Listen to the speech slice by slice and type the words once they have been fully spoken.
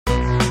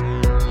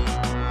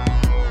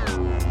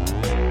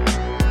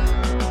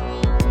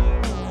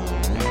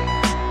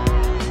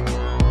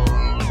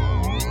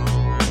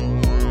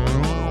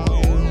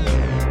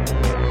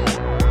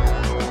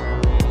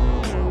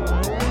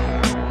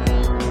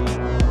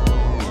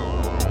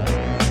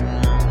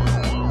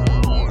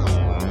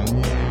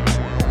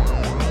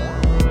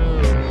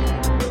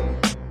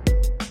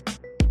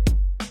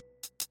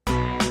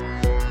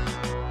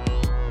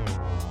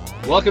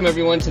welcome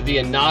everyone to the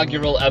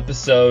inaugural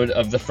episode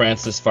of the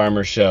Francis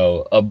Farmer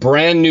Show, a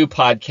brand new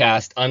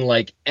podcast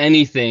unlike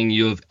anything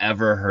you have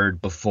ever heard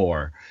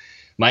before.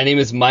 My name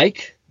is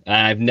Mike.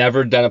 I've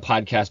never done a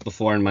podcast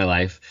before in my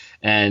life.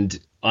 And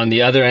on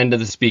the other end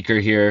of the speaker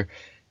here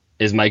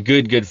is my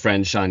good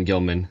friend, Sean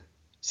Gilman.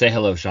 Say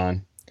hello,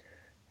 Sean.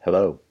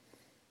 Hello.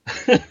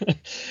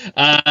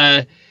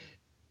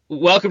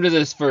 Welcome to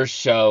this first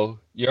show.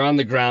 You're on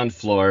the ground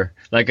floor.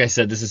 Like I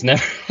said, this has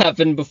never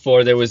happened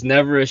before. There was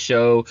never a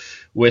show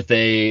with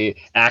a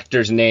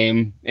actor's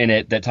name in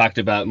it that talked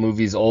about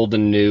movies old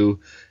and new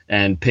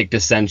and picked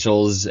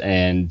essentials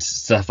and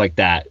stuff like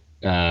that,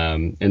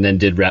 and then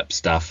did rep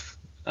stuff.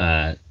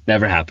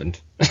 Never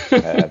happened. I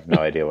have no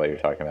idea what you're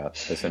talking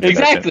about.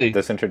 Exactly.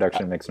 This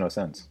introduction makes no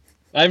sense.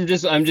 I'm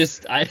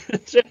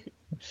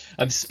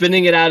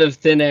spinning it out of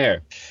thin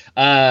air.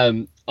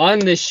 On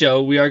this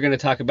show, we are going to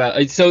talk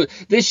about... So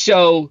this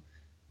show,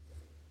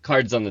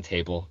 cards on the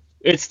table.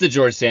 It's the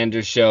George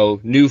Sanders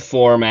Show. New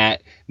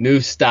format, new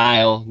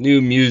style,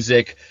 new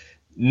music,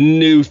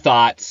 new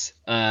thoughts.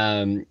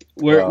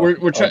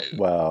 We're trying...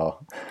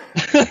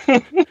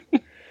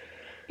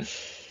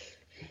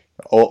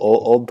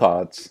 Old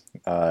thoughts.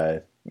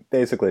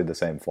 Basically the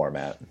same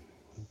format.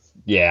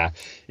 Yeah,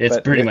 it's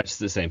pretty much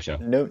the same show.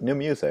 New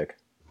music.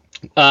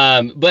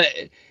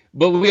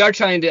 But we are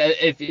trying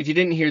to, if you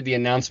didn't hear the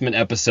announcement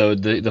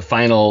episode, the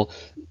final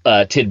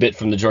tidbit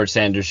from the George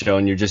Sanders Show,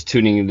 and you're just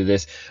tuning into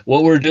this,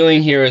 what we're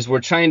doing here is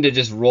we're trying to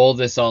just roll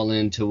this all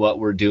into what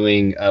we're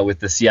doing with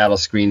the Seattle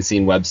Screen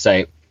Scene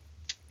website,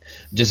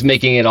 just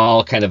making it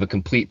all kind of a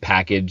complete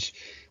package.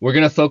 We're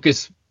going to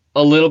focus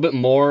a little bit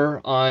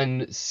more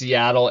on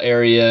Seattle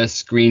area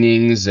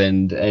screenings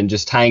and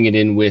just tying it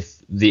in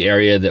with the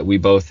area that we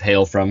both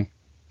hail from.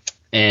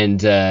 And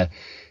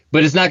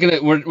but it's not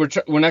gonna.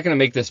 We're not gonna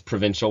make this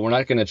provincial. We're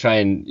not gonna try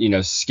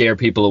and scare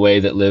people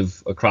away that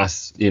live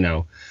across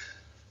the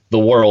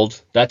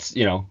world. That's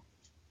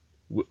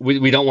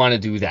we don't want to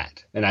do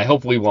that, and I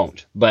hope we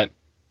won't. But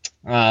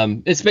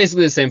it's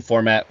basically the same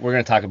format. We're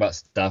gonna talk about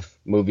stuff,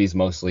 movies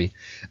mostly.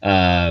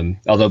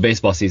 Although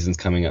baseball season's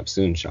coming up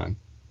soon, Sean.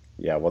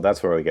 Yeah, well,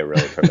 that's where we get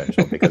really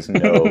provincial because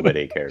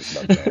nobody cares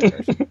about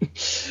the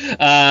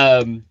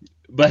Mariners.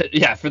 But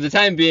yeah, for the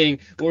time being,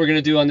 what we're going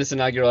to do on this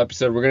inaugural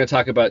episode, we're going to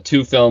talk about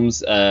two films.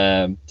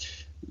 The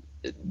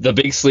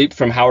Big Sleep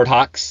from Howard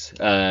Hawks,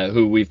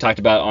 who we've talked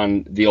about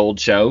on the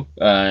old show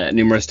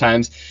numerous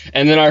times.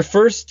 And then our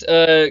first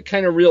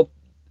kind of real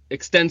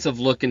extensive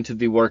look into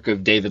the work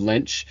of David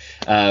Lynch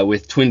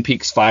with Twin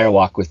Peaks Fire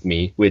Walk with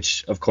Me,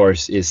 which, of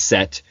course, is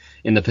set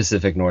in the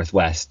Pacific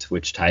Northwest,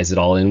 which ties it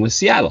all in with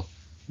Seattle.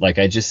 Like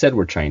I just said,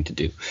 we're trying to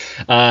do.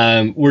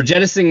 We're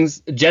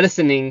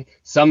jettisoning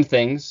some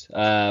things.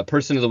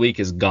 Person of the week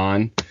is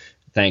gone,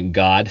 thank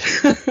God.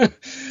 But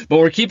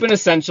we're keeping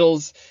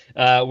essentials.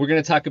 We're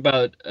going to talk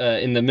about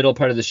in the middle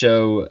part of the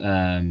show,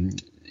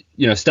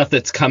 stuff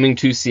that's coming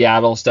to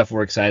Seattle, stuff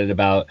we're excited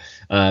about.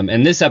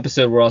 And this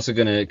episode, we're also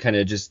going to kind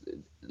of just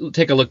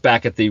take a look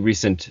back at the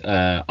recent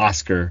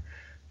Oscar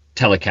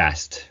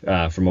telecast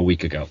from a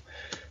week ago.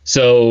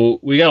 So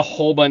we got a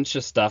whole bunch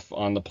of stuff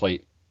on the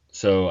plate.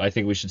 So I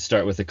think we should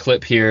start with a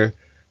clip here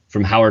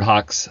from Howard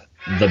Hawks'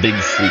 The Big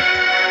Sleep.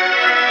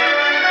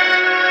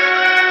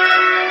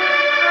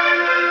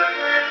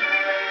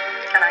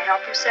 Can I help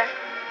you, sir?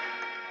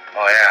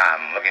 Oh, yeah,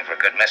 I'm looking for a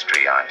good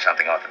mystery on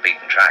something off the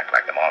beaten track,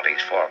 like the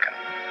Maltese Falcon.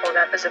 Oh,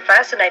 that was a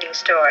fascinating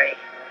story.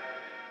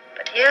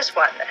 But here's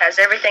one that has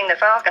everything the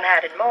Falcon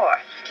had and more.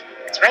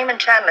 It's Raymond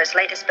Chandler's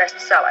latest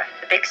bestseller,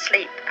 The Big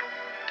Sleep.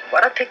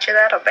 What a picture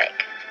that'll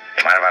make.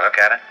 You mind if I look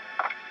at it?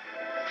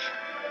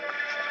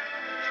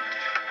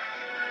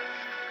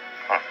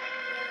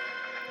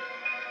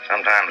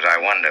 Sometimes I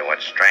wonder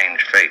what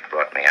strange fate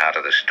brought me out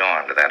of the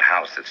storm to that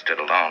house that stood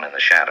alone in the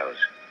shadows.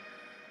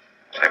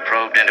 As I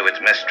probed into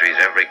its mysteries,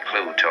 every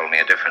clue told me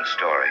a different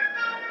story.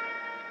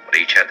 But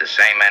each had the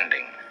same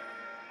ending: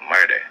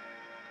 murder.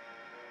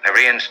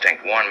 Every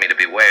instinct warned me to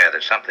beware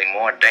that something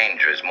more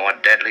dangerous, more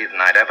deadly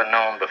than I'd ever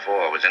known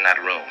before was in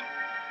that room.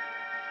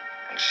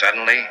 And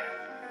suddenly...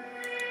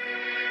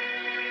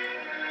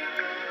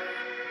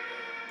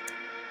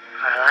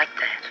 I like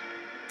that.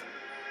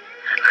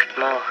 I'd like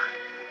more.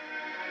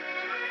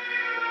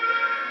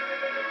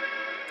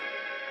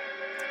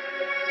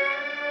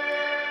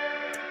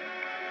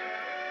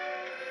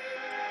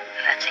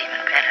 That's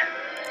even better.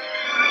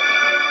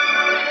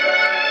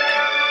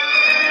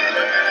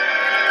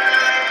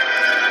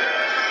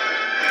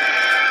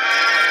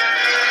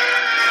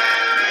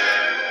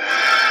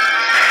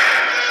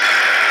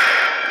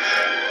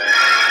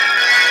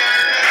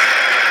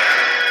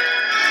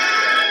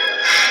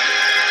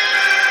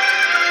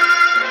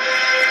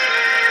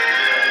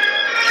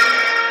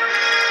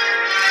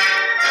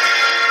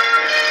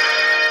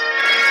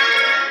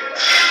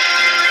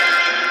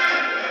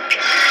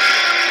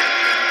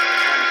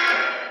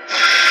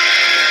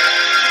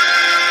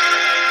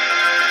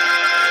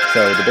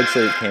 So The Big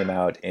Sleep came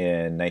out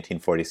in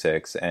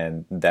 1946,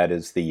 and that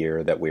is the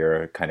year that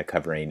we're kind of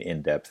covering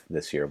in depth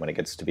this year. When it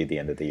gets to be the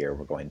end of the year,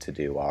 we're going to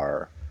do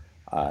our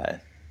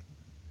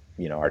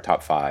our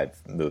top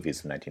 5 movies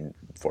of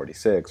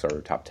 1946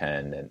 or top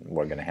 10, and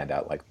we're going to hand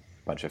out like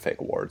a bunch of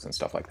fake awards and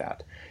stuff like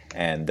that.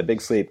 And The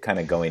Big Sleep, kind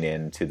of going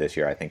into this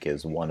year, I think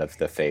is one of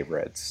the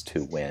favorites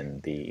to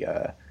win the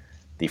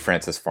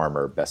Francis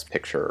Farmer Best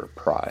Picture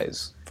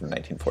Prize from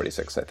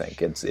 1946. I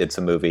think it's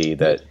a movie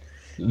that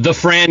the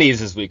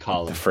Frannies, as we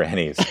call the it,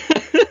 Frannies.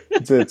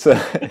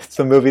 It's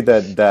a movie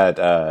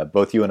that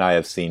both you and I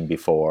have seen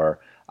before.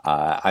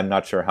 I'm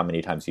not sure how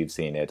many times you've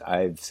seen it.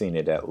 I've seen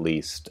it at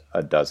least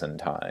a dozen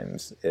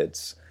times.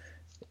 It's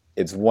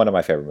one of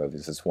my favorite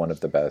movies. It's one of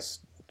the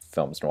best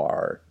films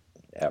noir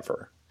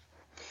ever.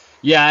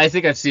 Yeah, I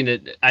think I've seen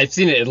it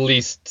at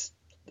least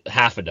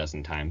half a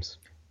dozen times.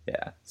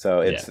 Yeah.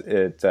 So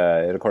it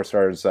of course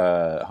stars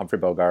Humphrey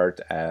Bogart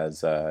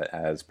as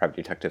Private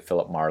Detective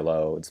Philip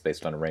Marlowe. It's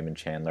based on a Raymond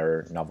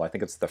Chandler novel. I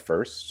think it's the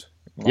first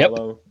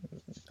Marlowe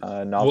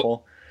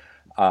novel.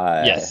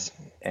 Yes.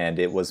 And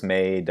it was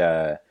made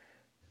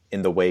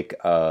in the wake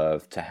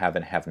of To Have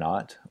and Have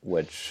Not,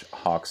 which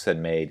Hawks had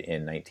made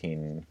in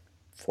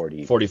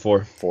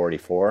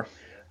 1944.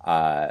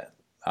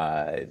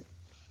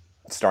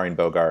 Starring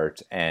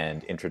Bogart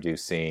and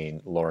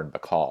introducing Lauren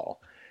Bacall.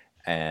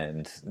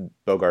 And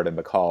Bogart and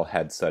Bacall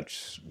had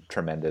such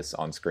tremendous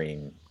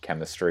on-screen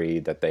chemistry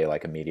that they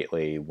like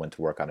immediately went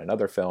to work on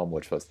another film,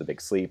 which was The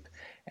Big Sleep.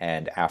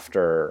 And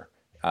after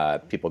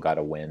people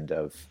got wind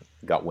of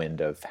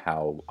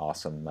how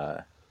awesome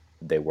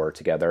they were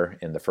together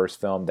in the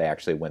first film, they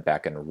actually went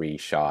back and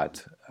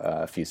reshot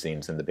a few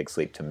scenes in The Big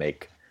Sleep to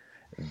make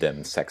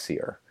them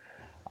sexier.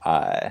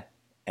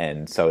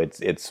 And so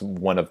it's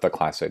one of the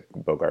classic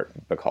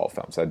Bogart-Bacall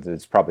films.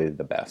 It's probably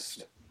the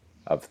best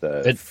of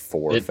the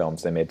four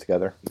films they made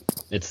together.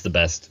 It's the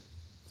best.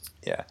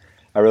 Yeah.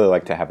 I really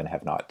like To Have and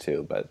Have Not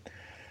too, but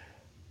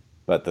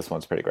this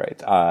one's pretty great.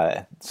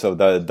 So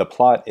the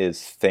plot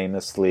is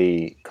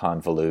famously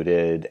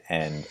convoluted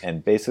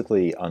and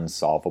basically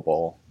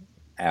unsolvable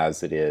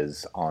as it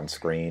is on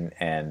screen.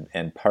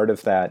 And part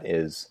of that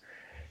is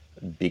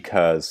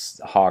because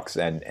Hawks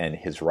and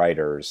his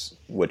writers,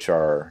 which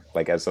are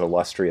like as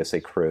illustrious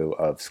a crew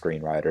of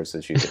screenwriters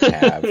as you could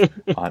have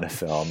on a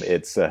film,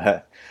 it's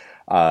Lee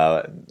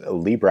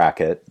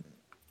Brackett,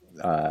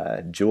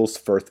 Jules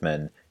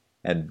Furthman,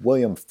 and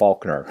William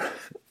Faulkner.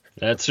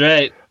 That's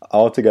right.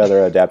 All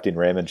together adapting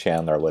Raymond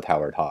Chandler with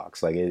Howard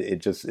Hawks. Like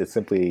it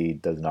simply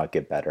does not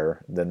get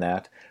better than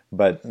that.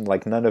 But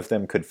like none of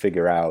them could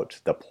figure out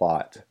the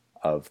plot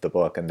of the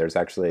book. And there's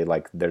actually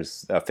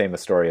there's a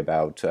famous story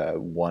about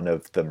one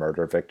of the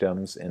murder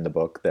victims in the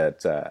book that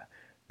the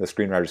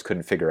screenwriters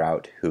couldn't figure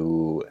out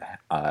who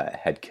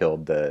had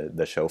killed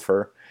the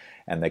chauffeur.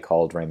 And they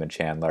called Raymond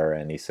Chandler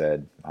and he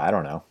said, I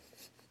don't know.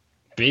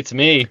 Beats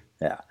me.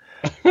 Yeah.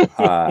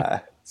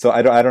 So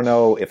I don't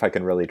know if I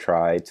can really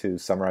try to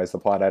summarize the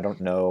plot. I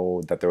don't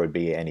know that there would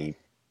be any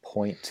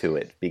point to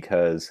it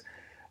because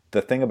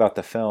the thing about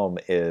the film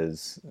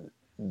is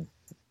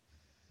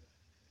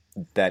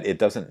that it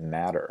doesn't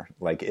matter.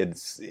 Like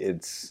it's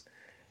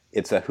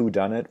a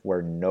whodunit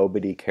where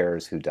nobody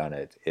cares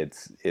whodunit.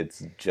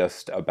 It's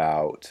just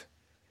about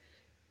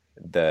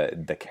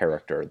the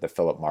character, the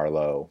Philip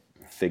Marlowe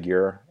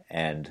figure,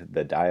 and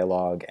the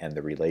dialogue and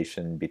the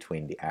relation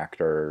between the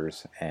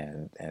actors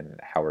and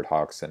Howard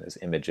Hawks and his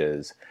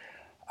images.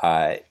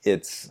 I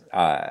don't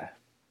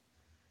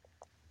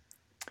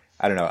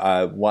know.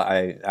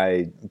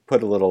 I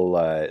put a little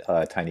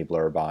tiny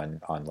blurb on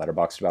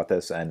Letterboxd about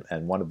this,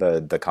 and one of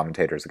the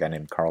commentators, a guy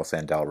named Carl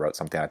Sandell, wrote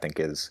something I think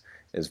is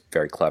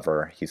very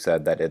clever. He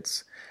said that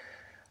it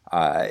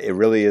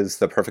really is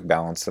the perfect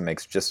balance that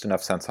makes just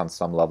enough sense on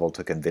some level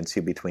to convince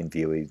you between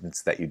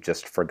viewings that you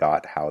just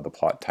forgot how the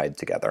plot tied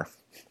together.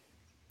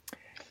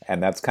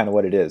 And that's kind of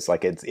what it is.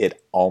 Like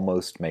it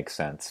almost makes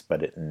sense,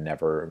 but it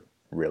never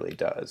really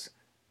does.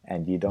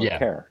 And you don't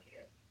care.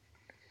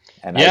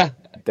 And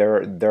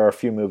there are a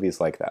few movies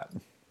like that.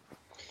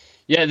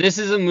 Yeah, this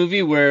is a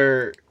movie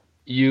where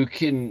you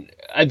can...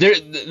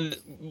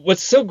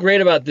 what's so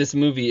great about this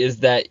movie is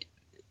that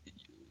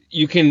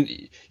you can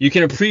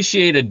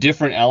appreciate a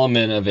different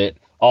element of it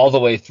all the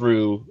way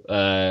through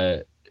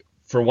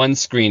for one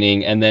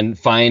screening, and then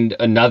find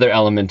another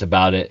element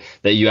about it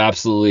that you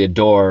absolutely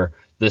adore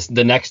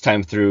the next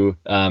time through,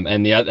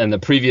 and the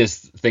previous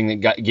thing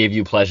that gave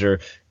you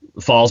pleasure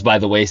falls by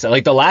the wayside.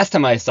 Like the last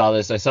time I saw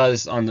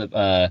this on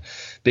the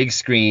big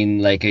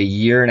screen like a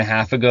year and a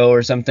half ago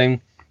or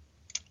something,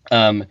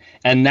 and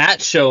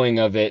that showing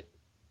of it,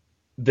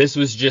 this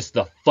was just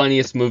the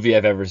funniest movie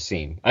I've ever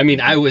seen. I mean,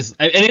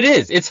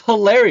 it's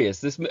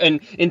hilarious. And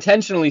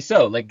intentionally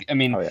so. Like, I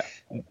mean,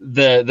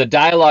 the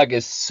dialogue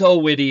is so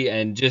witty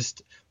and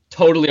just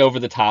totally over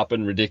the top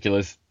and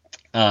ridiculous.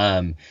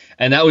 And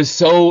that was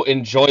so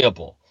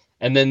enjoyable.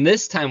 And then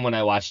this time when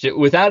I watched it,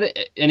 without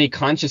any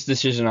conscious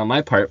decision on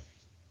my part,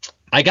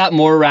 I got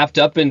more wrapped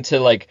up into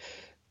like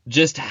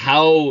just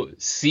how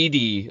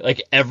seedy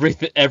like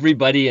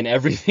everybody and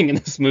everything in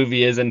this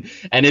movie is, and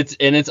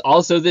it's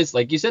also this,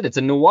 like you said, it's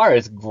a noir,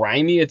 it's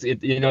grimy,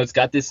 it's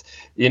got this,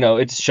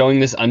 it's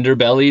showing this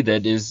underbelly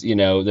that is,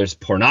 there's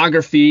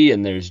pornography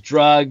and there's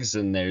drugs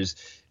and there's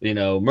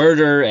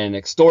murder and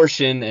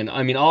extortion, and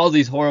I mean all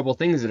these horrible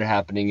things that are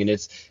happening, and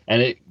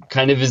it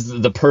kind of is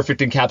the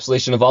perfect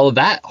encapsulation of all of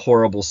that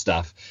horrible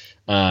stuff.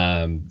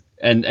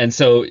 And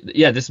so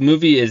yeah, this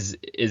movie is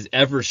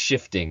ever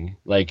shifting,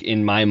 like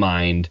in my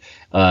mind,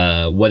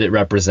 what it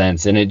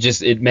represents, and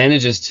it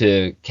manages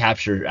to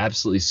capture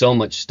absolutely so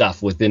much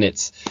stuff within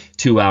its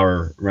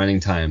 2-hour running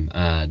time,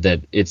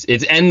 that it's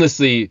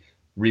endlessly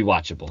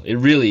rewatchable. It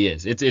really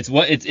is. It's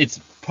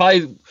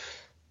probably,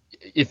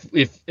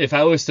 if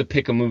I was to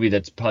pick a movie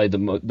that's probably the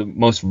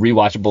most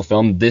rewatchable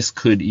film, this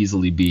could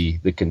easily be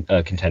the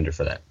contender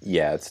for that.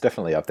 Yeah, it's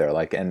definitely up there.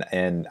 Like,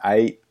 and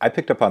I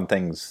picked up on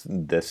things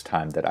this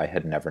time that I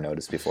had never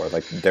noticed before.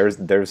 Like, there's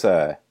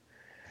a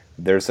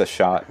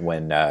shot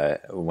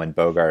when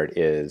Bogart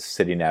is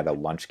sitting at a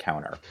lunch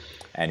counter,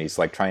 and he's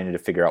like trying to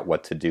figure out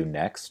what to do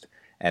next.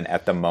 And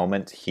at the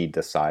moment he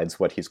decides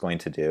what he's going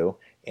to do,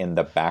 in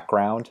the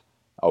background,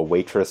 a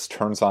waitress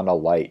turns on a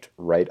light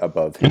right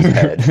above his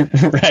head.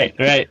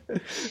 Right.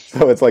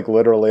 So it's like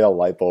literally a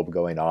light bulb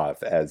going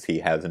off as he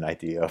has an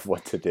idea of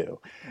what to do.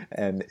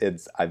 And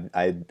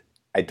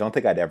I don't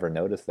think I'd ever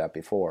noticed that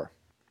before.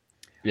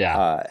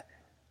 Yeah.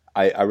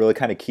 I really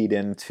kind of keyed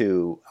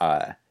into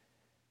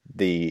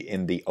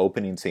in the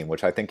opening scene,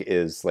 which I think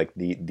is like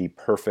the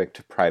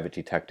perfect private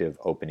detective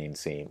opening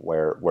scene,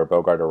 where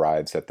Bogart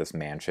arrives at this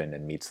mansion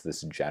and meets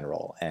this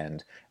general,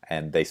 and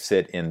they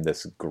sit in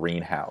this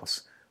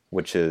greenhouse,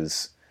 which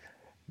is,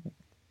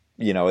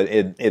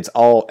 it's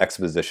all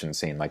exposition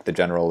scene. Like, the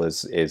general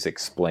is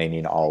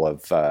explaining all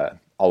of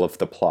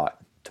the plot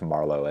to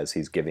Marlowe as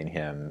he's giving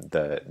him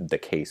the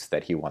case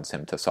that he wants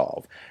him to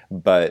solve.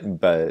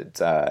 But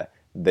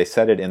they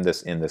set it in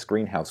this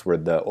greenhouse where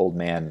the old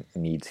man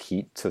needs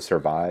heat to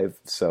survive.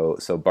 So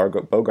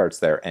Bogart's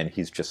there, and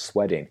he's just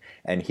sweating,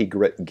 and he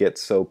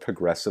gets so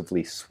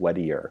progressively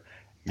sweatier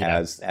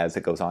as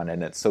it goes on,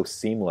 and it's so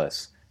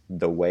seamless.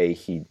 The way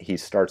he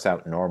starts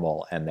out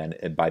normal, and then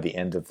by the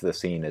end of the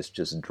scene is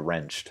just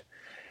drenched.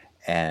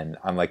 And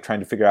I'm like trying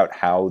to figure out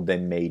how they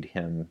made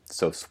him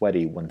so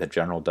sweaty when the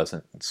general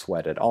doesn't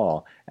sweat at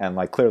all. And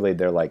like, clearly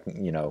they're like,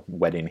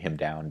 wetting him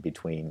down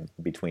between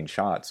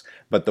shots.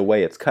 But the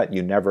way it's cut,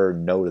 you never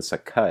notice a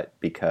cut,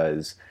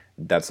 because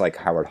that's like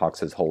Howard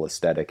Hawks' whole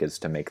aesthetic, is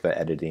to make the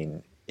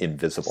editing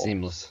invisible.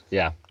 Seamless.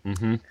 Yeah.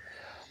 Mm-hmm.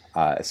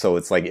 So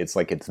it's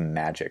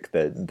magic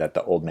that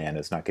the old man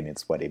is not getting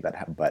sweaty,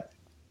 but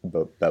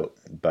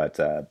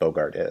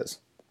Bogart is.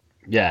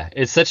 Yeah,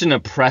 it's such an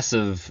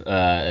oppressive,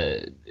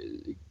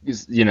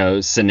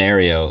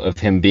 scenario of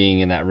him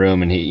being in that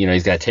room, and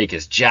he's got to take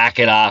his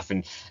jacket off,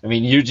 and I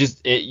mean,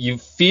 you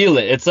feel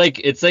it. It's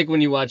like when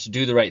you watch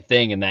Do the Right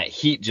Thing, and that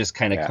heat just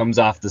kind of comes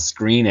off the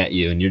screen at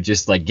you, and you're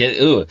just like,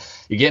 you're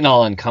getting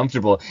all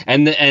uncomfortable,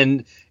 and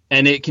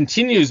it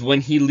continues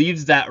when he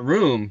leaves that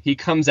room. He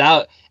comes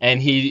out,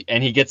 and he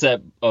gets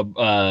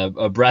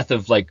a breath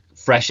of like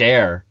fresh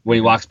air when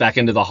he walks back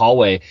into the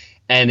hallway,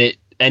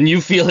 and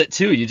you feel it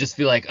too. You just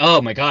feel like, oh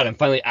my God, I'm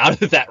finally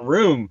out of that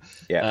room.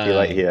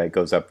 Yeah, he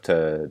goes up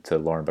to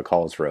Lauren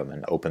Bacall's room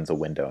and opens a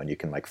window, and you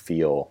can like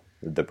feel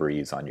the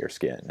breeze on your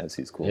skin as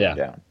he's cooling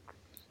down.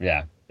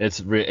 Yeah,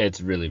 it's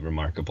really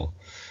remarkable.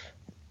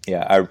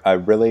 Yeah, I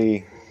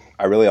really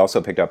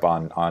also picked up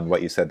on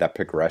what you said, that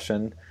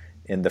progression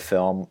in the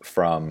film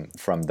from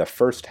the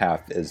first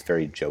half is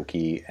very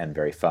jokey and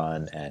very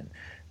fun, and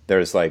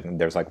there's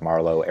like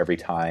Marlowe, every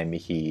time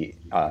he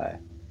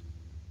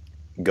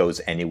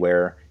goes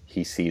anywhere,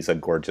 he sees a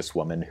gorgeous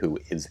woman who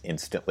is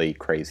instantly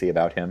crazy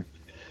about him.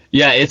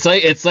 Yeah, it's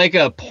like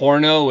a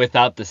porno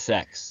without the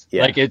sex.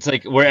 Yeah. Like, it's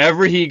like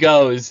wherever he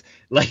goes,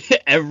 like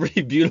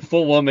every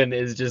beautiful woman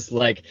is just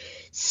like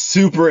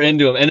super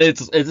into him, and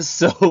it's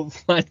so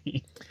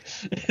funny.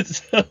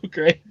 It's so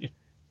great.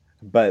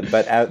 But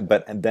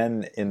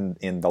then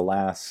in the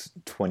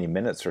last 20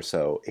 minutes or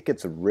so, it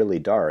gets really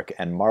dark,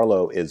 and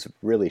Marlowe is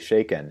really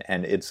shaken,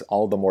 and it's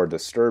all the more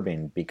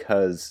disturbing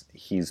because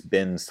he's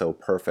been so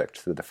perfect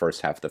through the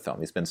first half of the film.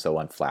 He's been so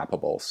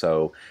unflappable,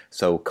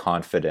 so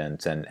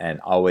confident,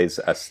 and always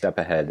a step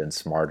ahead and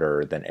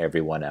smarter than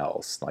everyone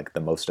else, like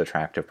the most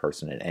attractive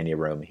person in any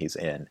room he's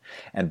in.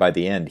 And by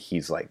the end,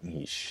 he's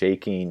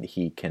shaking.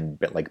 He can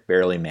like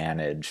barely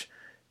manage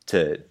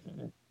to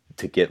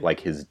get like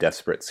his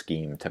desperate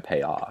scheme to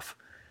pay off,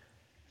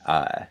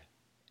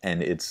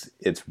 and it's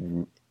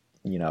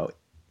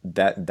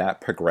that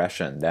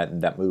progression,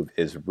 that move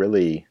is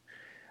really,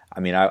 I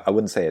mean, I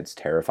wouldn't say it's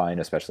terrifying,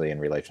 especially in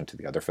relation to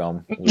the other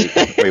film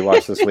we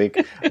watched this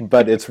week,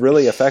 but it's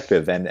really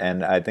effective,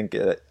 and I think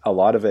a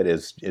lot of it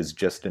is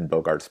just in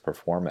Bogart's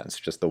performance,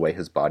 just the way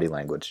his body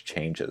language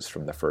changes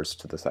from the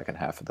first to the second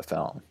half of the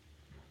film.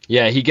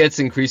 Yeah, he gets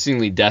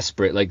increasingly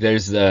desperate. Like,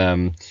 there's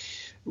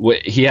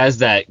he has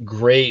that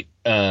great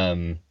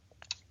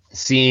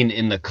scene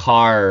in the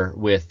car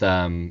with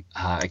I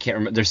can't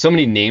remember. There's so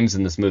many names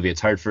in this movie.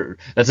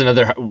 That's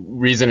another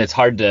reason it's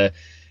hard to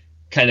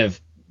kind of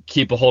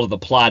keep a hold of the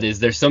plot is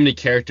there's so many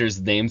characters'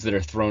 names that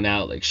are thrown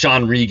out, like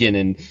Sean Regan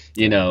and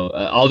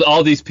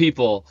all these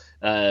people.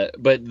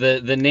 But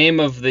the name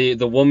of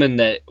the woman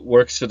that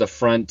works for the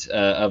front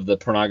of the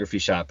pornography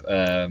shop,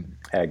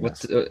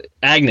 Agnes.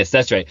 Agnes,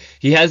 that's right.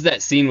 He has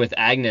that scene with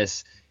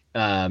Agnes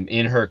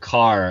in her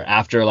car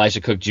after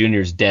Elijah Cook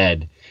Jr.'s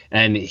dead,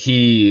 and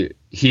he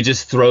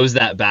just throws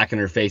that back in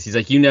her face. He's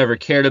like, "You never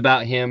cared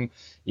about him,"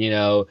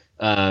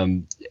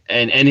 and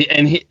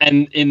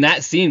in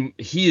that scene,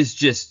 he is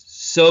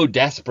just so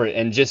desperate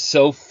and just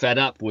so fed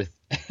up with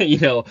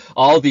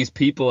all these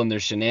people and their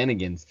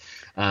shenanigans.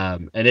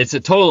 And it's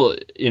it's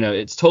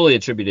totally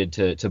attributed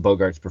to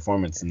Bogart's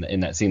performance in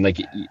that scene. Like,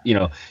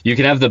 you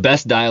can have the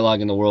best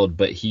dialogue in the world,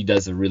 but he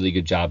does a really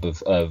good job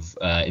of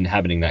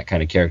inhabiting that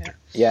kind of character.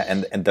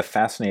 Yeah, and the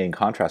fascinating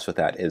contrast with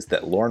that is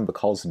that Lauren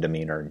Bacall's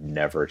demeanor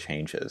never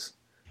changes.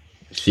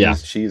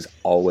 She's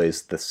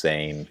always the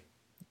same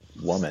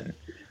woman,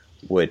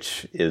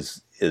 which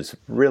is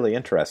really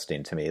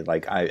interesting to me.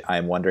 Like,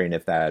 I'm wondering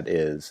if that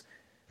is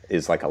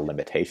like a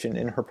limitation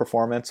in her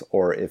performance,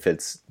 or if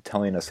it's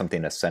telling us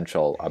something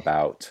essential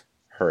about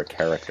her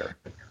character.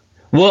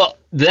 Well,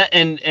 that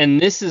and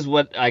this is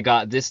what I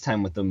got this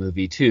time with the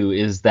movie too,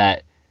 is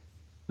that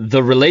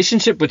the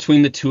relationship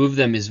between the two of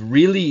them is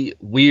really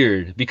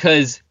weird,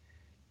 because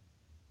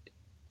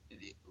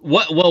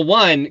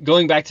one,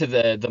 going back to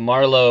the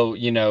Marlowe,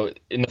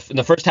 in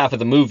the first half of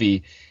the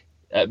movie,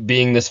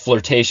 being this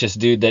flirtatious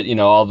dude that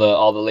all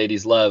the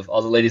ladies love,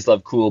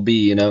 Cool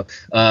B,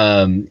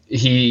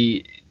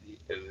 he,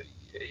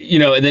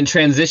 and then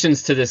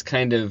transitions to this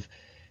kind of,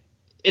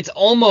 it's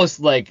almost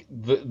like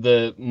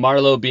the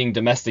Marlowe being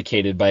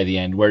domesticated by the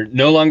end, where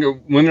no longer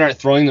women aren't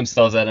throwing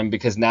themselves at him,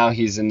 because now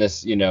he's in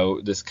this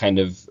this kind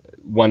of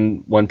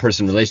one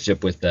person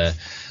relationship with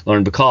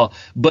Lauren Bacall.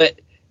 But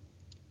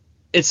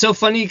it's so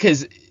funny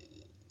because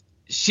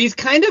she's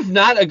kind of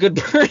not a good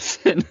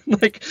person.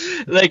 he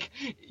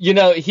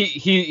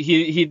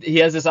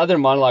has this other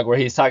monologue where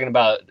he's talking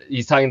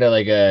to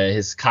like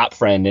his cop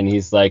friend, and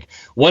he's like,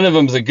 one of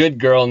them's a good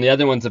girl and the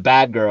other one's a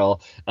bad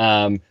girl.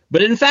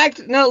 But in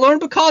fact, no, Lauren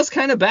Bacall is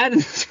kind of bad in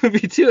this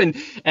movie too,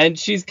 and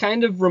she's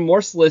kind of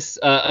remorseless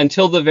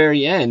until the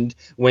very end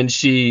when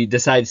she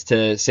decides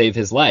to save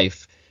his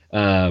life.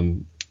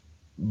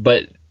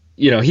 But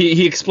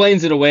he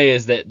explains it away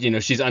as that,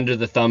 she's under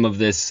the thumb of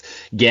this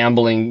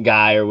gambling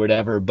guy or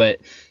whatever,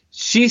 but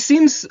she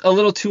seems a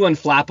little too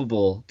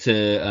unflappable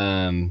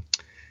to,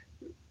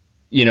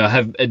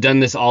 have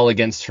done this all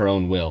against her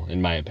own will,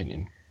 in my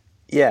opinion.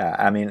 Yeah,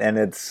 I mean, and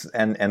it's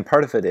and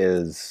part of it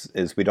is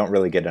we don't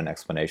really get an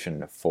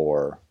explanation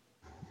for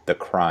the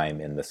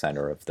crime in the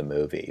center of the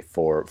movie,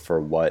 for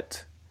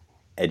what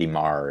Eddie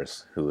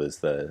Mars, who is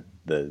the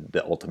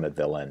ultimate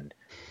villain,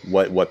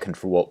 what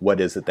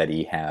is it that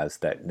he has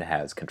that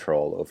has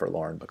control over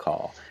Lauren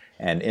Bacall.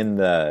 And in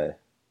the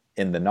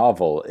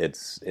novel,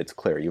 it's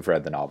clear. You've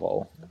read the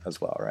novel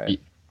as well, right?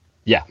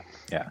 Yeah.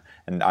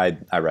 And I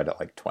read it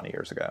like 20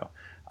 years ago,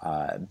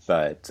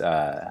 but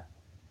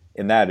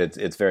in that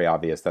it's very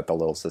obvious that the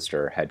little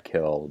sister had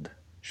killed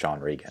Sean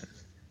Regan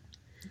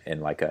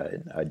in like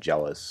a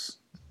jealous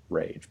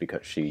rage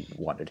because she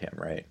wanted him,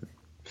 right?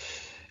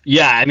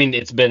 Yeah, I mean,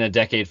 it's been a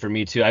decade for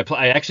me too.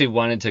 I actually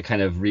wanted to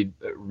kind of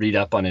read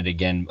up on it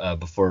again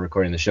before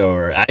recording the show,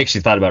 or I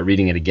actually thought about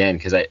reading it again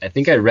because I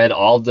think I read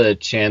all the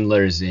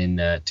Chandlers in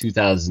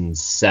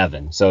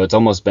 2007, so it's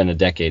almost been a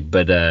decade.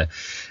 But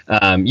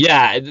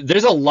yeah,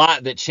 there's a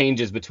lot that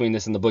changes between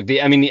this and the book.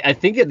 I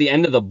think at the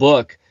end of the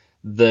book,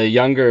 the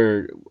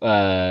younger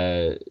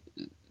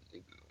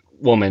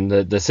woman,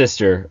 the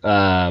sister,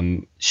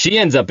 she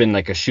ends up in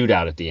like a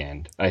shootout at the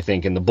end, I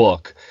think, in the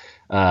book.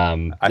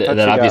 I thought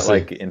she got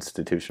like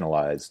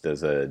institutionalized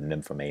as a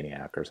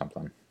nymphomaniac or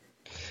something.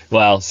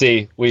 Well,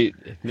 see,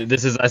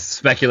 this is us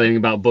speculating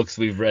about books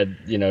we've read,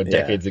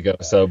 decades ago.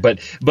 So, but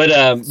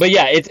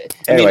yeah, it's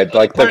anyway.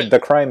 The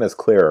crime is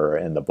clearer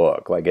in the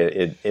book. Like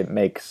it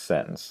makes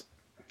sense.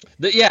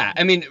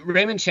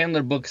 Raymond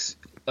Chandler books,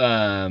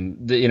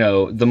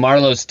 the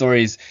Marlowe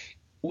stories.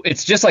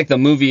 It's just like the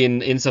movie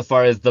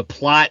insofar as the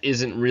plot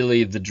isn't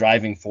really the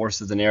driving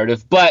force of the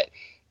narrative, but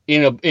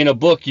in a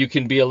book, you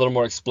can be a little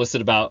more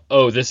explicit about,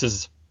 this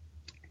is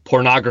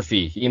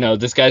pornography.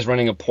 This guy's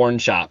running a porn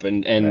shop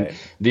and right.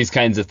 These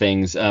kinds of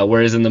things.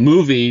 Whereas in the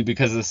movie,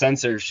 because of the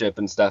censorship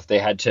and stuff, they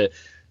had to,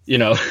 they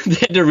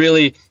had to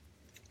really.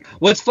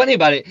 What's funny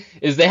about it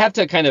is they have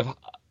to kind of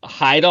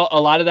hide a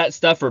lot of that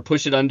stuff or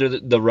push it under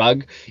the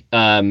rug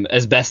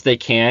as best they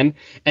can.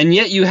 And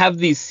yet you have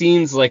these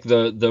scenes like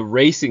the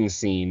racing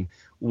scene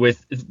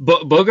with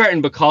Bogart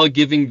and Bacall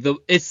giving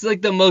it's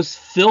like the most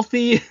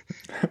filthy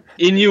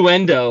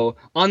innuendo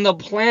on the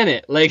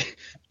planet. Like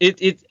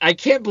I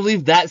can't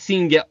believe that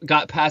scene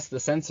got past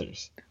the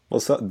censors. Well,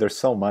 there's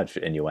so much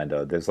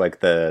innuendo. There's like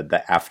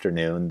the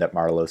afternoon that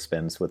Marlowe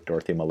spends with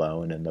Dorothy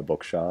Malone in the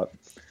bookshop.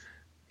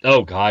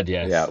 Oh God,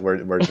 yes. Yeah,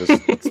 we're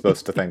just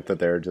supposed to think that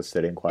they're just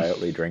sitting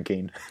quietly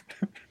drinking.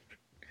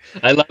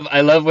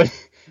 I love when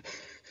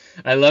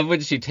I love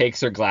when she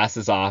takes her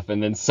glasses off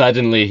and then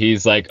suddenly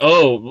he's like,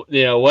 "Oh,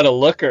 what a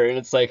looker," and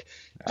it's like,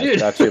 I dude,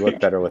 thought she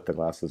looked better with the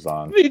glasses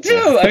on. me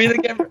too. I mean,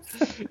 like,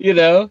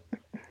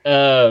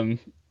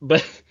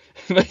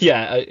 but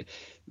yeah,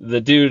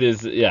 the dude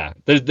is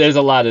There's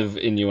a lot of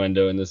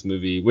innuendo in this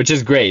movie, which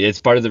is great.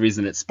 It's part of the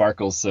reason it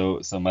sparkles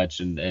so much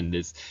and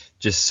is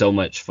just so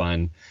much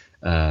fun.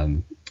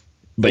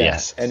 But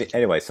yes.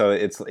 Anyway, so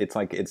it's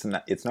like it's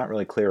not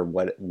really clear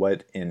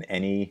what in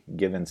any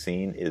given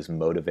scene is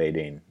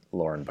motivating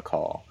Lauren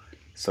Bacall.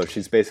 So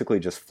she's basically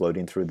just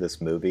floating through this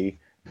movie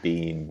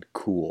being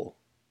cool.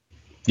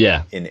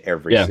 Yeah. In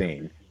every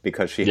scene,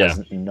 because she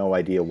has no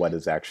idea what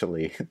is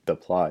actually the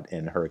plot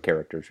in her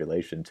character's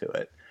relation to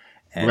it.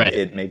 And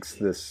it makes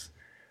this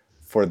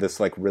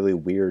like really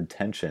weird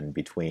tension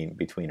between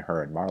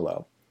her and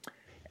Marlowe.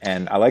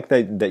 And I like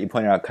that you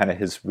pointed out kind of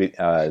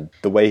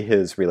the way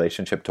his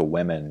relationship to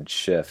women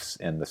shifts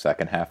in the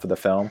second half of the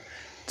film,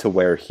 to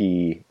where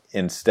he,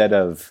 instead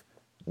of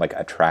like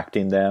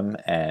attracting them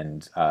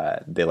and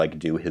they like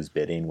do his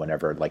bidding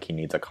whenever like he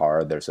needs a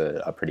car, there's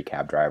a pretty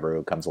cab driver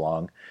who comes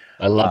along.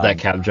 I love that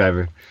cab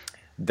driver.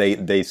 They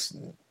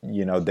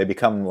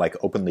become like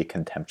openly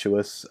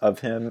contemptuous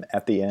of him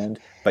at the end,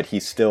 but he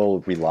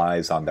still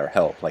relies on their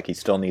help. Like he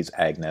still needs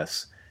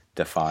Agnes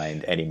to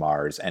find Eddie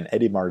Mars, and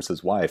Eddie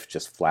Mars' wife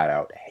just flat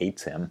out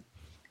hates him.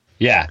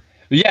 Yeah.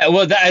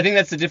 Well, I think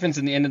that's the difference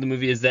in the end of the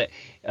movie, is that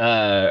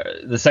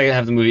the second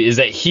half of the movie is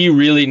that he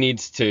really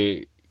needs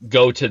to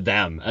go to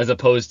them as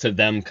opposed to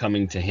them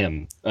coming to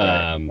him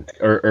or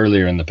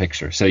earlier in the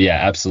picture. So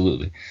yeah,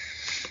 absolutely.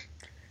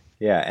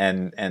 Yeah,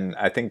 and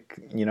I think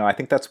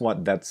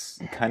that's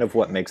kind of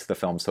what makes the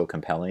film so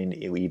compelling,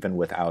 even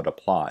without a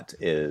plot,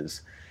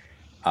 is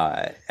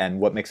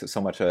and what makes it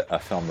so much a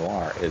film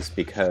noir is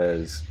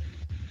because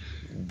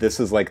this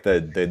is like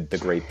the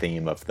great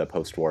theme of the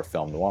post-war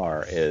film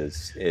noir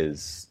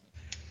is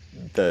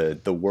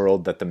the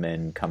world that the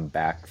men come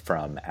back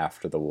from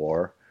after the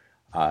war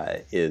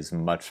is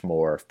much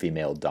more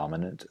female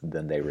dominant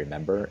than they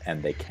remember,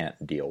 and they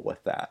can't deal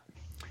with that.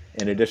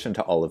 In addition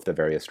to all of the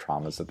various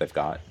traumas that they've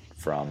got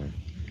from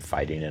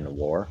fighting in a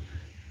war,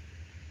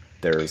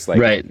 there's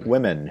like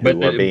women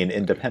who are being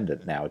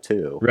independent now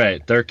too.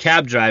 Right. They're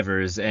cab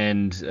drivers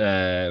and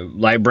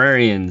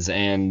librarians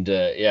and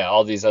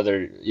all these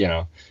other,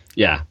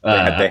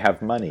 they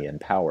have money and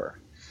power.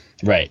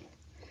 Right.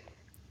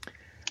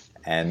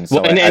 And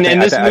so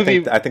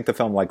I think the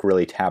film like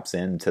really taps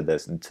into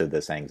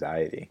this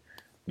anxiety,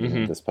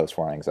 this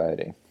post-war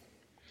anxiety.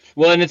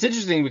 Well, and it's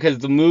interesting because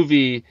the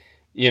movie,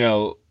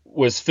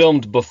 was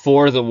filmed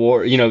before the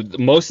war. A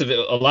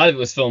lot of it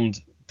was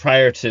filmed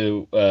prior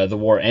to the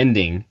war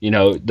ending.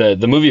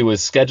 The movie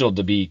was scheduled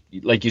to be,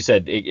 like you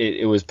said,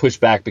 it was pushed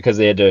back because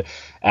they had to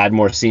add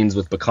more scenes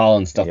with Bacall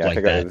and stuff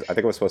like that. I think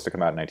it was supposed to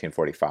come out in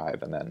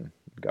 1945 and then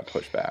got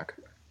pushed back.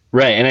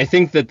 Right, and I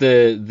think that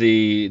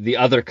the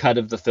other cut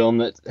of the film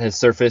that has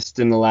surfaced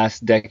in the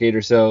last decade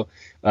or so,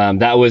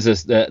 that was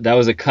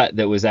a cut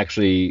that was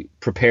actually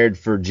prepared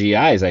for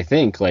GIs. I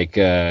think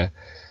as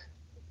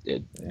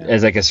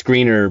like a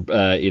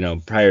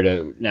screener, prior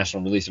to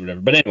national release or whatever.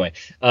 But anyway,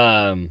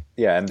 and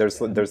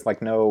there's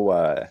like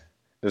no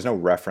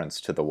reference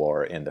to the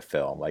war in the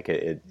film. Like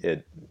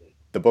the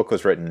book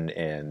was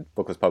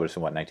published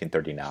in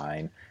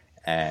 1939,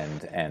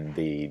 and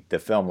the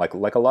film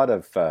like a lot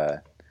of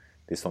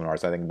these film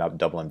noirs, I think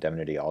Double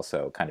Indemnity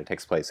also kind of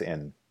takes place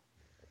in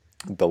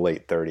the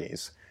late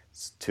 30s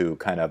to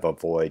kind of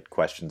avoid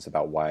questions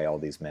about why all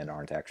these men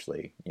aren't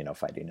actually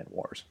fighting in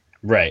wars.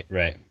 Right.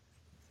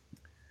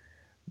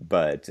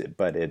 But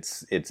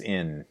it's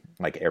in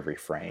like every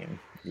frame.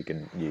 You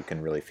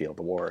can really feel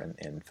the war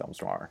in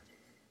films noir.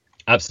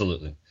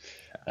 Absolutely.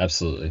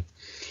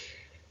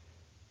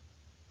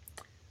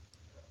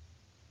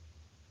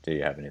 Do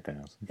you have anything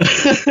else?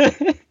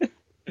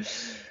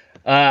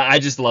 I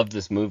just love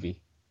this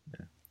movie.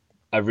 Yeah.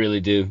 I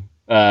really do.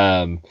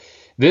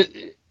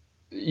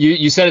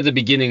 You said at the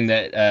beginning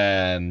that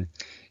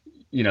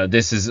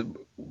this is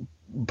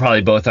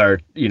probably both our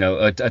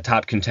a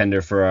top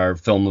contender for our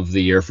film of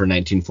the year for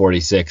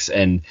 1946,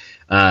 and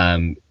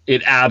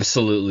it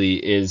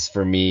absolutely is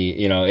for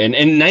me. And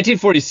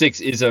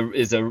 1946 is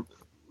a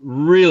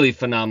really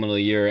phenomenal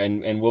year,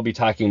 and we'll be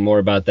talking more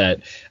about that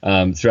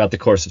throughout the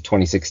course of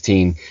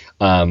 2016.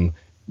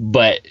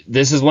 But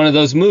this is one of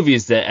those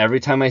movies that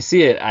every time I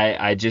see it,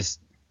 I just,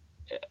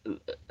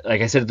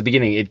 like I said at the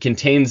beginning, it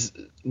contains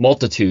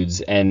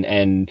multitudes,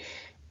 and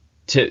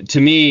to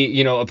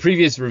me, a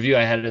previous review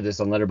I had of this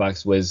on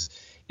Letterboxd was,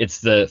 it's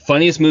the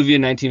funniest movie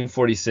in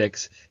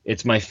 1946.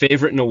 It's my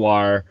favorite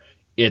noir.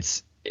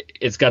 It's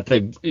got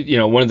the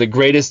one of the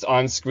greatest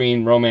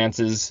on-screen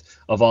romances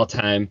of all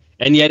time,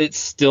 and yet it's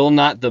still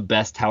not the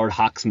best Howard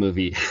Hawks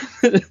movie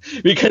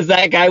because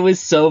that guy was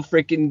so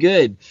freaking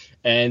good.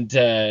 And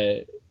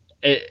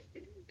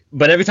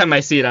but every time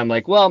I see it, I'm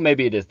like, well,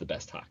 maybe it is the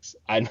best Hawks.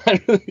 I'm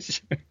not really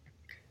sure.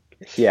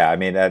 Yeah, I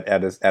mean,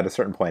 at a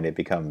certain point, it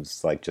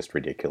becomes like just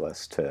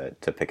ridiculous to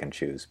pick and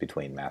choose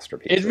between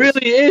masterpieces. It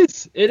really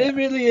is. It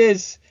really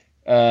is.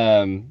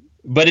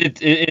 But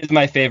it is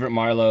my favorite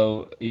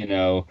Marlowe.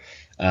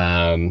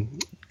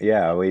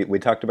 Yeah, we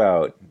talked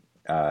about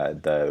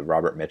the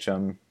Robert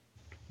Mitchum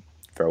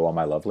Farewell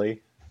My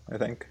Lovely, I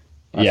think,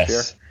 last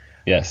year.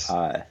 Yes.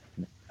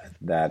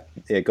 That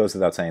it goes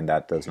without saying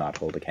that does not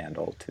hold a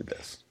candle to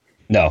this.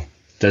 No,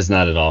 does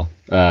not at all.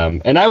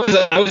 And I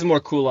was more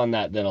cool on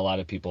that than a lot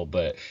of people,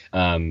 but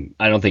I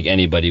don't think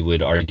anybody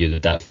would argue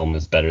that film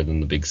is better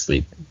than The Big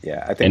Sleep.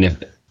 Yeah, I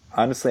think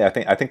honestly, I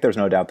think there's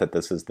no doubt that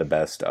this is the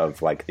best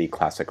of like the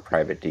classic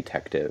private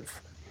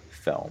detective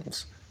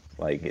films.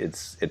 Like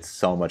it's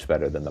so much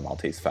better than The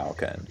Maltese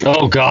Falcon.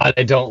 Oh God,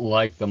 I don't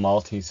like The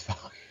Maltese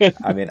Falcon.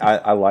 I mean,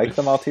 I like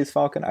The Maltese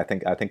Falcon. I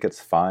think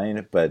it's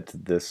fine, but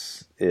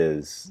this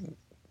has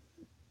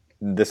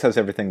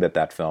everything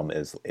that film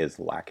is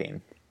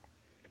lacking.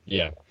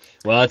 Yeah.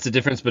 Well, it's the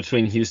difference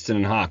between Houston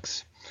and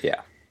Hawks.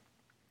 Yeah.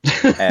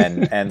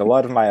 And a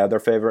lot of my other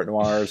favorite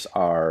noirs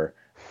are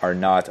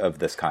not of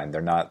this kind.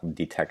 They're not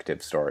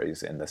detective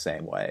stories in the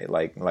same way.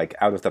 Like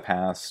Out of the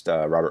Past,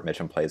 Robert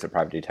Mitchum plays a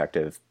private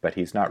detective, but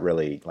he's not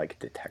really like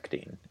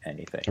detecting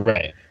anything.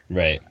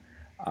 Right.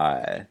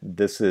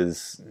 This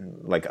is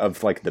like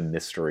of like the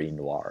mystery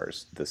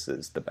noirs. This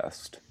is the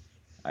best,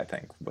 I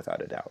think,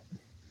 without a doubt.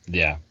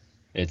 Yeah,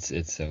 it's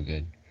so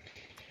good.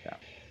 Yeah.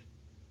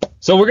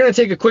 So we're gonna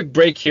take a quick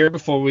break here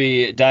before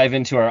we dive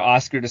into our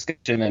Oscar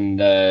discussion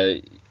and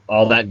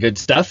all that good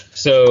stuff.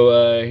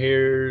 So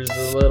here's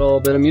a little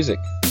bit of music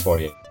for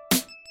you.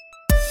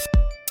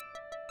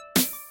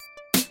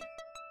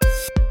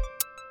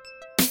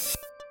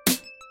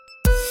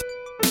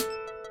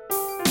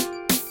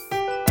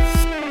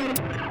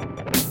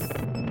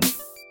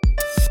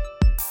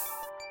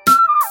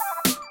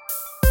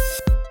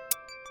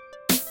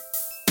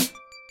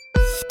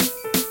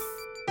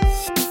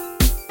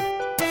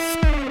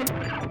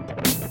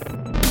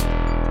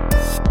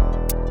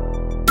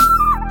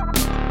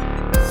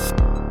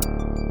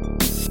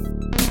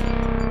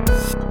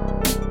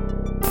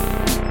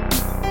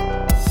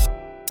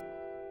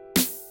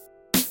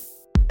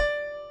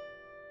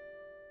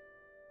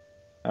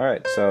 All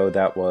right, so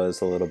that was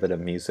a little bit of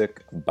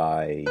music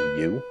by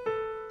you.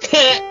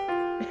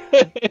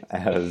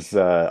 As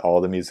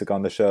all the music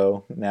on the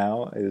show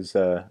now is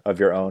of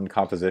your own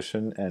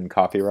composition and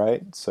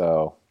copyright,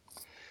 so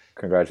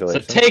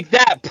congratulations. So take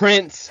that,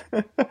 Prince!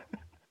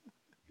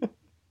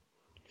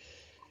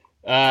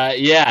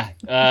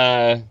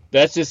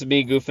 That's just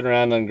me goofing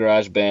around on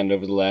GarageBand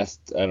over the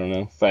last,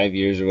 5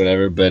 years or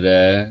whatever, but,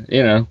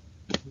 it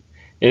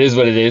is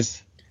what it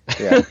is.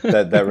 Yeah,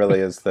 that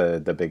really is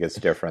the biggest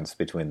difference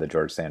between the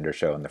George Sanders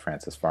show and the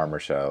Francis Farmer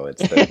show.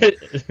 It's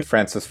that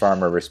Francis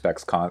Farmer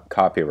respects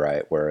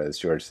copyright, whereas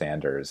George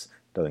Sanders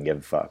doesn't give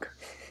a fuck.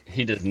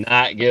 He does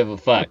not give a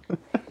fuck.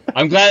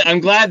 I'm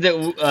glad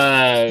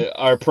that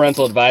our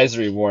parental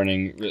advisory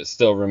warning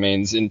still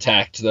remains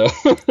intact, though.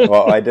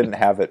 Well, I didn't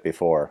have it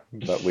before,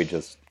 but we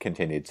just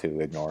continued to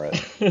ignore it.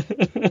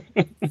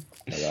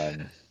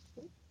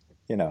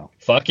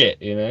 Fuck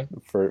it,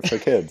 for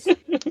kids.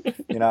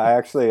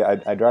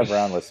 I drive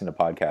around listening to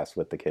podcasts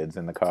with the kids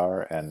in the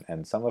car,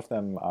 and some of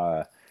them,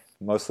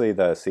 mostly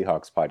the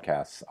Seahawks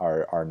podcasts,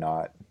 are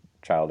not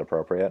child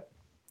appropriate.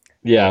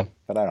 Yeah,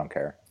 but I don't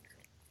care.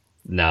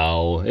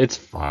 No, it's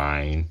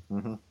fine.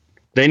 Mm-hmm.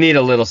 They need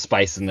a little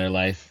spice in their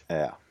life.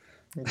 Yeah,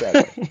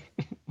 exactly.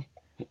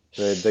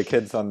 the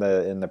kids in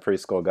the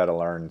preschool got to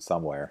learn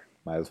somewhere.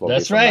 Might as well.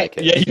 That's be from right.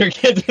 My kids. Yeah, your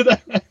kids.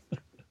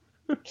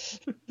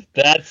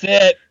 That's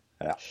it.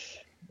 Yeah.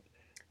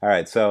 All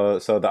right. So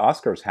the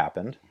Oscars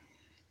happened.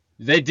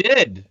 They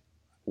did.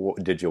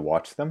 Did you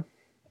watch them?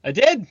 I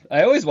did.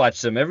 I always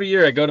watch them. Every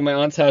year I go to my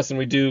aunt's house and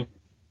we do,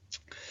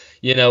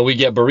 we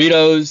get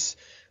burritos.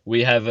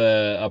 We have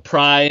a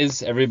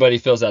prize. Everybody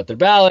fills out their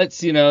ballots.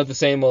 The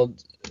same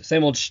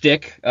old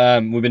shtick.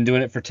 We've been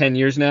doing it for 10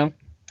 years now.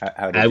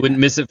 I wouldn't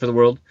miss it for the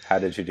world. How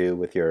did you do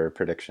with your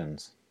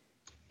predictions?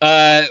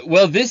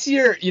 Well, this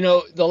year,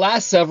 the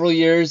last several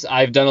years,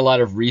 I've done a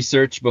lot of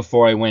research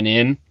before I went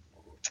in,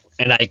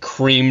 and I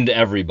creamed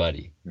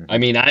everybody. Mm-hmm. I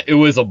mean, it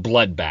was a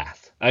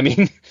bloodbath. I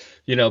mean,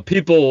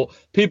 people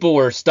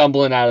were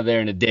stumbling out of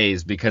there in a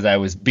daze because I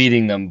was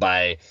beating them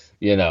by,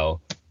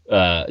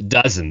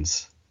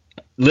 dozens,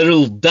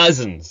 literal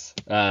dozens.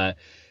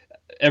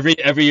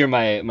 Every year,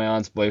 my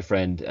aunt's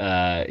boyfriend,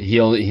 he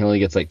only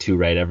gets like 2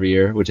 right every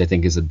year, which I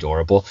think is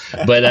adorable.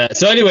 But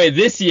so anyway,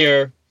 this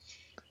year,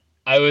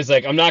 I was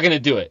like, I'm not gonna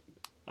do it.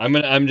 I'm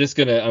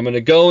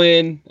gonna go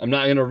in. I'm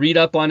not gonna read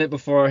up on it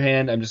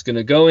beforehand. I'm just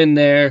gonna go in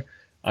there.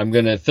 I'm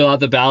gonna fill out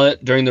the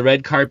ballot during the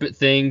red carpet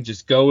thing.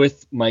 Just go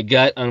with my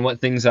gut on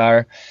what things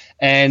are.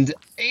 And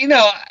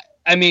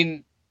I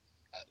mean,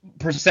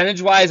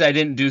 percentage-wise, I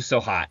didn't do so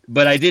hot,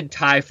 but I did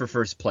tie for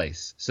first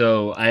place.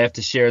 So I have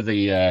to share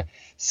the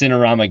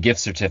Cinerama gift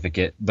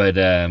certificate. But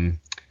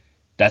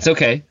that's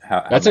okay.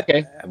 That's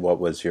okay. What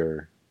was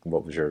your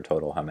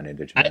total? How many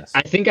did you miss?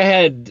 I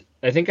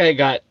think I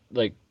got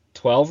like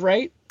 12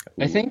 right.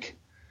 Ooh. I think.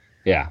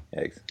 Yeah.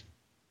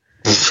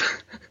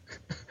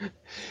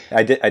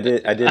 I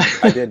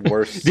did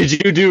worse. Did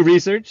you do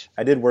research?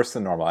 I did worse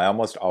than normal. I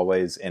almost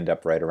always end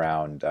up right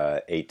around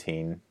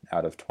 18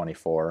 out of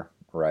 24,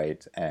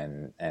 right?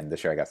 And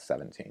this year I got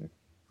 17.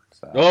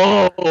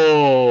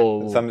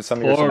 So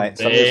some years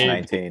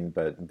 19,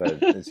 but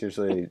it's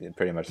usually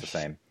pretty much the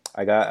same.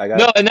 I got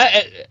no,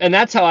 and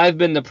that's how I've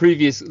been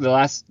the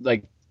last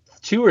like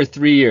 2 or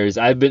 3 years.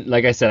 I've been,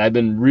 like I said, I've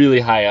been really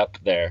high up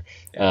there.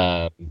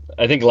 I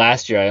think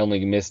last year I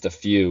only missed a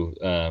few,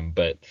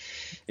 but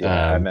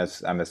I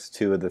missed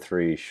 2 of the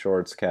 3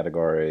 shorts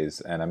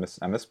categories, and I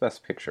missed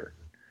Best Picture,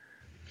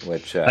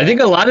 which I think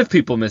a lot of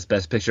people miss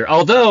Best Picture.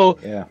 Although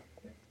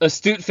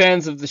astute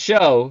fans of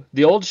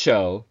the old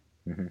show,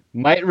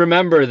 might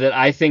remember that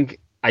I think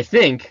I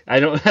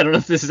don't know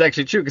if this is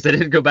actually true because I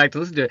didn't go back to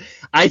listen to it.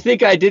 I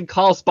think I did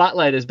call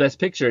Spotlight as Best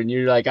Picture, and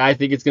you're like, I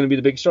think it's going to be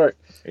The Big Short.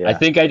 Yeah. I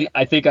think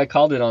I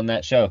called it on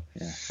that show.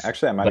 Yeah,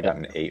 actually, I might have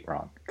gotten 8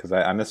 wrong because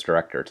I missed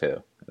Director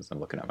too. As I'm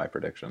looking at my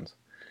predictions,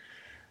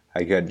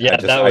 I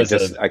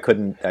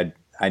couldn't.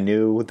 I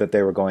knew that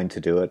they were going to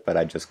do it, but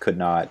I just could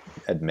not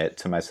admit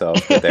to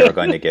myself that they were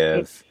going to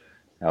give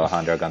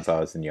Alejandro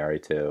González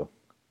Iñárritu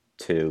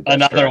 2 Best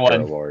Another Director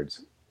one.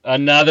 awards.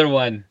 Another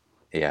one.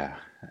 Yeah.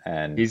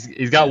 And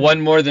he's got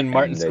one more than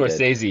Martin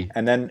Scorsese.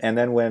 And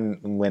then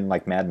when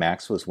like Mad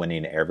Max was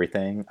winning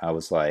everything, I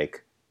was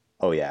like,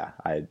 oh yeah,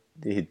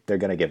 they're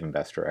gonna give him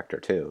Best Director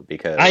too,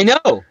 because I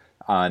know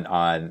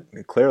on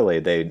clearly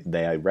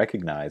they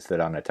recognize that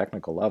on a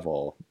technical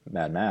level,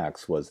 Mad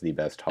Max was the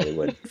best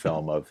Hollywood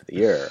film of the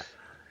year,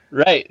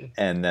 right?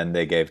 And then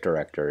they gave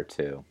Director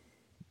to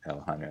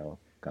Alejandro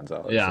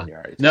González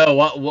Iñárritu. No,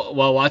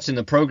 while watching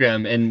the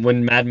program, and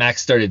when Mad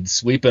Max started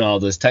sweeping all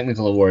those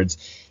technical awards,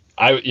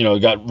 I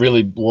got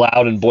really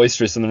loud and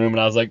boisterous in the room, and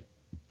I was like,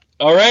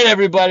 all right,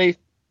 everybody,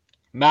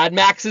 Mad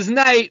Max's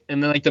night.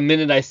 And then like the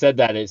minute I said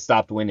that, it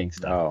stopped winning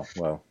stuff. Oh,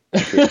 well,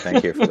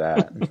 thank you for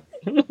that.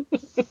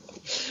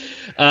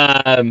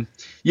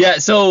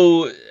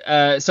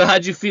 So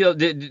how'd you feel?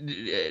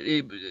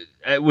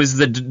 Was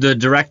the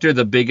director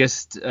the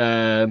biggest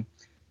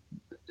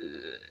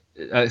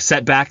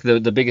setback,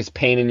 the biggest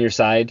pain in your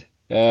side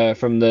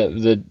from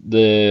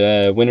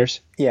the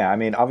winners? Yeah, I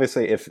mean,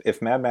 obviously,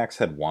 if Mad Max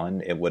had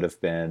won, it would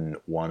have been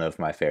one of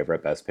my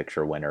favorite Best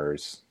Picture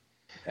winners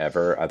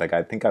ever.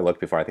 I think I looked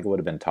before. I think it would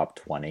have been top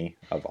 20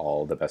 of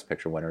all the Best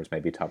Picture winners,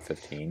 maybe top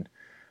 15.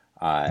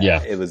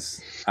 It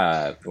was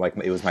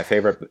it was my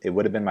favorite. It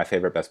would have been my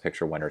favorite Best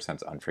Picture winner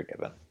since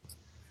Unforgiven.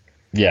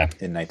 Yeah,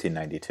 in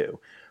 1992.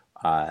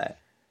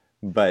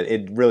 But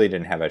it really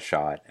didn't have a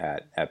shot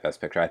at Best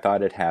Picture. I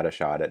thought it had a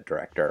shot at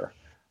Director.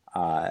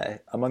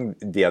 Among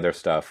the other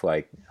stuff,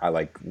 like I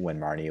like When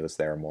Marnie Was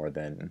There more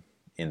than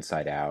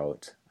Inside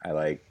Out.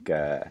 I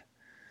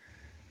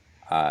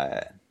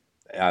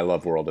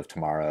love World of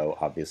Tomorrow,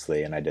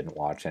 obviously, and I didn't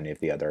watch any of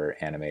the other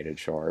animated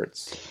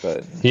shorts.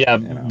 But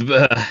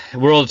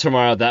World of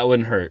Tomorrow, that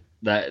one hurt.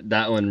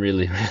 That one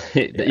really,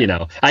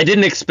 I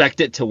didn't expect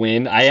it to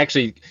win. I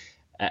actually,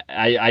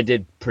 I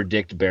did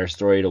predict Bear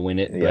Story to win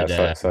it. Yeah,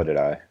 but, so did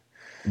I.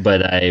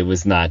 But I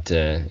was not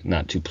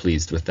too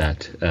pleased with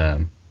that.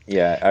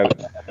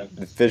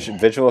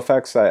 Visual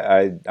effects,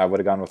 I would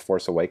have gone with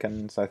Force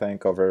Awakens, I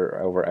think,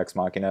 over Ex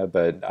Machina,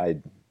 but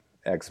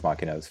Ex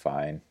Machina is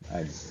fine.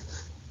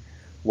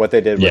 What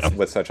they did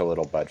with such a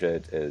little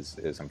budget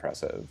is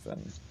impressive,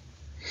 and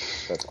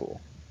that's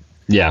cool.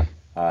 Yeah.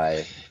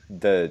 What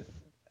did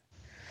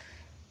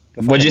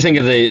you think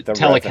of the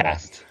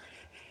telecast? Revenant.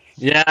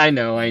 Yeah, I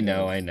know.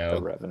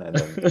 The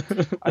Revenant.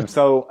 I'm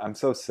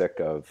so sick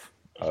of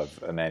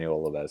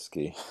Emmanuel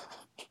Lubezki.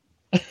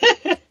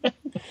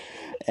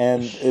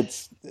 And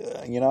it's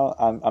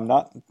I'm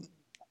not.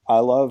 I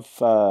love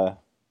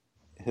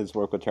his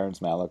work with Terrence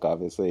Malick.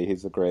 Obviously,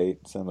 he's a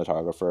great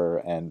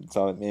cinematographer, and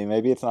so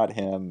maybe it's not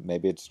him.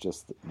 Maybe it's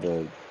just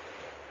the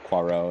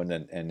Cuarón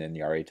and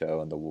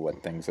Iñárritu and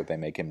what things that they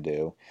make him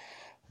do.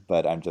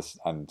 But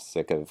I'm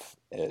sick of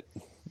it.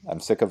 I'm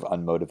sick of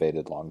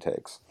unmotivated long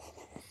takes.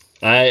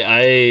 I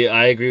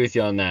agree with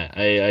you on that.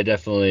 I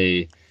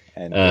definitely.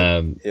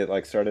 And it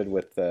like started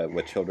with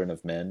Children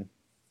of Men.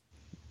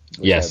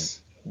 Yes.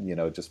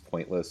 Had, just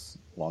pointless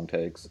long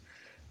takes,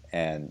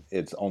 and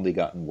it's only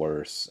gotten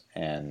worse.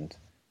 And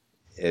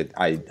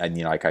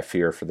I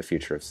fear for the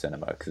future of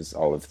cinema, because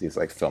all of these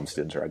like film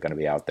students are going to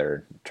be out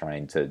there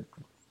trying to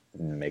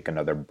make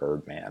another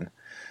Birdman.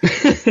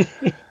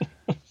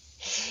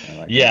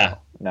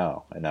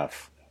 No,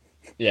 enough.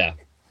 Yeah,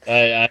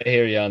 I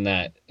hear you on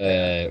that.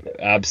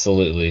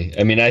 Absolutely.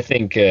 I mean, I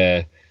think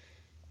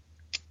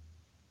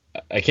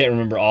I can't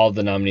remember all of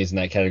the nominees in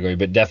that category,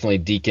 but definitely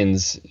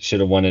Deakins should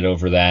have won it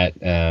over that.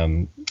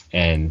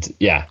 And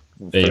yeah,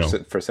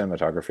 for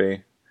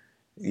cinematography.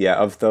 Yeah,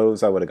 of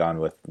those, I would have gone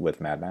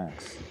with Mad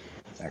Max.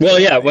 Actually. Well,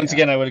 yeah, once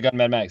again, I would have gone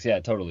Mad Max. Yeah,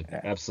 totally.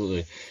 Yeah.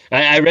 Absolutely.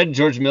 I read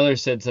George Miller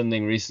said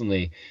something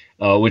recently,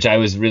 which I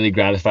was really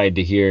gratified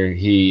to hear.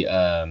 He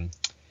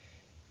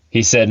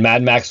said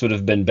Mad Max would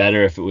have been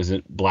better if it was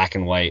black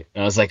and white.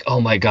 And I was like,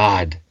 oh my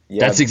God.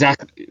 Yeah, That's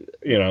exactly,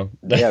 yeah.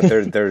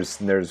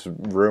 There's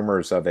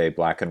rumors of a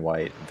black and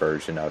white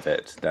version of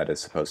it that is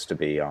supposed to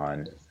be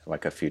on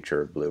like a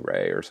future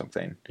Blu-ray or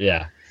something.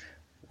 Yeah.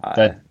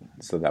 Uh,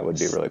 so that would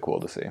be really cool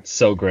to see.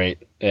 So great.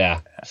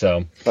 Yeah.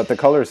 So. But the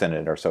colors in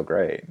it are so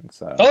great.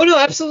 So. Oh no,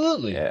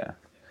 absolutely. Yeah.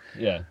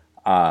 Yeah.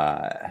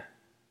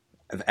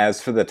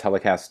 As for the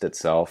telecast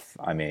itself,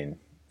 I mean,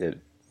 it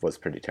was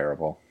pretty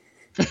terrible,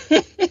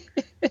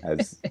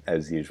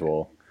 as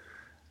usual.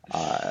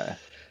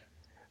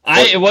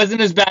 It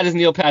wasn't as bad as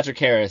Neil Patrick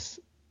Harris.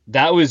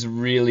 That was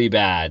really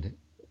bad.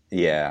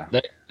 Yeah.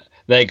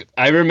 Like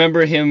I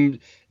remember him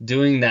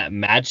doing that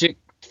magic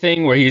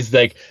thing where he's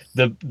like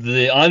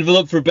the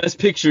envelope for best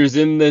picture is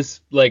in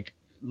this like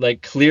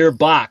clear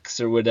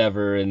box or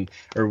whatever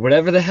or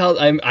whatever the hell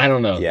I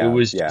don't know. Yeah, it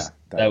was yeah, just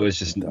that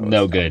was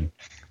no dumb. good.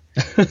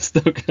 It's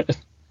no good.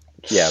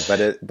 Yeah,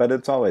 but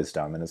it's always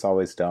dumb, and it's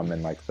always dumb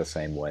in like the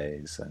same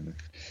ways, and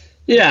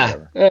yeah,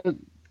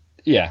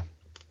 yeah.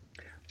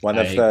 One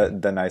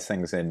of the nice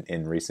things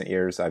in recent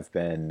years, I've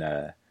been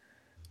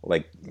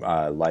live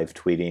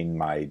tweeting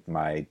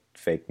my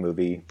fake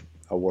movie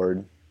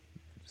award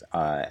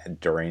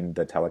during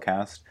the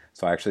telecast.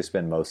 So I actually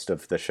spend most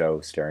of the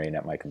show staring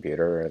at my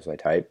computer as I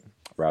type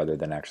rather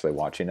than actually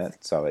watching it.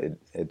 So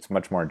it's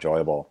much more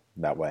enjoyable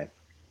that way.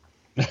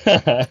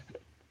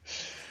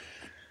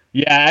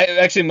 Yeah,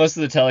 actually, most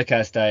of the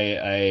telecast,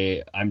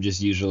 I'm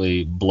just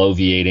usually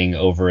bloviating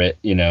over it,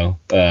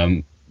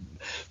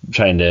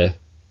 trying to,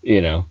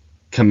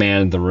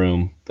 command the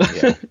room.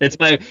 Yeah.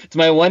 It's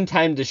my one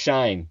time to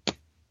shine,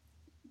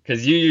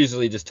 because you're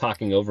usually just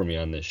talking over me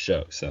on this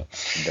show. So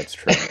that's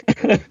true.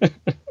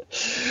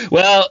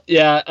 Well,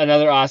 yeah,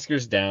 another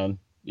Oscars down.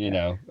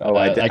 Oh,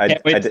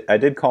 I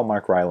did call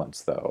Mark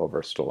Rylance though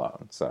over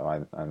Stallone, so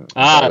I'm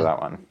proud of that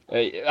one.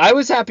 I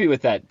was happy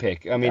with that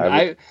pick. I mean,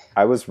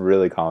 I was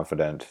really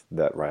confident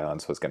that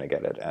Rylance was going to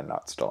get it and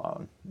not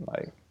Stallone.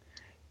 Like,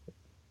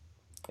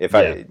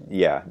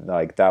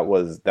 that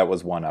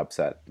was one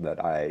upset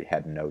that I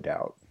had no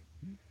doubt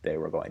they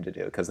were going to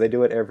do, because they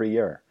do it every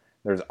year.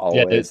 There's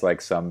always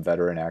like some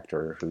veteran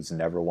actor who's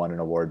never won an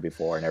award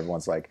before, and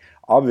everyone's like,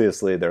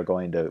 obviously they're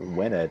going to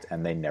win it,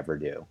 and they never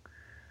do.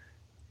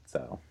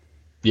 So,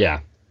 yeah,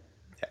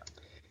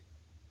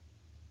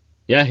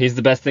 he's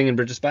the best thing in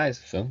Bridge of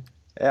Spies. So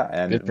yeah,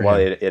 and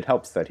it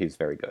helps that he's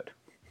very good.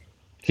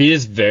 He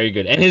is very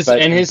good, and his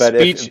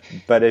speech.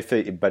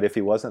 If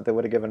he wasn't, they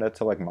would have given it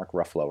to like Mark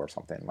Ruffalo or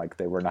something. Like,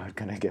 they were not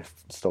going to give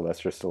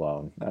Sylvester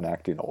Stallone an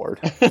acting award.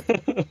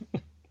 The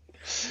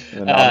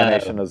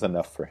nomination is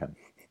enough for him.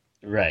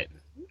 Right.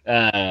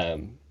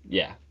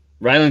 Yeah.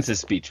 Rylance's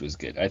speech was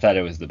good. I thought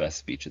it was the best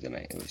speech of the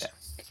night. It was. Yeah.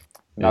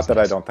 Not that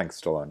nice. I don't think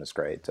Stallone is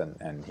great,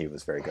 and he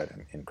was very good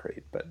in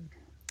Creed, but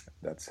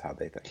that's how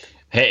they think.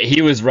 Hey,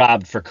 he was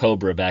robbed for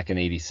Cobra back in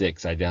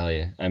 '86, I tell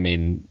you. I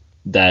mean,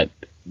 that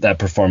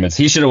performance.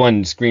 He should have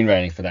won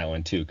screenwriting for that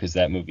one, too, because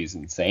that movie's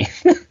insane.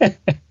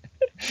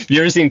 You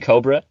ever seen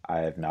Cobra? I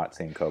have not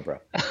seen Cobra.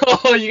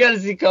 Oh, you got to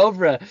see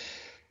Cobra.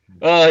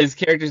 Oh, his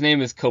character's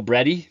name is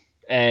Cobretti,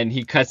 and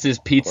he cuts his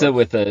pizza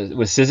with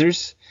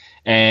scissors,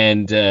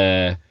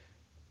 and...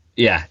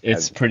 yeah,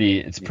 it's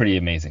pretty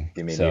amazing.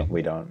 You mean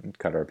we don't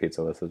cut our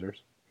pizza with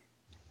scissors?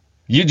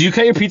 Do you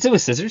cut your pizza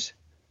with scissors?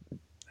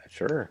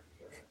 Sure.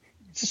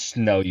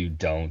 No, you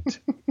don't.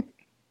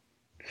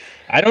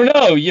 I don't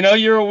know.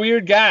 You're a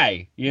weird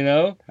guy.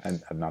 I'm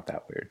not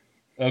that weird.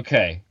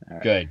 Okay,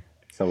 right. Good.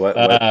 So what?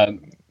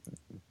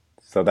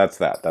 So that's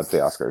that. That's the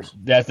Oscars.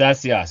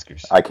 That's the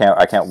Oscars.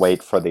 I can't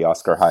wait for the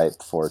Oscar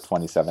hype for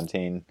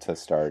 2017 to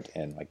start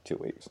in like 2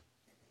 weeks.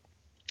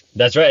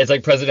 That's right. It's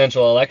like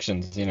presidential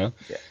elections, Yeah.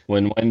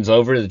 When one's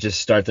over,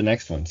 just start the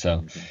next one.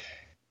 So,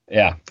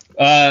 yeah.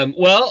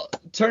 Well,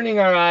 turning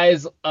our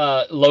eyes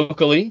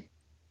locally,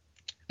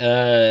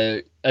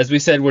 as we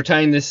said, we're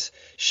tying this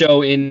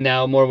show in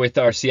now more with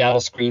our Seattle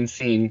Screen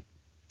Scene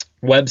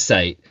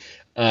website.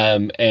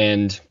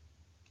 And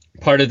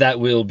part of that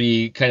will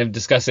be kind of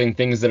discussing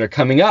things that are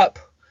coming up,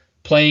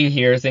 playing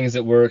here, things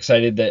that we're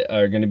excited that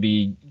are going to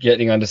be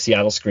getting onto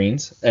Seattle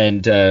screens.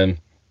 And do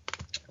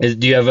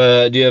you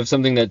have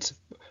something that's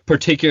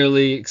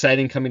particularly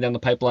exciting coming down the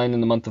pipeline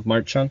in the month of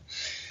March, Sean?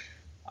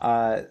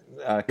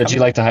 That you'd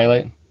like to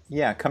highlight?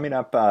 Yeah, coming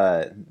up,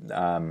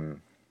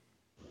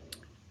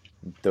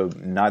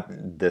 not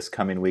this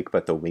coming week,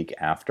 but the week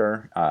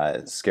after,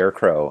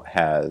 Scarecrow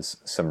has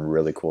some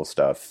really cool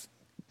stuff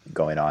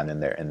going on in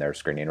their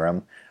screening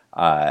room.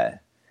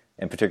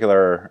 In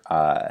particular,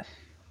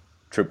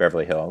 Troop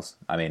Beverly Hills.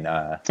 I mean, they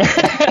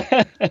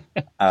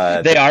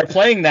are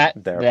playing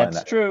that.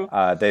 That's true.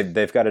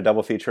 They've got a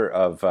double feature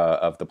of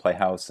the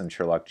Playhouse and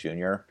Sherlock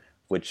Jr.,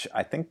 which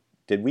I think,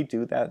 did we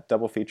do that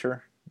double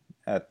feature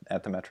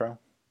at the Metro?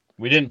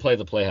 We didn't play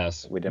the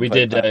Playhouse. We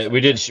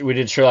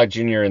did Sherlock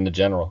Jr. in the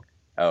General.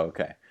 Oh,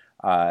 okay.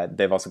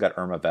 They've also got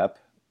Irma Vep,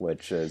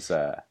 which is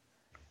a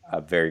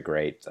very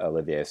great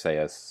Olivier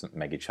Assayas,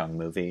 Maggie Chung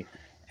movie,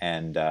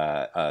 and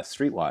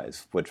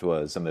Streetwise, which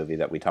was a movie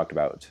that we talked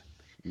about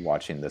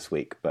watching this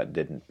week, but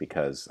didn't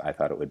because I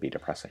thought it would be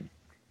depressing.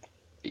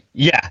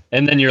 Yeah,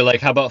 and then you're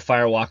like, how about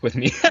Fire Walk with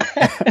Me?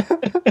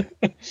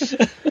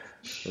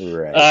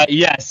 Right.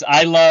 Yes,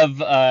 I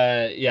love.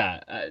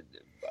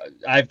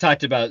 I've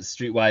talked about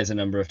Streetwise a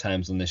number of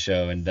times on the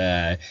show, and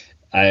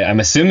I'm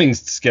assuming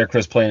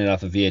Scarecrow's playing it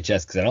off of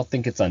VHS because I don't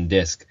think it's on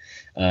disc.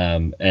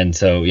 And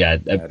so, yeah,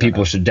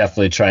 people should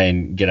definitely try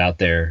and get out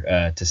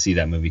there to see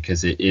that movie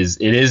because it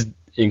is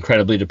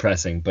incredibly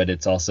depressing, but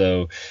it's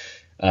also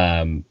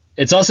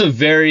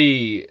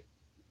very,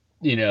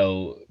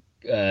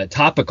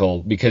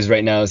 topical because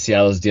right now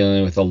Seattle is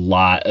dealing with a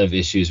lot of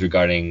issues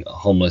regarding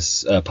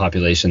homeless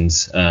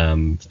populations,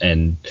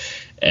 and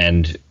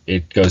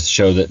it goes to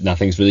show that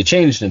nothing's really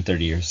changed in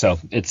 30 years. So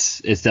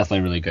it's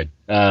definitely really good.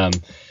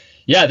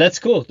 Yeah, that's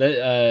cool.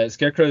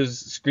 Scarecrow's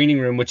screening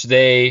room, which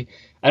I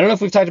don't know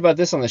if we've talked about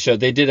this on the show.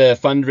 They did a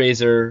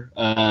fundraiser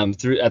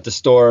at the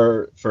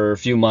store for a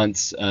few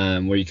months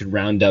where you could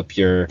round up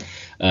your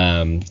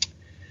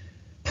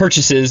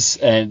purchases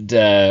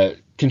and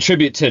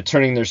contribute to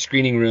turning their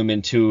screening room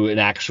into an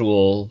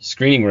actual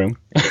screening room.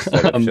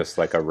 Instead of just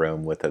like a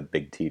room with a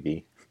big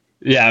TV.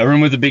 Yeah, a room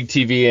with a big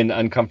TV and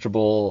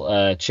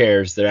uncomfortable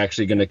chairs. They're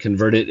actually going to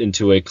convert it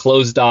into a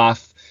closed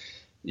off,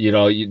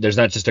 there's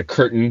not just a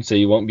curtain, so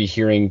you won't be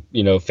hearing,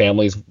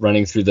 families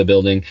running through the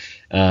building,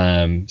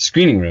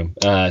 screening room.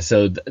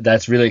 So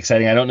that's really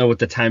exciting. I don't know what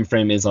the time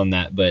frame is on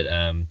that, but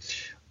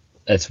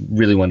that's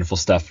really wonderful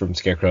stuff from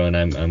Scarecrow, and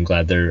I'm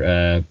glad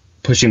they're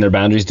pushing their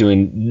boundaries,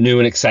 doing new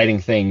and exciting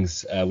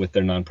things with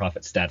their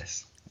nonprofit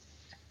status.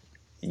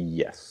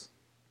 Yes.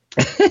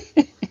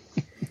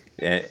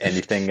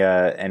 Anything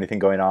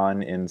going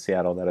on in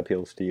Seattle that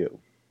appeals to you?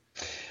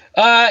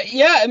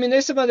 Yeah, I mean,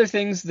 there's some other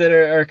things that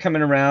are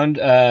coming around.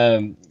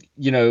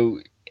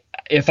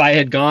 If I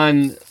had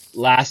gone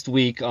last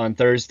week on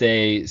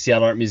Thursday,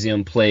 Seattle Art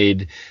Museum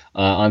played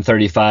on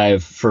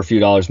 35 for a few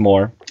dollars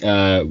more,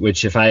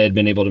 which if I had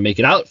been able to make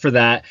it out for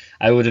that,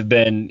 I would have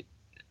been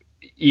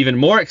even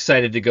more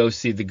excited to go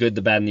see The Good,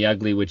 the Bad, and the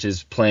Ugly, which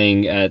is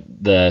playing at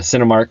the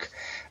Cinemark.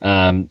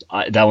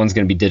 That one's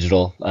going to be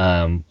digital,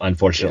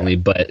 unfortunately,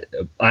 but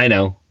I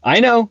know,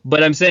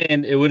 but I'm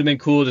saying it would have been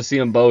cool to see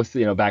them both,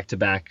 back to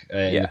back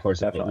in the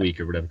course of a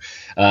week or whatever.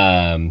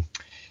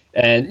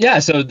 And yeah,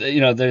 so,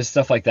 there's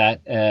stuff like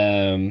that,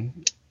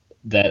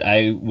 that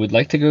I would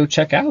like to go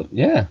check out.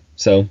 Yeah.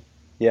 So.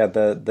 Yeah.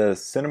 The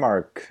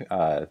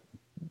Cinemark,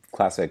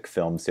 classic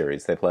film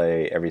series, they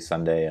play every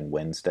Sunday and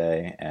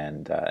Wednesday,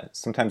 and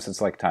sometimes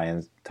it's like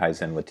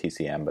ties in with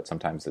TCM, but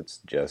sometimes it's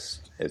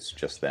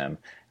just them.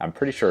 I'm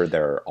pretty sure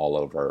they're all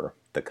over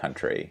the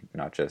country,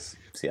 not just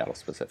Seattle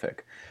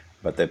specific,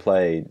 but they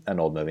play an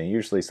old movie,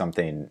 usually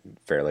something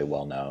fairly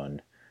well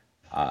known,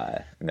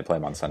 and they play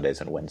them on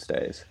Sundays and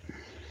Wednesdays,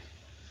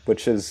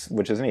 which is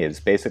neat.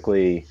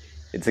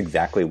 It's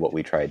exactly what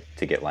we tried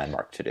to get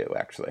Landmark to do,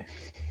 actually.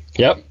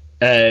 Yep.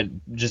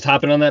 Just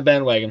hopping on that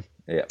bandwagon.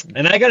 Yeah,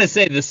 and I gotta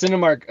say, the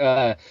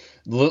Cinemark,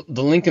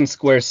 the Lincoln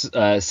Square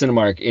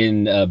Cinemark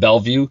in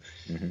Bellevue,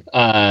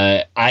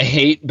 I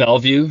hate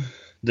Bellevue.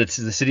 The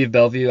city of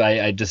Bellevue.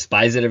 I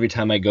despise it every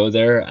time I go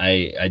there.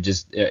 I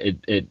just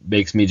it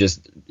makes me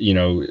just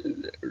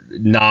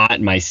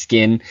knot my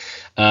skin.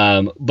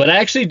 But I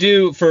actually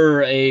do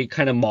for a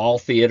kind of mall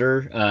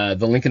theater.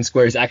 The Lincoln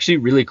Square is actually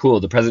really cool.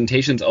 The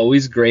presentation's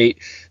always great.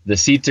 The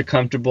seats are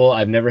comfortable.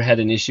 I've never had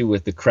an issue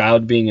with the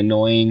crowd being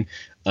annoying.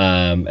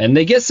 And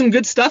they get some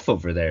good stuff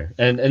over there,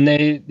 and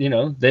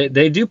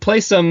they do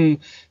play some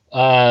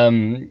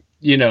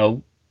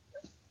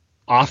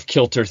off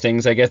kilter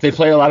things. I guess they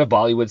play a lot of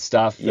Bollywood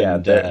stuff. Yeah,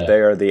 and, they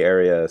are the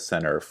area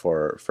center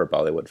for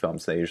Bollywood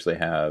films. They usually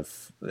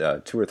have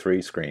 2 or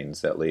 3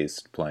 screens at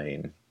least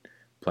playing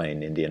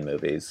Indian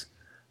movies,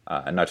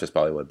 and not just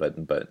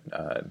Bollywood, but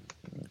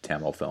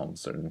Tamil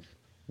films and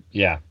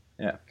yeah.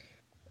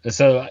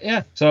 So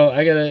I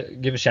gotta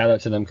give a shout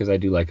out to them because I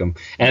do like them,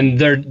 and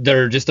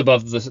they're just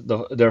above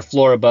their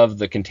floor above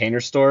the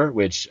Container Store,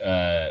 which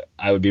I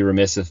would be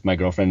remiss if my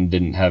girlfriend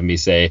didn't have me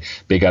say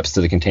big ups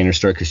to the Container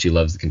Store because she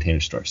loves the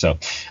Container Store. So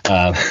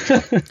I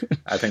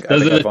think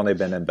I've only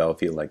been in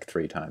Bellevue like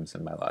 3 times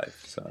in my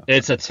life. So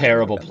it's a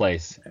terrible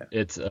place. Yeah.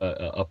 It's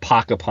a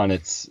pock upon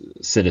its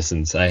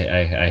citizens.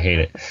 I hate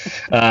it.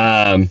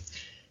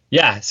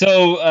 Yeah.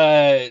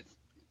 So.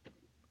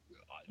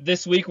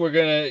 This week we're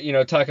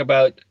gonna talk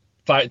about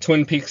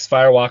Twin Peaks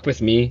Fire Walk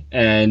with Me,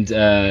 and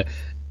to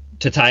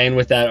tie in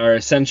with that, our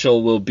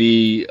essential will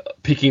be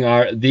picking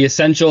the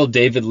essential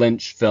David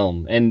Lynch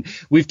film. And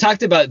we've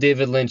talked about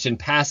David Lynch in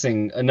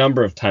passing a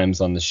number of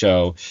times on the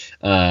show,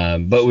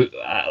 but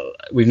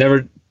we've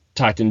never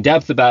talked in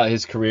depth about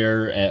his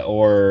career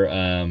or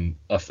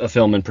a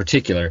film in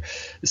particular.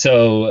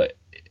 So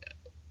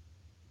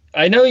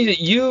I know that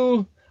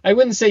you. I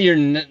wouldn't say you're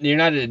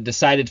not a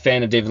decided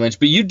fan of David Lynch,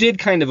 but you did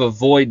kind of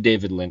avoid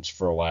David Lynch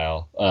for a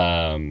while,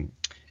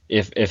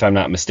 if I'm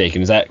not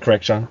mistaken. Is that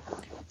correct, Sean?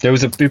 There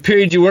was a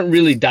period you weren't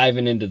really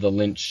diving into the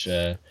Lynch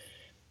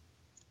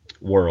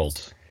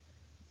world.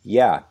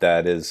 Yeah,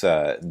 that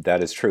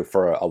is true.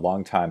 For a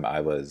long time, I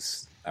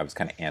was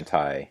kind of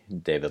anti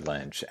David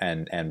Lynch,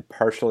 and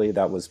partially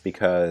that was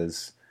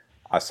because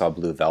I saw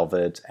Blue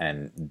Velvet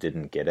and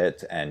didn't get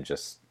it and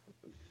just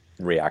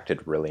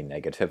reacted really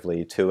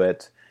negatively to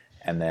it.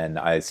 And then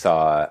I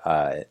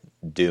saw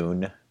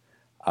Dune,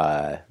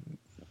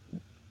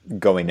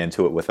 going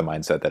into it with the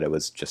mindset that it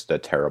was just a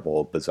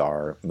terrible,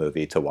 bizarre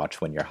movie to watch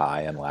when you're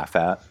high and laugh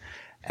at.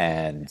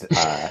 And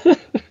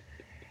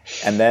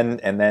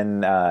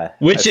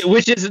which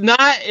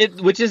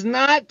is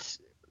not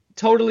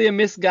totally a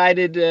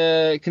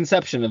misguided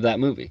conception of that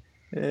movie.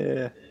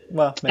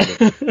 Well, maybe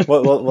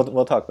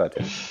we'll talk about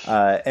it.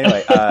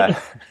 Anyway,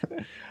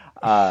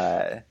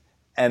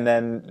 and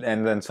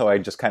then so I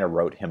just kind of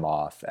wrote him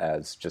off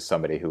as just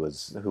somebody who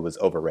was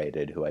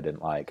overrated, who I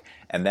didn't like.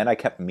 And then I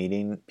kept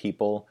meeting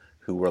people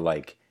who were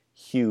like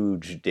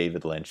huge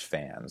David Lynch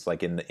fans,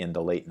 like in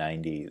the late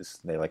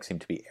 90s. They like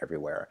seemed to be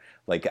everywhere.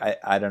 Like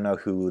I don't know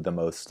who the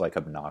most like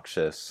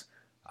obnoxious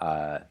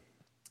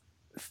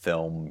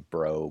film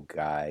bro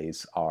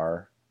guys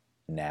are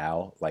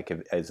now. Like,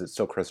 is it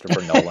still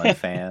Christopher Nolan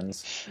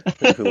fans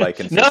who like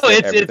insist no,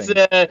 it's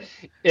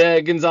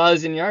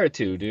Gonzalez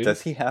Iñárritu, dude.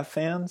 Does he have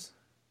fans?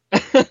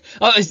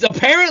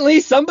 Apparently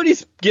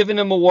somebody's giving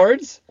him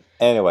awards.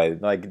 Anyway,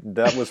 like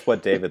that was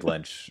what David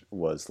Lynch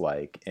was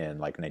like in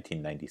like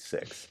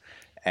 1996,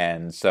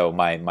 and so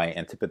my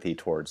antipathy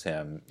towards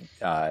him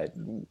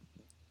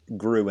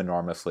grew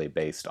enormously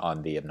based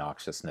on the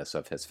obnoxiousness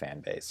of his fan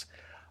base.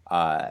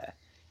 But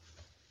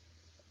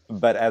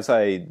as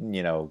I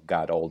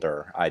got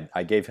older,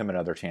 I gave him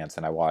another chance,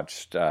 and I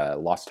watched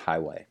Lost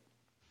Highway.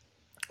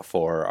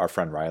 For our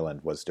friend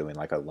Ryland was doing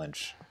like a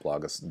Lynch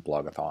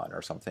blogathon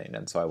or something,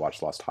 and so I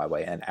watched Lost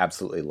Highway and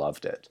absolutely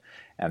loved it.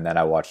 And then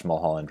I watched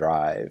Mulholland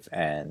Drive,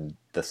 and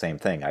the same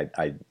thing.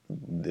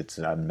 It's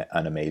an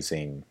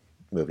amazing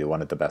movie,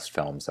 one of the best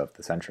films of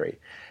the century.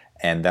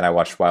 And then I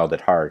watched Wild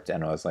at Heart,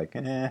 and I was like,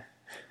 eh.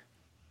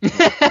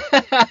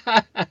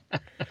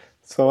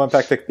 So I went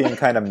back to being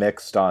kind of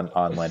mixed on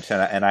Lynch,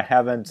 and I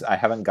haven't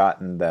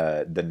gotten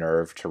the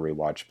nerve to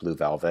rewatch Blue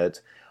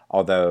Velvet,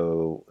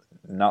 although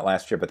not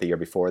last year, but the year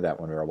before that,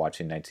 when we were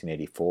watching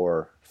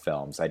 1984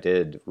 films, I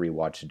did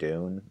rewatch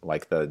Dune,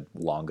 like the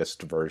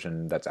longest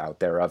version that's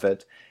out there of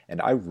it,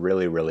 and I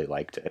really, really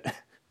liked it.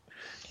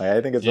 Like,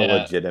 I think it's a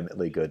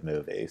legitimately good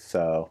movie.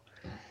 So,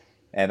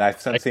 and I've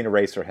since seen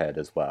Eraserhead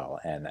as well,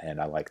 and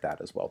I like that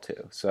as well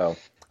too. So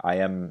I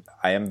am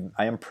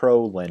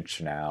pro Lynch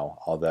now,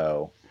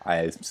 although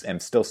I am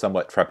still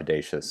somewhat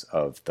trepidatious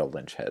of the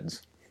Lynch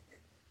heads.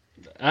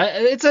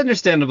 It's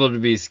understandable to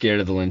be scared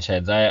of the Lynch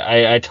heads.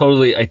 I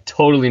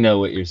totally know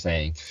what you're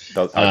saying.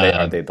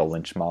 Are they the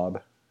Lynch mob?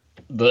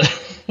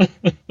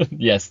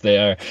 Yes, they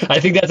are. I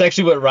think that's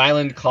actually what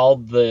Ryland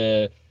called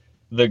the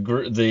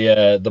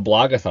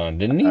blogathon,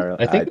 didn't he?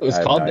 I think it was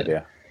called it.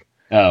 No,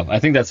 oh, I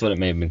think that's what it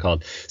may have been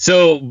called.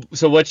 So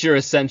what's your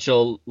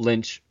essential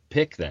Lynch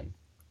pick then?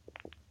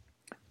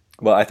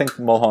 Well, I think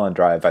Mulholland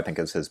Drive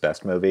is his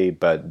best movie,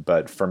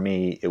 but for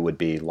me it would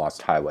be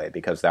Lost Highway,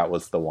 because that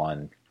was the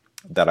one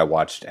that I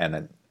watched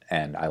and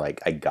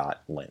I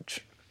got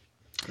Lynch.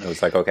 It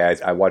was like, okay,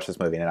 I watched this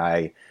movie and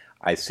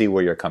I see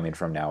where you're coming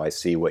from now. I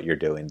see what you're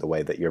doing, the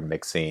way that you're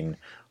mixing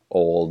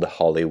old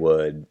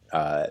Hollywood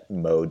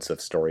modes of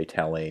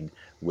storytelling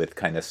with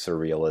kind of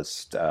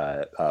surrealist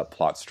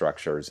plot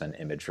structures and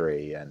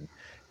imagery, and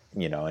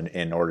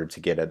in order to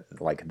get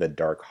at like the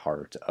dark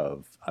heart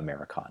of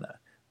Americana.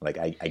 Like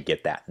I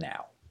get that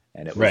now,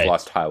 and it was right.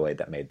 Lost Highway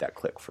that made that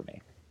click for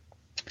me.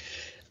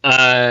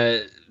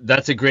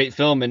 That's a great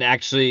film, and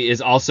actually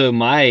is also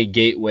my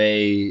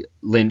gateway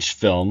Lynch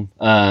film.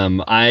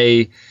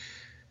 I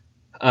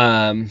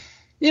wouldn't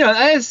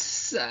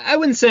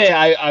say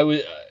I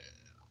would.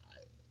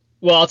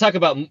 Well, I'll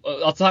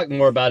talk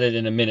more about it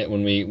in a minute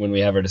when we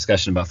have our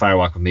discussion about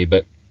Firewalk with Me.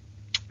 But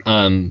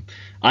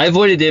I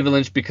avoided David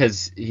Lynch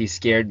because he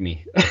scared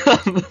me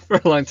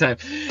for a long time.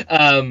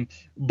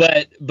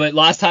 But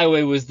Lost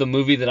Highway was the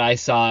movie that I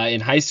saw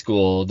in high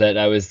school that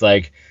I was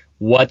like,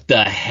 what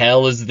the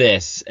hell is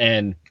this?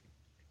 And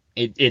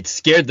it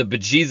scared the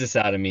bejesus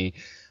out of me.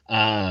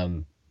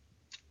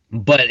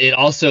 But it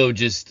also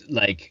just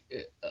like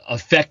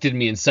affected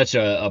me in such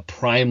a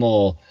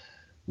primal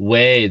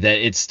way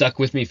that it stuck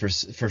with me for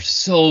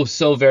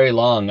so very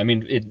long. I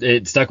mean,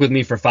 it stuck with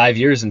me for 5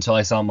 years until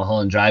I saw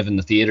Mulholland Drive in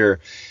the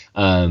theater,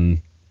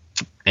 and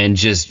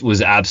just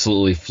was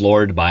absolutely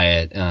floored by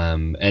it.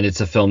 And it's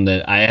a film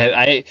that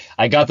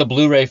I got the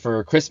Blu-ray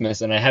for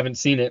Christmas, and I haven't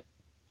seen it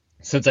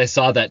since I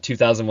saw that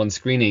 2001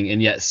 screening,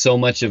 and yet so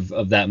much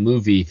of that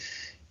movie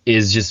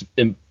is just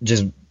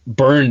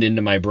burned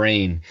into my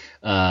brain.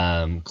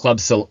 Club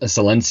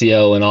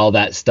Silencio and all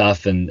that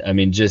stuff, and I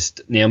mean,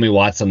 just Naomi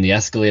Watts on the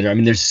escalator. I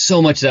mean, there's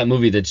so much of that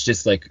movie that's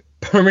just like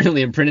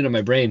permanently imprinted on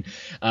my brain,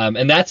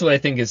 and that's what I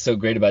think is so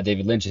great about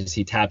David Lynch, is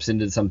he taps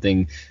into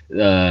something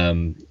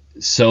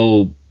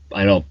so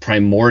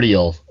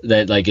primordial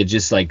that like it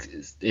just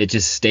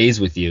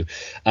stays with you.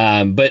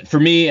 But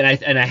for me,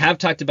 and I have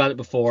talked about it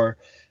before,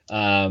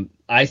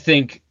 I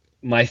think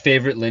my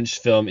favorite Lynch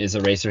film is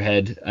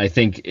Eraserhead. I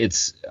think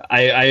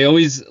I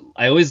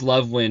always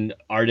love when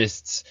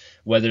artists,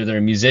 whether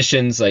they're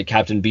musicians like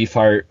Captain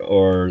Beefheart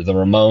or the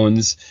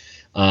Ramones,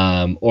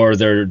 or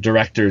they're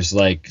directors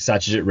like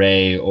Satyajit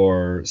Ray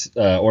or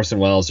Orson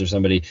Welles or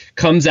somebody,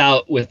 comes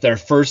out with their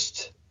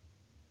first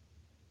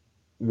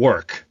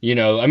work.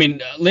 I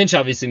mean, Lynch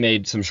obviously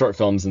made some short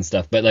films and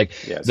stuff, but like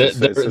it's his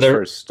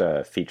first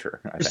feature,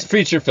 I think.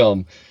 Feature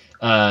film,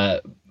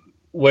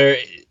 where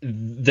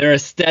their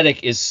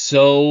aesthetic is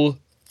so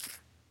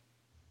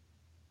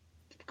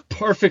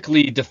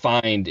perfectly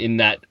defined in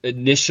that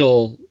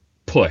initial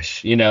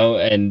push,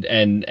 and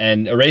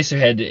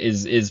Eraserhead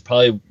is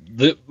probably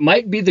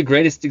might be the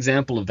greatest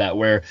example of that,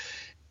 where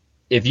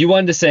if you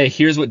wanted to say,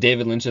 here's what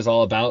David Lynch is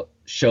all about,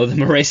 show them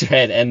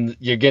Eraserhead, and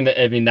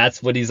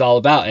that's what he's all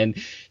about. And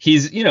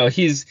he's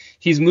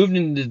moved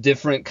into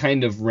different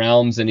kind of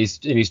realms, and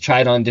he's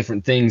tried on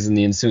different things in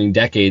the ensuing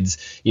decades.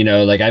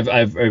 Like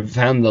I've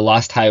found the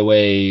Lost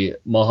Highway,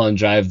 Mulholland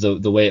Drive,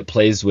 the way it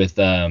plays with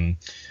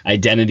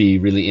identity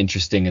really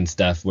interesting and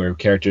stuff, where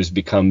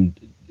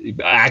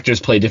actors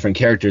play different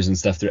characters and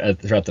stuff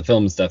throughout the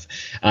film and stuff.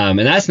 And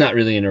that's not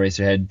really in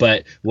Eraserhead,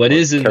 but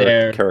is in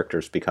there,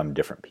 characters become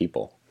different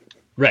people.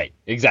 Right,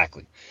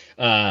 exactly.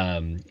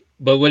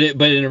 But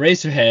in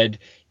Eraserhead,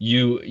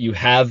 you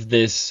have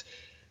this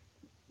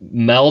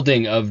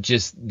melding of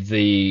just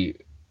the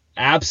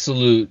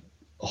absolute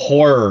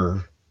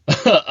horror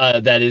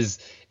that is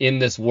in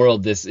this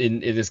world,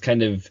 in this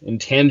kind of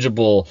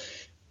intangible,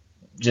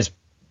 just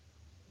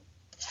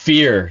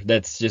fear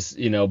that's just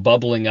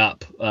bubbling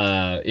up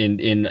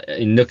in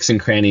nooks and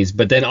crannies,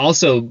 but then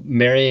also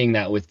marrying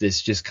that with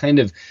this just kind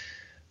of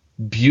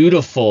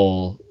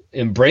beautiful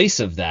embrace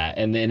of that,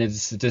 and then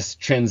it's this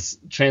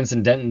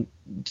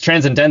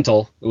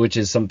transcendental, which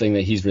is something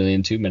that he's really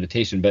into,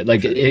 meditation, but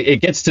like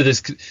it gets to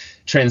this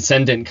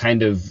transcendent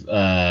kind of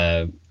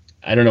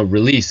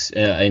release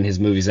in his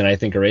movies, and I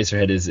think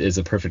Eraserhead is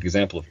a perfect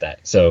example of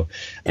that. So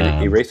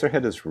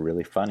Eraserhead is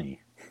really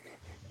funny.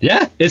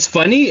 Yeah, it's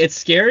funny, it's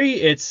scary,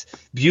 it's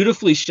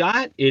beautifully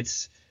shot,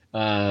 it's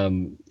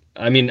the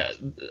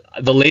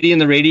lady in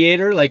the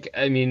radiator,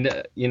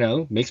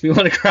 makes me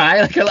want to cry.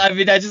 I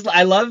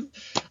love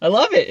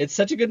it. It's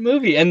such a good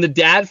movie, and the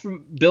dad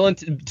from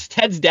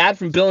Ted's dad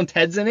from Bill and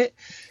Ted's in it.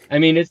 I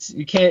mean, it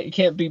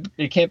can't be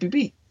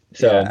beat.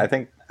 So yeah, I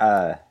think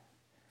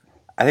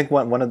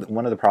one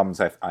of the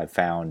problems I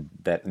found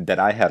that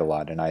I had a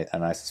lot, and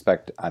I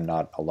suspect I'm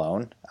not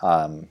alone.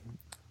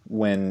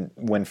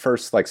 When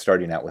first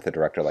starting out with a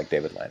director like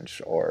David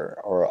Lynch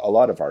or a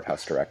lot of art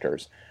house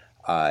directors,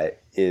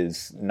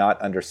 is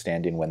not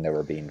understanding when they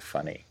were being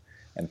funny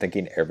and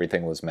thinking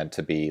everything was meant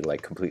to be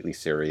completely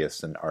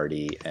serious and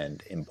arty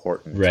and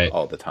important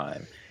all the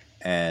time.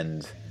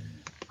 And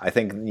I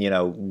think,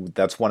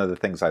 that's one of the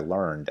things I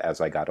learned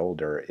as I got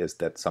older, is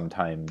that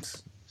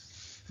sometimes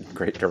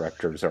great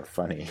directors are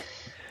funny.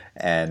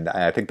 And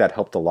I think that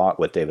helped a lot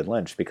with David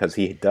Lynch, because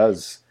he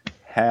does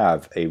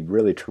have a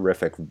really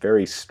terrific,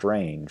 very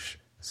strange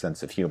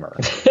sense of humor.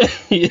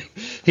 He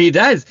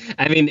does.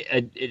 I mean,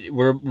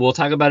 we'll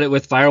talk about it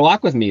with Fire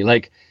Walk with Me.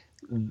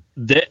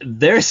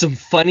 There's some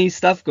funny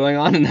stuff going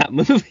on in that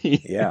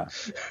movie. Yeah.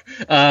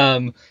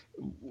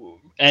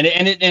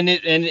 And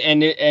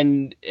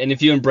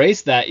if you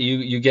embrace that,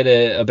 you get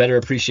a better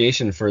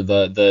appreciation for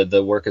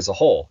the work as a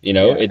whole.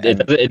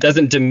 It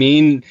doesn't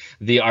demean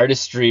the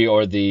artistry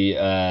or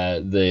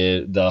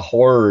the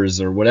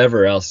horrors or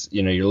whatever else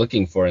you're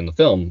looking for in the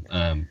film.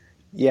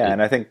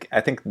 And I think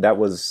that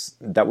was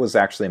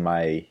actually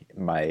my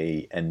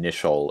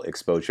initial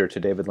exposure to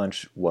David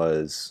Lynch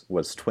was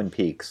Twin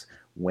Peaks.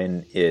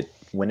 When it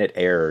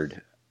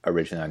aired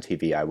originally on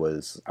TV, I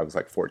was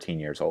 14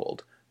 years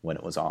old when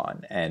it was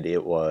on, and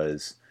it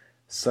was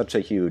such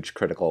a huge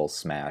critical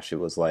smash. It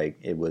was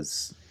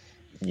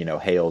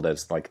hailed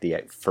as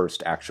the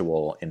first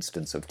actual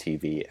instance of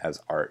TV as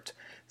art.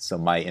 So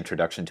my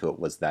introduction to it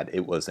was that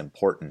it was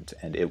important,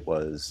 and it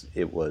was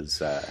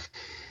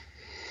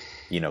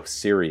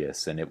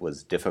serious, and it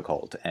was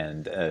difficult,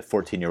 and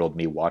 14-year-old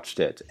me watched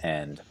it,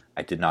 and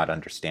I did not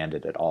understand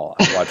it at all.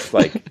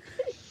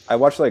 I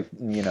watched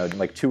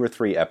 2 or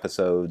 3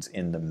 episodes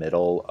in the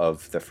middle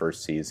of the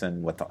first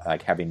season with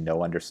having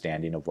no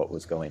understanding of what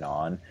was going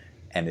on,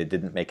 and it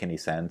didn't make any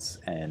sense,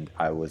 and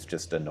I was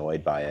just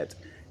annoyed by it.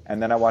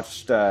 And then I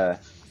watched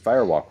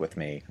Fire Walk with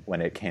Me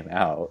when it came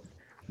out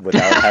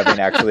without having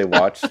actually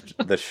watched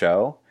the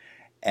show,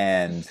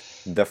 and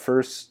the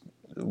first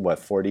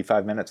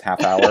 45 minutes,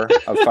 half hour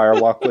of Fire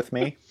Walk with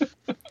Me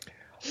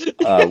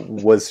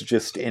was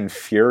just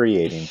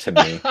infuriating to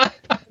me,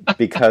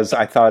 because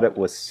I thought it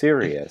was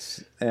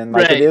serious, and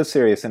it is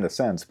serious in a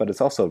sense, but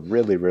it's also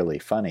really, really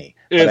funny.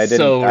 But I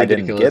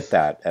didn't get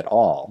that at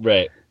all.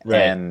 Right.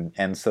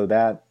 And so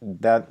that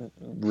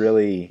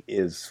really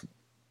is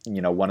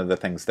one of the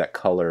things that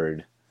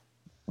colored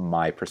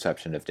my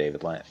perception of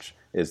David Lynch,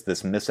 is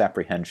this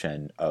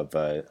misapprehension of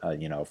a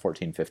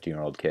 14,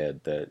 15-year-old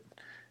kid that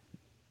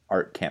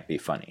art can't be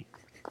funny.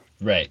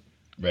 Right.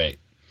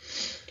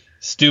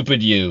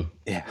 Stupid you.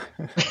 Yeah.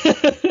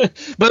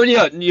 But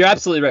you're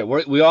absolutely right.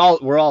 We're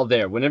all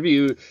there. Whenever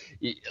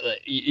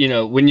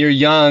when you're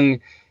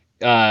young,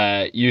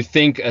 you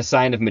think a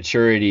sign of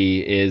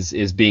maturity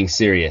is being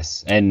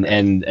serious, and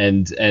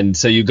Right. and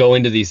so you go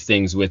into these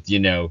things with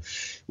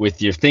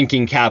with your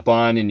thinking cap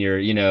on and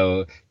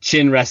your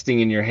chin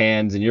resting in your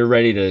hands, and you're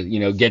ready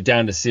to get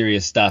down to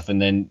serious stuff,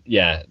 and then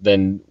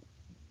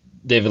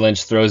David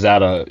Lynch throws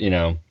out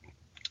a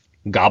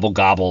gobble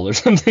gobble or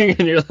something,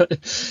 and you're like,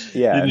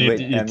 Yeah, you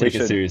and take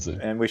it seriously.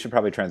 And we should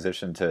probably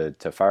transition to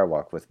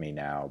Firewalk with Me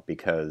now,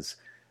 because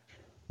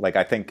like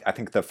I think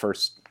that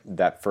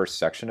first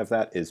section of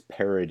that is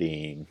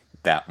parodying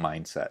that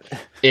mindset.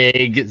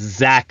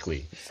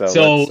 Exactly.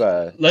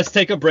 So let's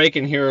take a break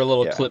and hear a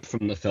little clip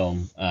from the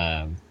film.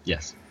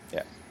 Yes.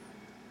 Yeah.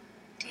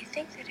 Do you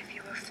think that if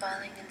you were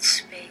falling in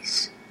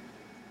space,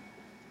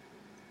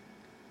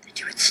 that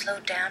you would slow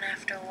down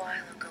after a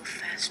while or go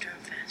faster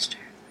and faster?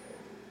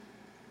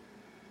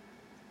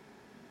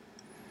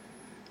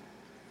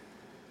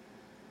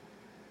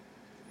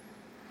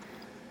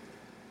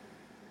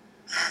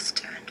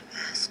 Faster and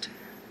faster.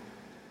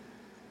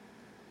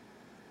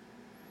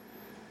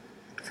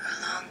 And for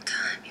a long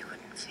time you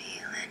wouldn't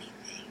feel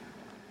anything.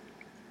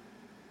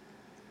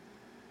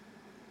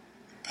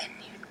 And then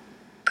you'd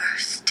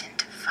burst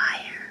into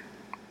fire.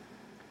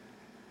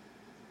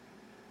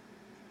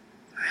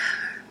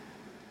 Forever.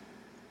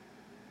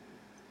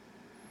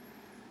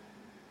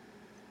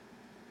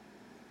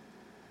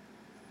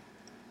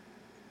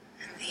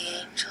 And the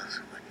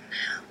angels wouldn't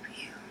help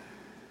you.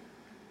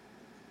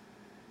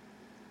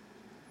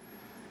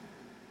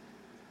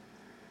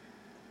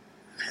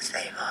 Because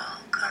they've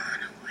all gone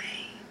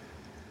away.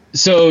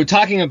 So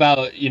talking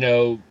about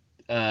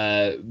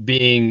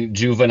being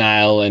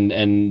juvenile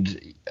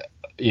and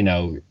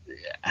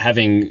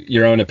having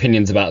your own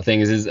opinions about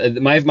things is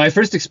my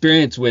first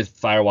experience with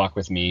Firewalk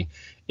with Me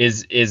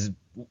is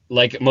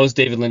like most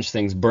David Lynch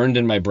things, burned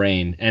in my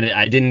brain, and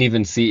I hadn't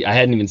even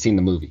seen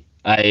the movie.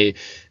 I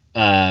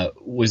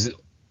was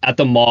at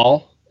the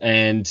mall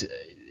and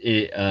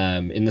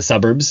in the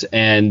suburbs,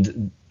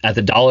 and at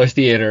the Dollar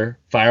Theater,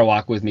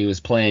 Firewalk with Me was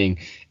playing,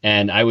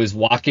 and I was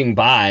walking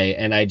by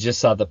and I just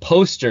saw the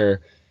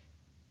poster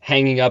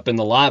hanging up in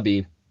the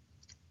lobby,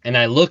 and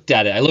I looked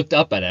at it. I looked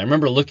up at it. I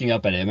remember looking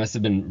up at it. It must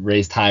have been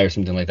raised high or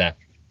something like that.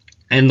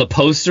 And the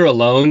poster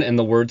alone and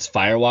the words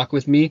Firewalk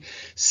with Me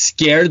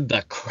scared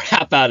the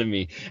crap out of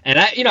me. And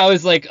I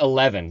was like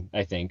 11,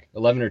 I think,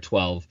 11 or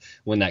 12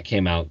 when that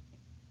came out.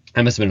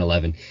 I must have been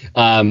 11.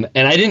 And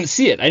I didn't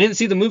see it. I didn't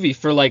see the movie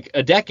for like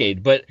a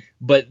decade, but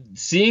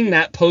seeing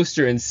that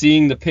poster and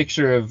seeing the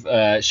picture of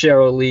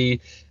Cheryl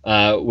Lee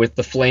with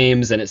the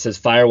flames and it says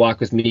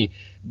Firewalk with Me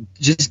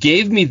just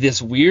gave me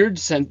this weird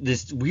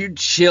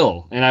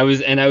chill, and I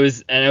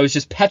was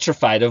just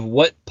petrified of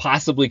what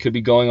possibly could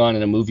be going on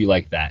in a movie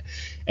like that.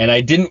 And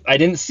I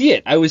didn't see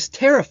it. I was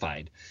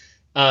terrified.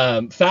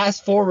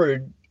 Fast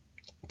forward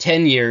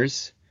 10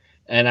 years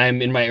and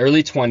I'm in my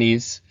early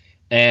 20s,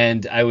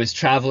 and I was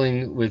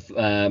traveling with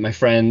my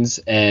friends,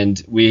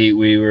 and we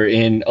were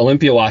in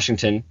Olympia,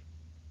 Washington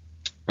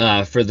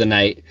for the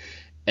night,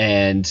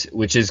 and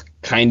which is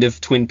kind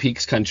of Twin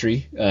Peaks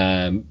country,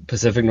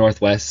 Pacific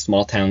Northwest,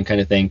 small town kind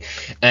of thing.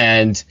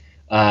 And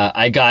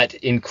I got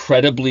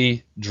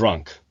incredibly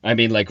drunk. I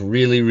mean, like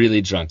really, really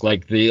drunk.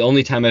 Like the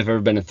only time I've ever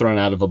been thrown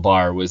out of a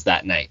bar was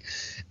that night.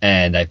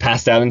 And I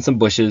passed out in some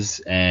bushes.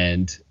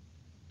 And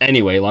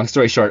anyway, long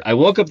story short, I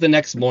woke up the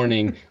next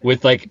morning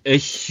with like a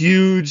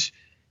huge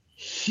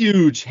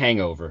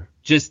hangover.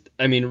 Just,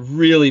 I mean,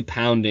 really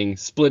pounding,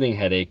 splitting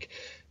headache,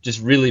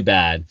 just really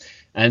bad.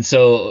 And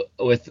so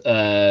with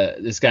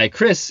this guy,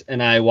 Chris,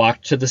 and I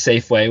walked to the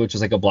Safeway, which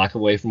was like a block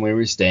away from where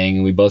we were staying.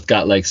 And we both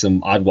got like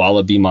some odd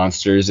wallaby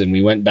monsters. And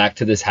we went back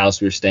to this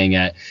house we were staying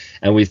at.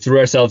 And we threw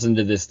ourselves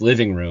into this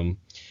living room.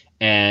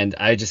 And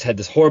I just had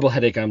this horrible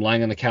headache. I'm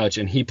lying on the couch,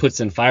 and he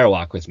puts in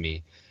Firewalk with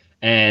Me.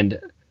 And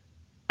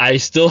I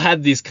still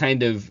had these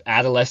kind of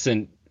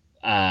adolescent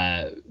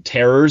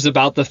terrors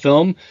about the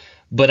film.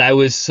 But I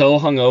was so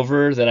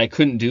hungover that I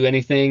couldn't do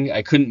anything.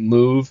 I couldn't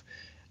move.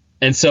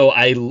 And so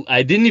I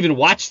didn't even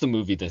watch the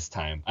movie this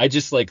time. I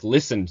just like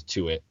listened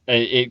to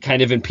it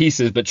kind of in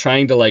pieces, but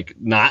trying to like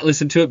not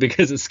listen to it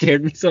because it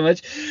scared me so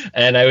much.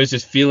 And I was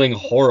just feeling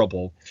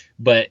horrible,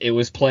 but it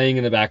was playing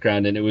in the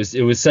background, and it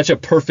was such a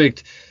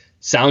perfect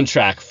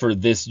soundtrack for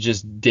this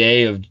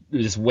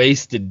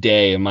wasted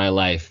day of my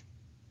life.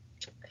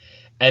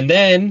 And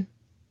then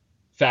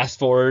fast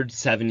forward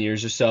 7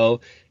 years or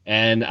so,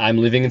 and I'm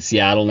living in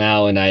Seattle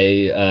now, and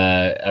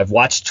I've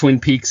watched Twin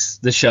Peaks,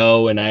 the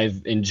show, and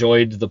I've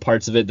enjoyed the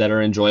parts of it that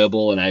are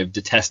enjoyable, and I've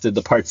detested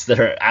the parts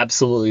that are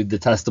absolutely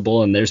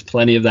detestable, and there's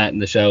plenty of that in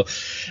the show.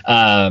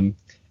 And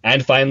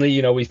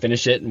finally, we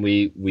finish it, and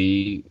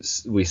we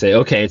say,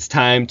 okay, it's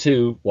time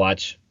to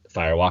watch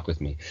Firewalk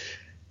with Me.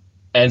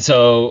 And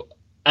so,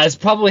 as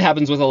probably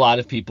happens with a lot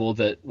of people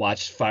that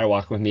watch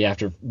Firewalk with Me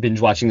after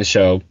binge watching the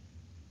show,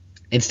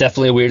 it's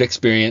definitely a weird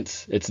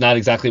experience. It's not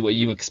exactly what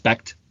you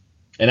expect.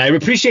 And I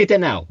appreciate that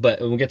now, but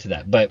we'll get to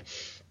that. But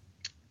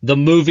the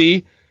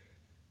movie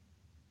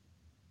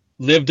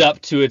lived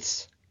up to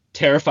its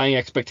terrifying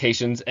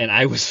expectations, and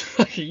I was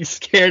fucking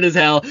scared as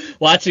hell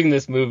watching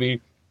this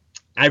movie.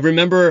 I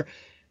remember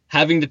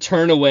having to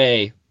turn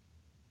away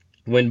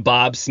when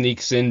Bob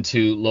sneaks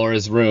into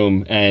Laura's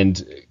room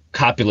and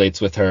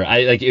copulates with her.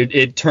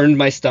 It turned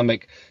my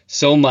stomach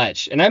so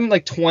much, and I'm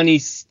like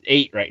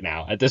 28 right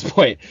now at this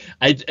point.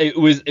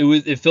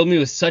 It filled me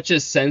with such a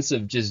sense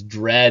of just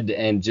dread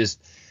and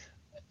just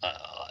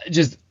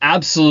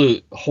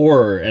absolute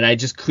horror, and I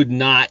just couldn't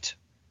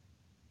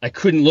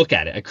look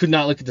at it. I could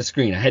not look at the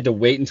screen. I had to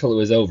wait until it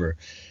was over.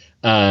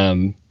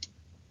 And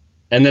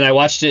then I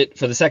watched it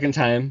for the second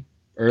time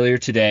earlier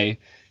today,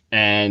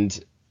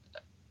 and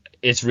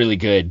it's really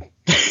good.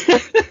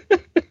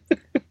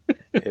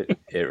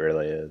 It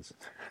really is.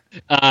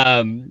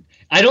 I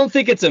don't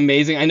think it's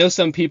amazing. I know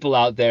some people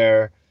out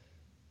there,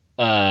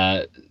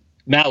 Matt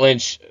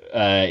Lynch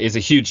is a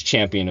huge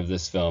champion of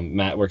this film.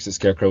 Matt works at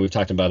Scarecrow. We've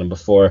talked about him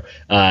before.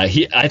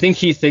 I think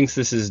he thinks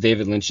this is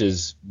David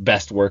Lynch's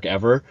best work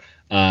ever.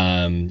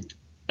 And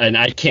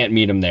I can't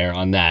meet him there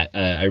on that.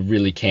 I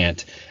really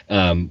can't.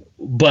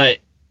 But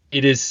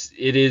it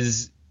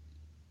is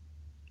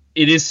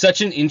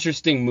such an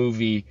interesting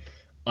movie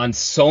on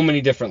so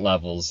many different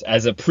levels,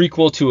 as a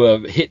prequel to a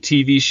hit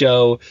TV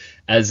show,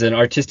 as an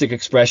artistic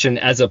expression,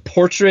 as a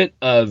portrait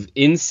of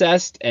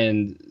incest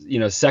and,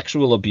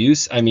 sexual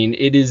abuse. I mean,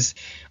 it is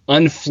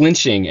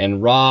unflinching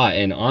and raw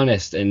and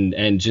honest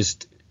and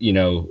just,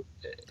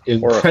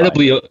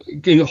 incredibly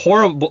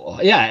horrible.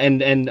 Yeah.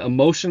 And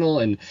emotional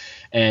and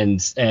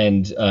it's a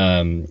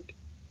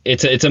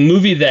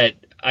movie that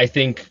I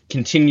think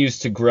continues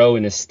to grow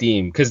in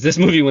esteem, because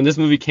when this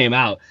movie came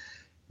out,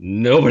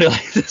 nobody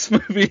liked this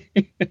movie.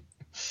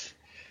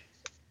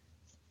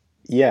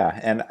 Yeah,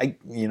 and I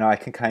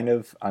can kind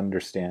of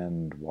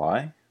understand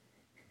why.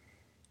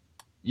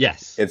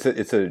 Yes,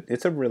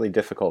 it's a really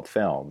difficult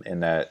film in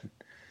that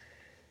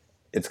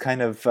it's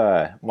kind of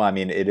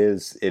it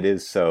is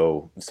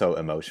so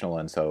emotional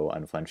and so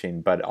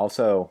unflinching, but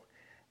also,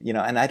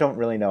 and I don't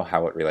really know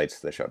how it relates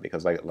to the show,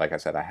 because like I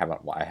said, I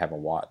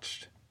haven't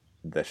watched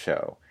the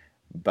show.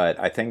 But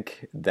I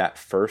think that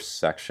first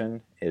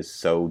section is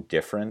so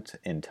different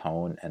in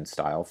tone and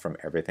style from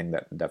everything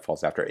that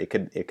falls after. It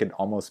could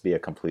almost be a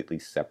completely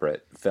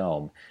separate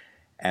film.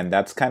 And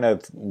that's kind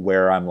of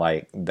where I'm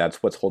like,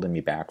 that's what's holding me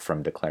back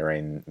from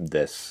declaring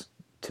this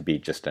to be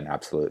just an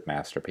absolute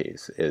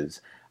masterpiece, is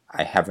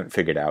I haven't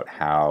figured out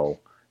how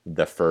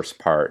the first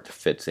part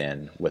fits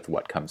in with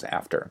what comes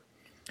after.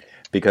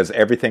 Because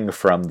everything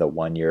from the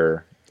 1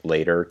 year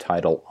later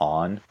title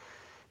on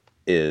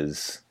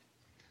is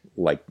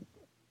like,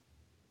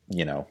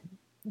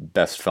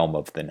 best film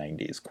of the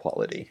 90s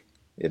quality.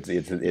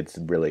 It's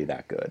really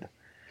that good.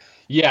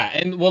 Yeah,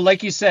 and well,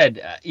 like you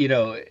said,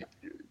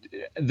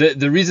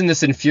 the reason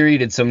this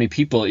infuriated so many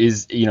people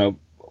is,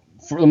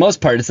 for the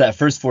most part, it's that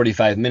first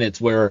 45 minutes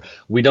where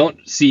we don't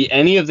see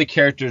any of the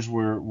characters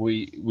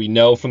we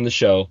know from the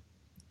show.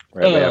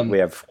 Right. We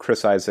have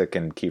Chris Isaac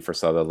and Kiefer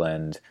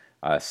Sutherland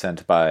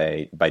sent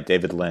by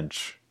David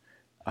Lynch,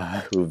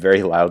 who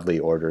very loudly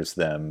orders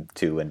them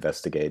to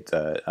investigate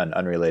an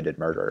unrelated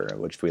murder,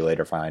 which we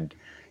later find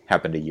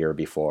happened a year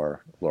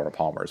before Laura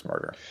Palmer's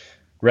murder.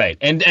 Right,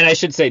 and I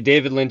should say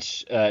David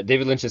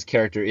Lynch's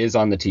character is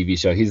on the TV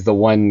show. He's the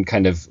one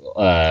kind of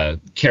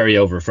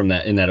carryover from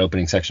that in that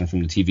opening section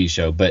from the TV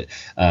show, but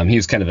he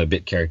was kind of a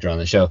bit character on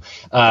the show.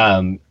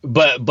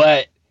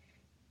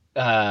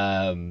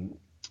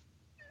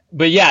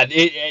 But yeah,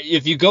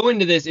 if you go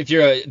into this, if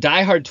you're a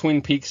diehard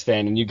Twin Peaks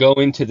fan and you go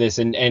into this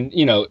and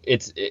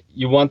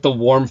you want the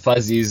warm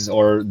fuzzies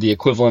or the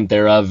equivalent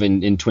thereof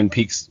in Twin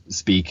Peaks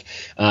speak,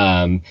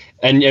 and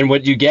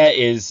what you get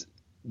is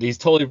these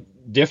totally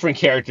different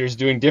characters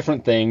doing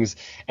different things,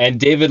 and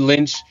David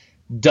Lynch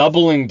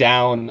doubling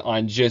down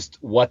on just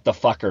what the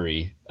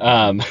fuckery,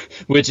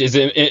 which is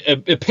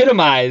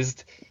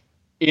epitomized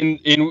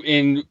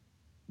in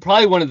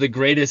probably one of the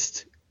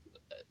greatest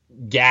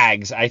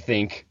gags, I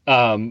think,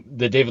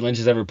 that David Lynch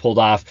has ever pulled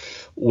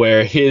off,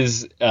 where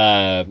his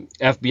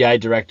FBI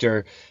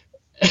director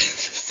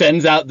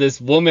sends out this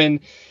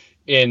woman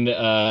in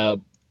a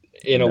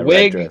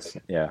wig,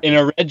 in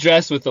a red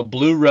dress with a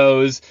blue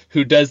rose,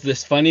 who does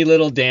this funny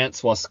little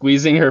dance while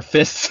squeezing her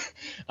fists,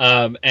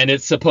 and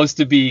it's supposed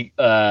to be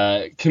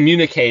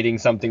communicating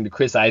something to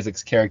Chris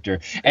Isaac's character,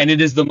 and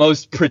it is the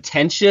most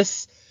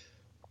pretentious,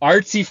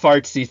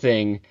 artsy-fartsy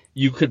thing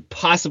you could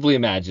possibly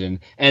imagine,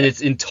 and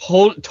it's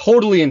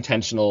totally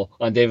intentional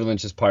on David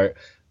Lynch's part,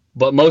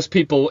 but most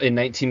people in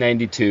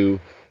 1992,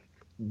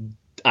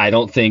 I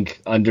don't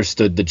think,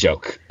 understood the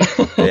joke.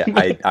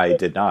 Yeah, I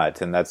did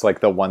not, and that's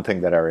like the one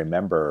thing that I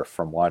remember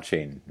from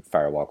watching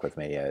Firewalk with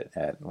Me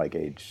at like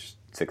age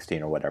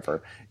 16 or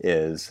whatever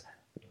is,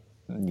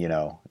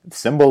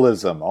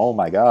 symbolism. Oh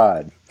my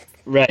God.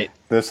 Right.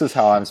 This is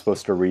how I'm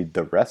supposed to read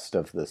the rest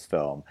of this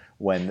film.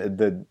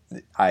 When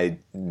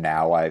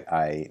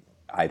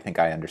I think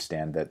I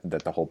understand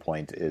that the whole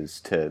point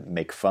is to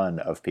make fun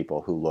of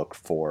people who look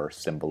for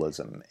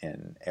symbolism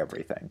in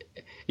everything.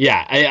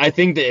 Yeah, I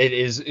think that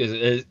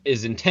it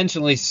is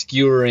intentionally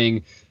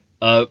skewering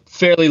a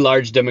fairly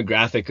large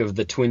demographic of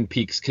the Twin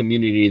Peaks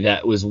community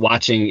that was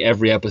watching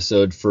every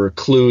episode for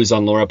clues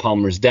on Laura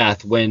Palmer's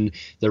death, when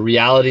the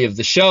reality of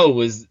the show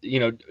was,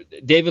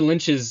 David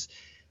Lynch's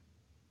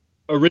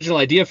original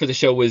idea for the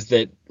show was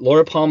that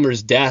Laura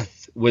Palmer's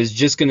death was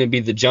just going to be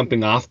the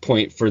jumping off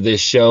point for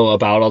this show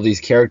about all these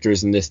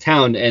characters in this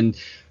town. And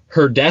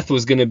her death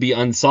was going to be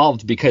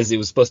unsolved because it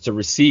was supposed to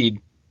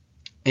recede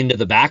into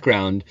the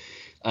background.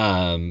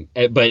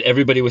 But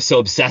everybody was so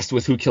obsessed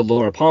with who killed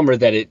Laura Palmer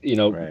that it,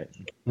 Right.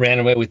 ran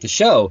away with the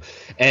show.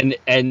 And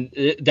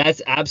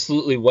that's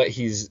absolutely what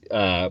he's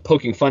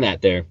poking fun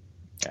at there.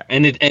 Yeah.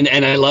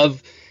 And I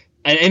love,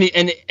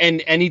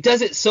 and he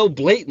does it so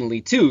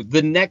blatantly too.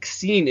 The next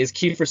scene is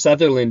Kiefer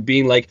Sutherland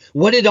being like,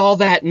 "What did all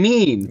that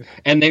mean?"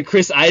 And then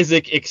Chris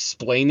Isaak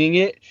explaining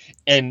it,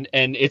 and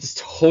it's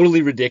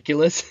totally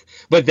ridiculous.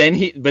 But then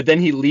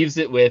he leaves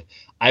it with,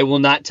 "I will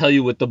not tell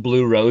you what the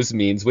blue rose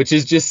means," which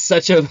is just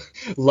such a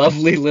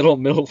lovely little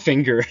middle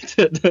finger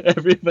to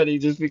everybody,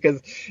 just because,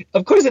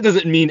 of course, it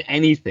doesn't mean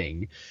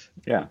anything.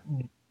 Yeah.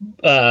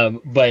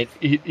 But,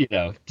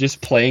 just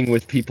playing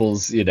with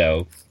people's,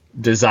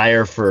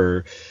 desire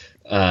for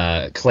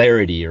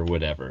clarity or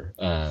whatever.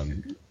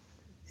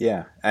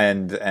 Yeah.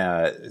 And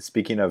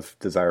speaking of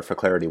desire for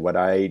clarity, what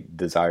I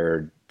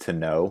desired to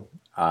know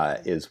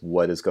is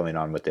what is going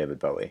on with David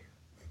Bowie.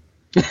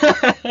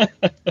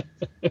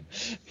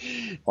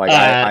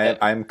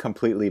 I'm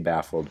completely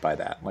baffled by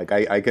that. Like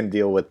I can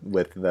deal with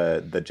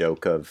the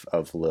joke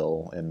of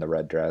Lil in the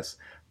red dress,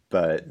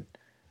 but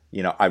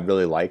I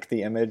really like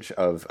the image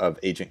of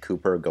Agent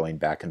Cooper going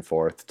back and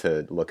forth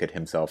to look at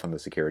himself on the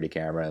security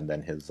camera, and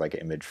then his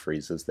image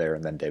freezes there,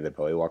 and then David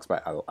Bowie walks by.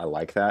 I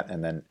like that.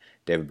 And then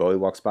David Bowie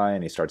walks by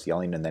and he starts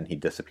yelling, and then he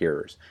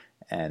disappears,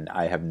 and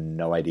I have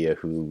no idea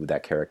who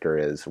that character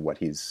is, what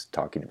he's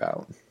talking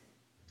about.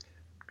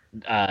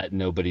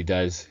 Nobody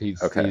does.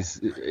 Okay. That's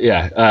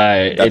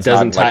it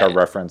doesn't not like a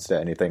reference to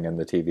anything in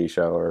the TV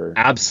show, or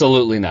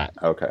absolutely not.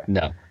 Okay.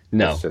 No.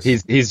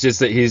 He's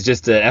just an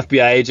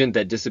FBI agent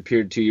that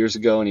disappeared 2 years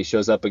ago, and he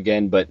shows up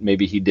again, but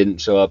maybe he didn't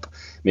show up.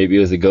 Maybe it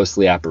was a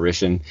ghostly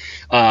apparition.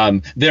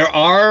 There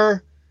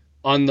are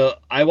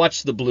I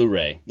watched the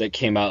Blu-ray that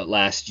came out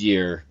last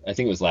year. I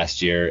think it was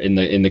last year, in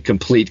the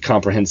complete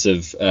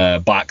comprehensive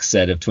box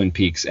set of Twin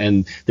Peaks,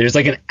 and there's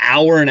like an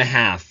hour and a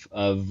half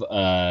of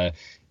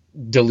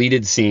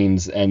deleted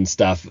scenes and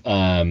stuff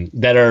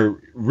that are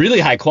really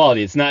high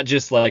quality. It's not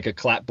just like a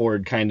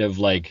clapboard kind of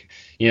like,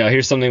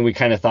 here's something we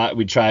kind of thought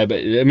we'd try,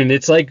 but I mean,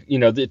 it's like,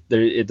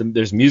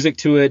 there's music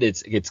to it.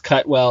 It's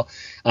cut well.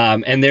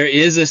 And there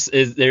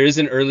is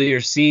an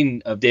earlier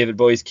scene of David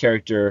Bowie's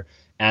character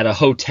at a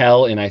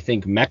hotel in, I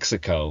think,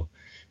 Mexico,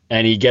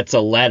 and he gets a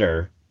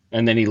letter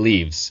and then he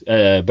leaves.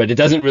 But it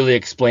doesn't really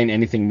explain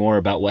anything more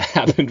about what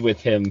happened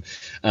with him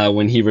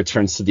when he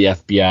returns to the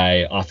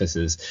FBI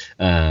offices.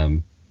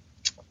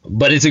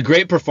 But it's a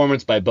great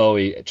performance by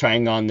Bowie,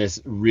 trying on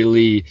this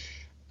really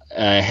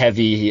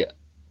heavy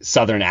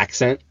Southern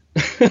accent.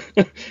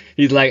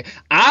 He's like,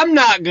 "I'm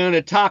not going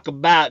to talk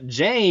about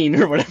Jane,"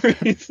 or whatever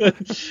he said,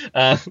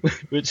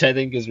 which I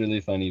think is really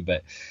funny.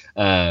 But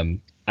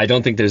I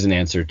don't think there's an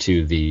answer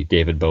to the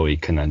David Bowie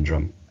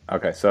conundrum.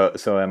 Okay,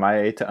 so am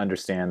I to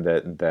understand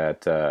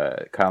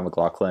that Kyle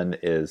MacLachlan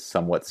is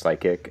somewhat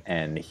psychic,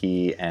 and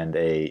he and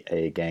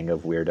a gang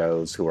of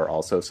weirdos who are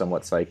also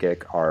somewhat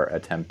psychic are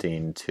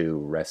attempting to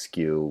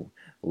rescue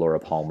Laura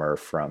Palmer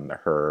from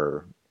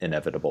her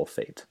inevitable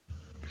fate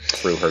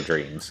through her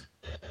dreams?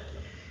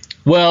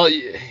 Well,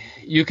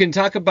 you can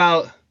talk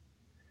about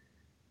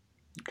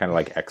kind of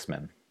like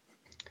X-Men.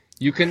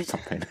 You can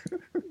something.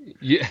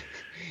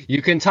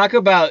 You can talk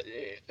about.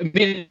 I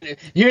mean,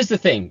 here's the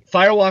thing.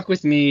 Firewalk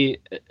with Me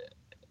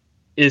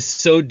is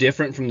so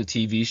different from the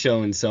TV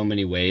show in so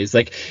many ways.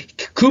 Like,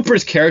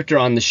 Cooper's character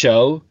on the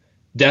show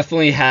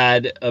definitely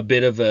had a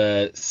bit of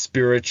a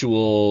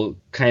spiritual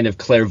kind of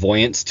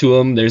clairvoyance to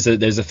him. There's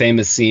a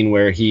famous scene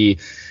where he's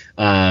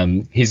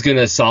going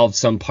to solve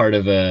some part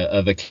of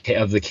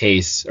the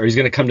case, or he's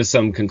going to come to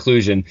some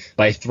conclusion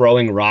by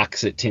throwing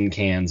rocks at tin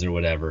cans or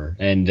whatever.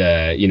 And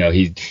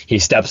he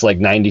steps like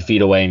 90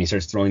 feet away and he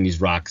starts throwing these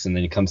rocks, and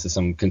then he comes to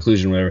some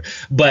conclusion or whatever.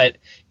 But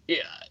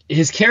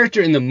his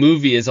character in the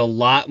movie is a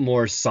lot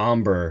more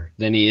somber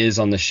than he is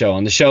on the show.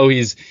 On the show,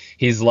 he's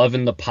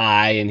loving the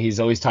pie, and he's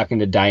always talking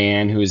to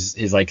Diane, who's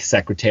his like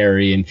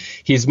secretary, and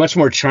he's much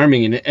more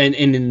charming. And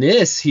in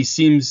this, he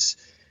seems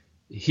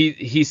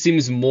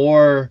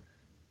more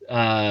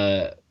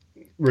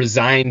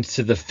resigned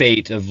to the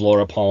fate of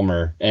Laura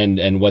Palmer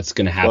and what's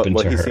going to happen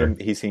to her.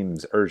 He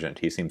seems urgent.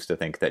 He seems to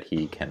think that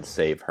he can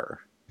save her.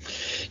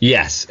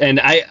 Yes, and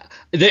I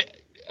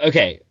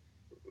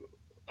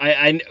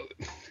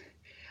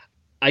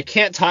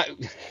can't talk.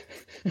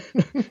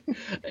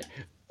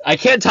 I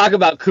can't talk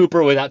about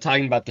Cooper without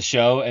talking about the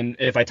show. And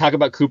if I talk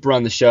about Cooper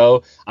on the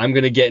show, I'm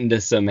going to get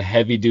into some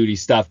heavy duty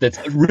stuff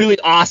that's really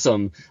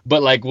awesome,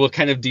 but like will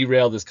kind of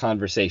derail this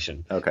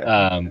conversation. Okay.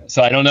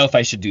 So I don't know if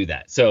I should do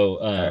that.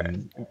 So, right.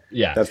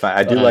 Yeah. That's fine.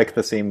 I do like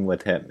the scene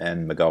with him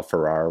and Miguel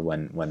Ferrer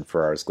when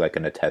Ferrer's like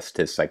going to test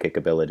his psychic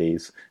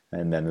abilities.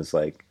 And then it's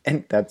like,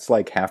 and that's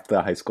like half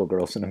the high school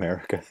girls in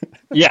America.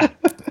 Yeah,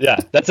 yeah,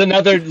 that's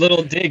another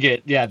little dig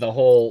at the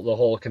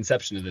whole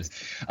conception of this.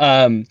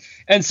 And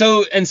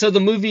so the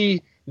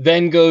movie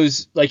then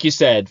goes, like you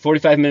said,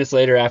 45 minutes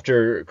later,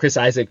 after Chris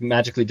Isaac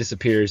magically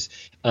disappears.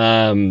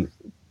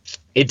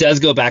 It does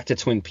go back to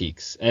Twin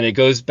Peaks, and it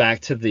goes back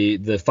to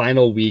the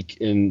final week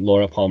in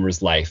Laura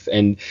Palmer's life,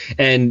 and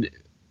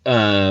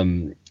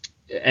once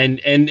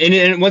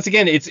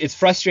again, it's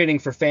frustrating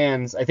for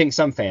fans. I think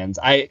some fans.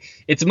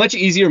 It's a much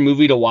easier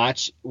movie to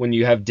watch when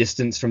you have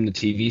distance from the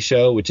TV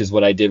show, which is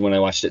what I did when I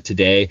watched it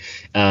today,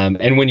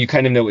 and when you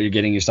kind of know what you're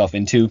getting yourself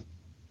into,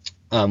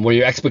 where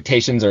your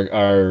expectations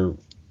are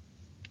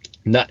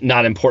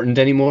not important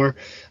anymore,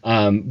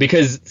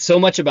 because so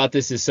much about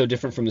this is so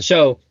different from the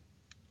show.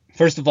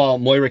 First of all,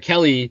 Moira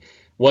Kelly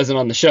wasn't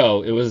on the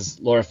show; it was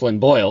Laura Flynn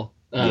Boyle,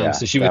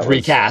 so she was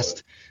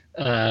recast.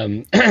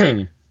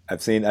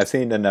 I've seen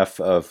enough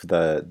of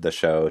the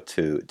show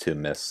to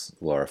miss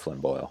Laura Flynn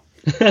Boyle.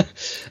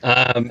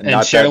 And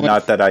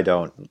not that I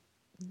don't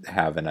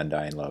have an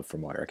undying love for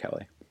Moira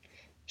Kelly.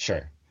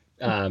 Sure.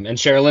 And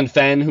Sherilyn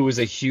Fenn, who was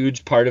a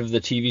huge part of the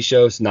TV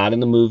show, is not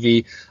in the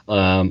movie.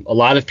 A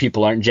lot of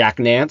people aren't. Jack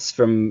Nance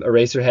from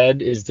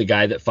Eraserhead is the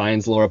guy that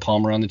finds Laura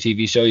Palmer on the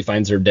TV show. He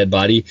finds her dead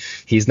body.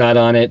 He's not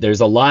on it.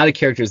 There's a lot of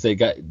characters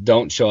that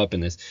don't show up in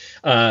this.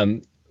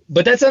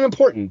 But that's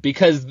unimportant,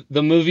 because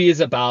the movie is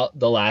about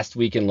the last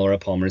week in Laura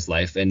Palmer's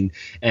life, and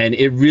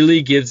it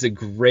really gives a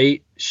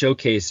great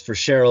showcase for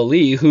Cheryl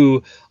Lee,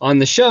 who on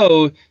the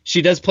show,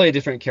 she does play a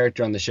different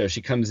character on the show.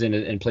 She comes in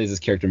and plays this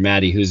character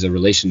Maddie, who's a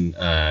relation,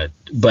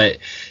 but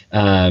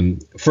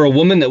for a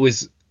woman that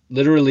was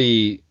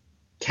literally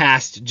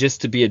cast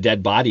just to be a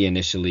dead body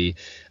initially,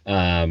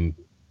 to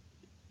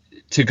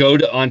go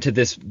onto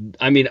this.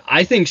 I mean,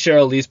 I think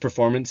Cheryl Lee's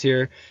performance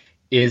here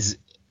is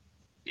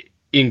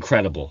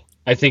incredible.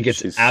 I think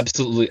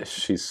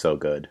she's so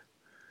good.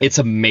 It's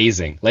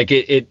amazing. Like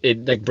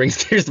it like brings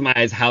tears to my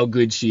eyes how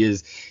good she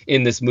is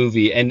in this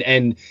movie.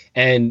 And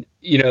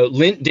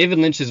David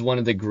Lynch is one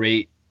of the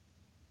great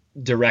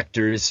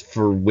directors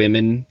for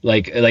women.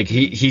 Like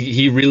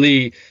he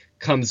really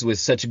comes with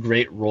such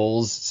great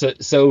roles,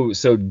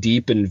 so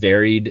deep and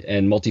varied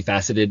and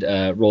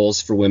multifaceted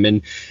roles for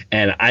women.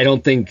 And I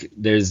don't think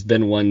there's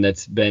been one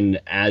that's been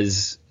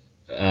as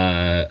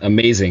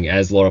amazing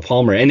as Laura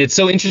Palmer. And it's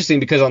so interesting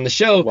because on the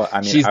show, well,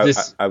 I mean,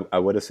 I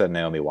would have said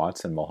Naomi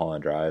Watts in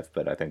Mulholland Drive,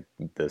 but I think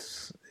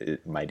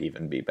it might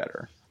even be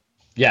better.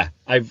 Yeah,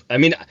 I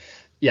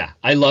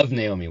love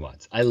Naomi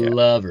Watts. I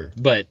love her,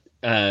 but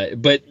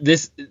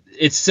this,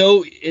 it's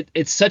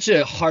such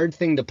a hard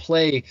thing to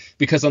play,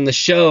 because on the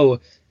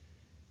show,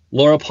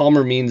 Laura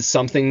Palmer means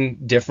something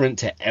different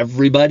to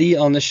everybody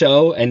on the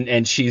show,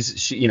 and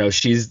she's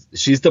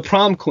the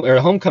prom or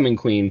homecoming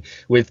queen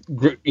with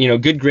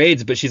good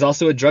grades, but she's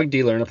also a drug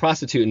dealer and a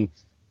prostitute, and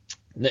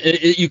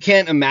you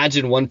can't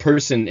imagine one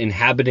person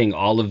inhabiting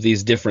all of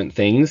these different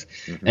things,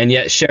 and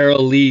yet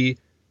Cheryl Lee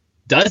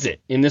does it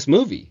in this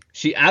movie.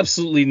 She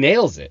absolutely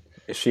nails it.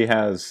 She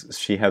has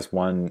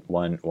one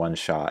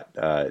shot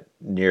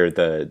near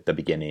the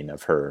beginning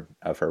of her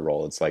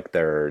role. It's like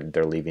they're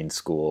leaving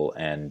school,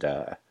 and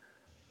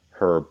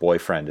her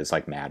boyfriend is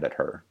like mad at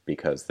her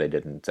because they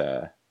didn't.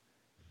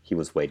 He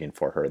was waiting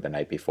for her the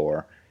night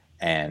before,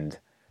 and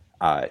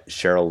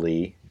Cheryl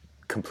Lee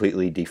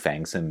completely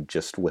defangs him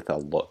just with a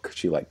look.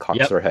 She like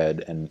cocks her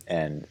head,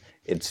 and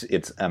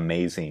it's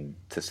amazing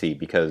to see,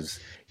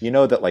 because you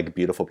know that like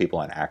beautiful people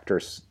and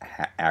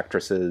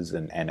actresses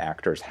and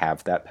actors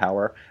have that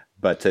power,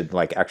 but to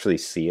like actually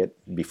see it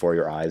before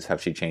your eyes, how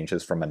she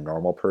changes from a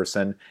normal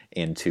person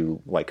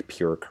into like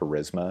pure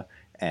charisma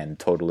and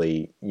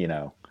totally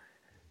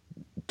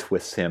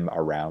twists him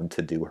around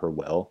to do her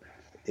will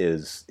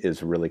is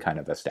really kind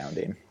of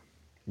astounding.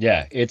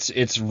 Yeah,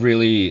 it's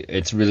really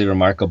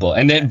remarkable.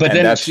 And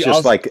that's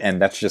just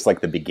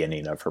like the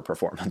beginning of her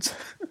performance.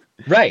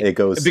 Right. It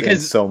goes in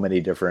so many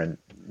different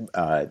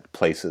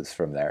places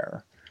from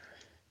there.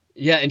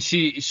 Yeah, and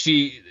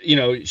she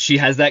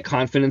has that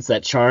confidence,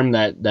 that charm,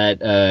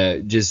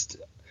 that just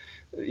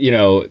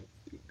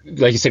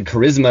like you said,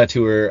 charisma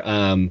to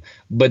her.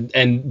 But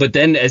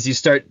then as you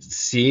start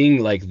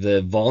seeing like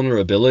the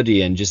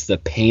vulnerability and just the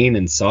pain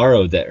and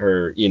sorrow that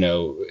her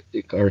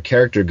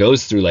character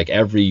goes through like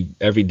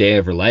every day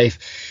of her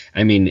life,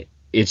 I mean,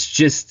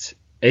 it's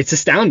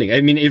astounding.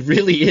 I mean, it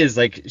really is.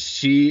 Like,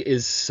 she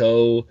is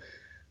so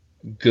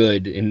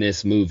good in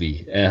this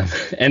movie, and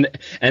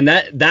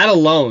that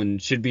alone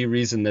should be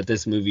reason that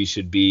this movie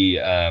should be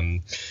as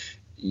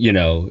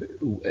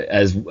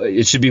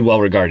it should be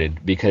well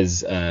regarded,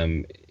 because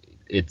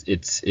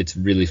it's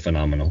really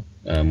phenomenal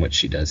what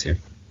she does here.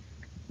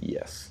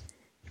 Yes.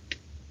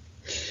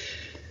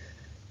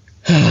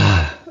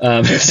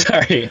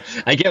 Sorry,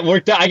 I get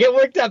worked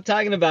up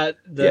talking about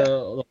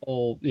the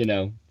whole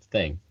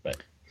thing, but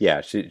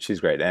yeah, she's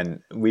great.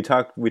 And we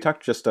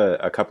talked just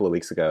a couple of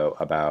weeks ago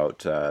about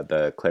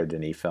the Claire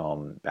Denis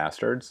film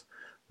Bastards,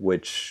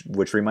 which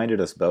reminded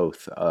us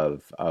both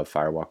of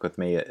Fire Walk with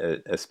Me,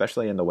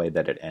 especially in the way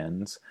that it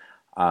ends.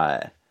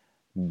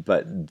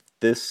 But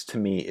this to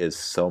me is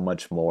so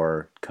much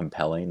more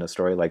compelling a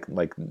story. Like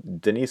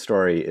Denis'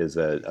 story is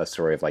a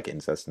story of like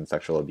incest and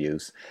sexual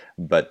abuse,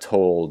 but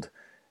told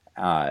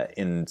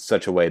in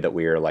such a way that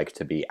we are like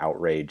to be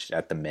outraged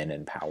at the men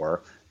in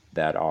power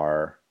that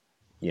are,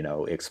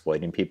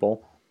 exploiting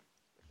people.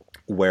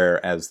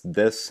 Whereas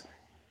this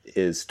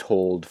is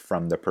told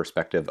from the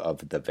perspective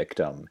of the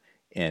victim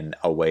in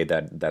a way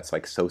that's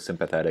like so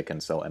sympathetic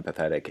and so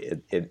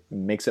empathetic. It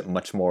makes it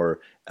much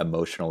more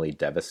emotionally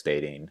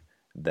devastating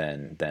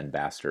than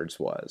Bastards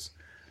was.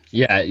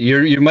 Yeah,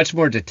 you're much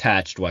more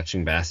detached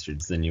watching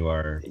Bastards than you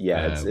are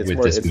Yeah, it's with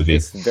more this movie.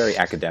 it's very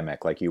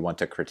academic. Like you want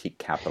to critique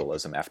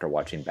capitalism after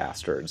watching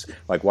Bastards.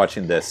 Like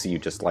watching this, you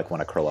just like want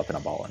to curl up in a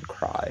ball and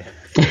cry.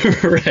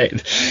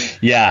 Right.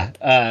 Yeah.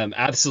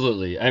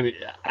 Absolutely. I mean,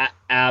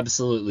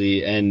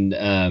 absolutely.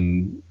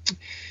 And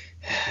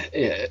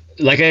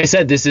like I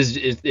said,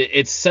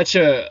 it's such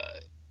a,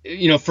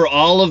 for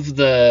all of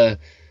the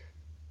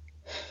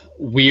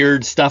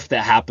weird stuff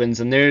that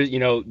happens, and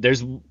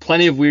there's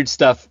plenty of weird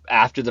stuff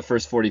after the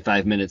first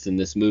 45 minutes in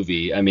this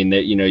movie. I mean,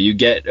 that you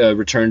get a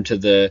return to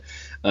the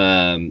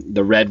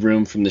red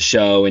room from the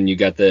show, and you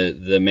got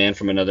the man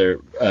from another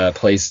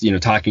place,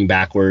 talking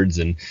backwards,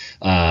 and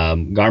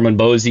Garmon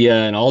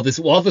Bozia, and all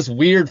this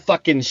weird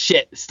fucking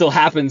shit still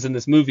happens in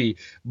this movie.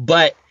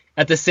 But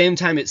at the same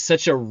time, it's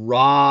such a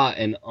raw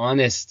and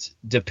honest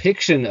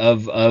depiction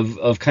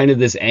of kind of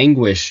this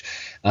anguish.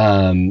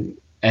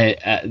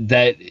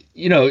 That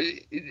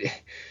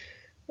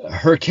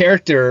her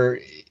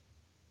character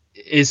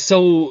is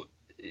so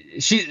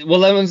she's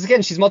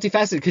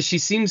multifaceted because she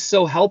seems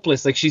so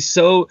helpless. Like she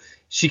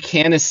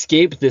can't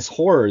escape this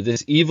horror,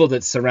 this evil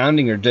that's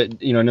surrounding her,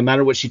 no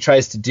matter what she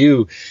tries to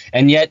do.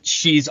 And yet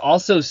she's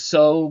also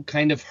so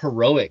kind of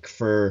heroic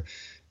for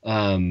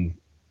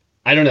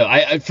I don't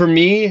know. For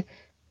me,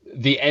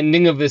 the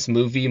ending of this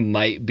movie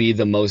might be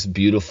the most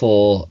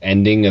beautiful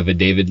ending of a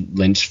David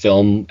Lynch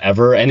film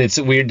ever. And it's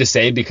weird to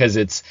say because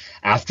it's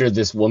after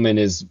this woman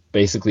is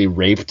basically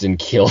raped and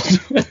killed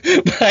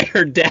by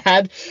her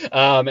dad,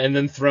 and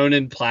then thrown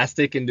in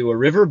plastic into a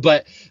river.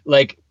 But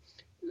like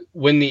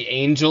when the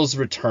angels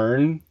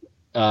return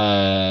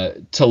to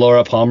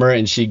Laura Palmer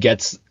and she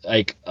gets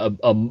like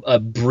a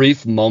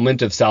brief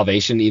moment of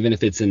salvation, even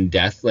if it's in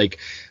death, like,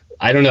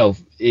 I don't know,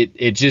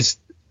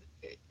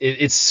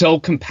 it's so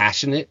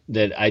compassionate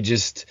that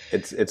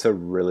it's a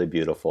really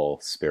beautiful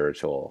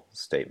spiritual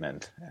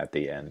statement at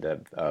the end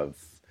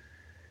of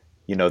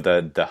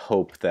the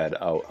hope that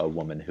a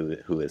woman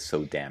who is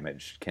so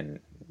damaged can,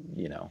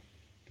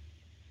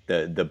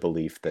 the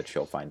belief that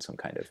she'll find some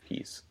kind of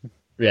peace.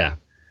 Yeah,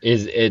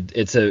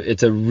 it's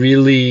a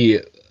really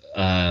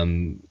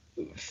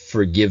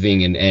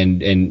forgiving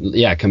and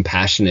yeah,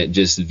 compassionate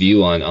just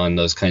view on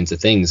those kinds of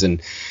things. And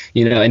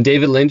and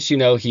David Lynch,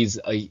 he's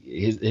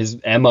his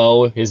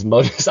MO, his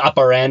modus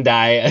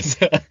operandi as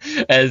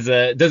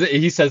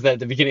he says that at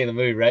the beginning of the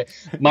movie, right?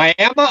 My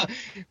MO,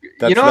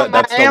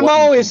 my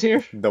MO is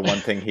here. The one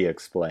thing he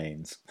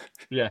explains.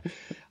 Yeah,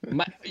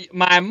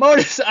 my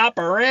modus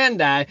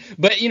operandi,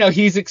 but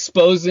he's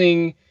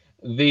exposing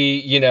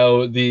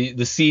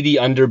the seedy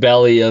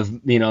underbelly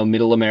of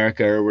middle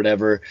America or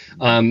whatever.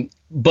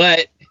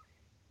 But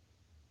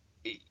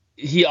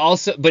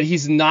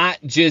he's not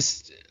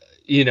just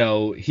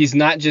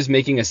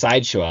making a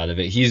sideshow out of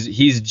it.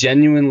 He's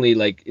genuinely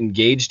like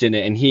engaged in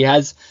it, and he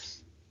has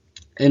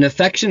an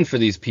affection for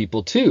these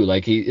people too.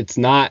 Like it's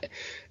not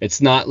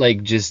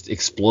like just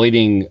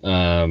exploiting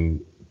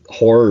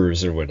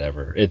horrors or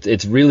whatever.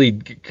 It's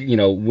really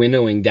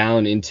winnowing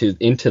down into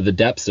the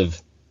depths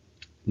of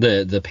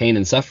the pain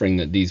and suffering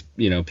that these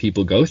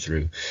people go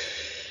through.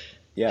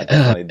 Yeah,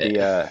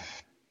 definitely.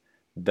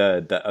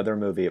 The other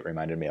movie it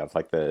reminded me of,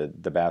 like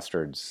the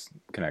Bastards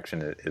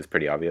connection, is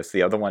pretty obvious.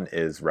 The other one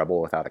is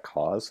Rebel Without a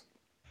Cause.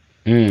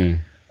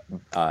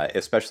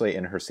 Especially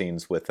in her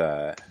scenes with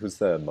who's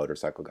the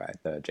motorcycle guy,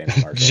 the James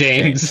Marshall.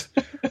 James.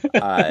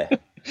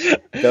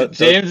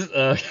 James.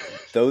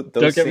 Those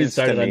don't get me scenes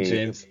started to on me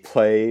James.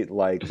 Play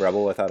like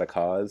Rebel Without a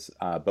Cause,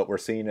 but we're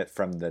seeing it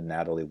from the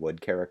Natalie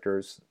Wood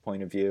character's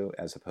point of view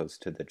as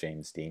opposed to the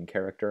James Dean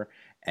character.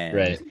 And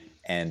right.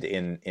 And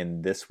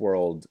in this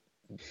world,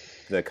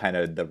 the kind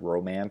of the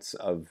romance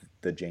of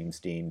the James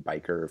Dean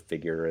biker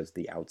figure as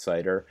the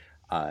outsider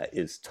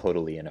is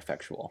totally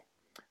ineffectual.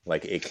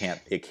 Like it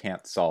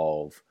can't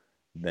solve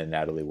the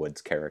Natalie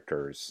Wood's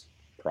character's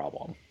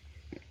problem.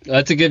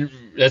 That's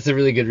a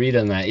really good read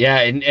on that. Yeah,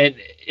 and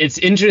it's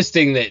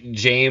interesting that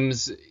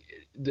James,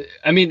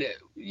 I mean,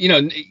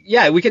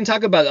 yeah, we can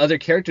talk about other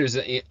characters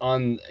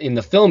in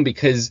the film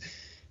because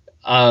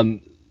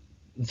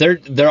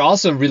they're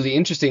also really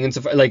interesting. And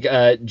so like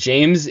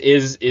James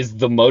is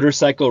the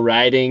motorcycle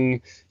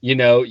riding,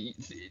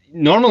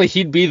 normally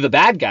he'd be the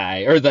bad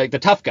guy or like the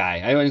tough guy.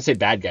 I wouldn't say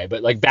bad guy,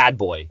 but like bad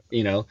boy,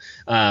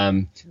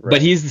 right.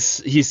 But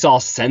he's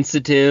all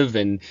sensitive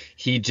and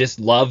he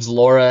just loves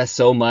Laura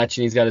so much,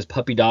 and he's got his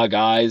puppy dog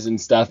eyes and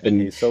stuff. And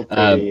he's so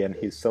pretty and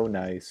he's so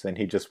nice, and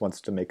he just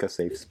wants to make a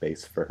safe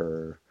space for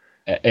her.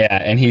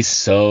 Yeah, and he's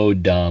so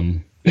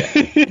dumb.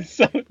 It's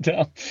so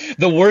dumb.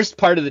 The worst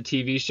part of the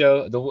TV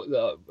show,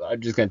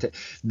 I'm just gonna.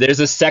 There's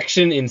a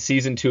section in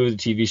season 2 of the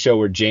TV show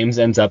where James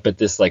ends up at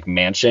this like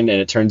mansion, and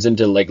it turns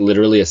into like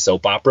literally a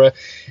soap opera,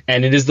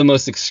 and it is the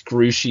most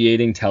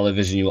excruciating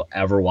television you will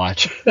ever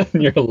watch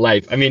in your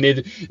life. I mean,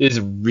 it is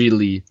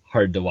really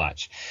hard to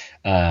watch.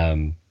 But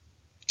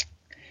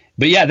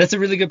yeah, that's a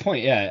really good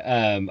point.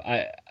 Yeah,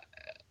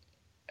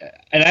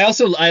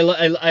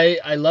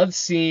 I love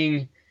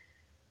seeing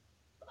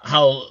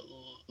how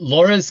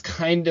Laura's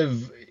kind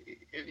of,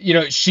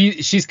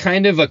 she's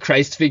kind of a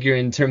Christ figure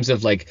in terms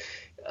of like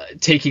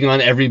taking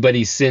on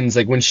everybody's sins.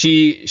 Like when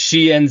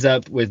she ends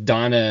up with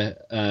Donna,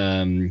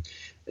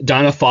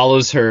 Donna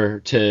follows her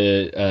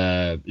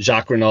to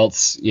Jacques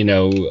Renault's,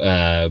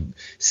 very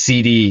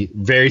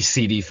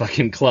seedy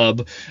fucking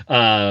club,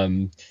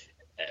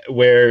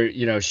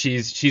 where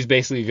she's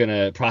basically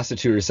gonna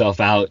prostitute herself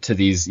out to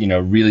these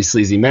really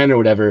sleazy men or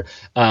whatever.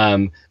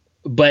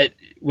 But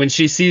when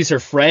she sees her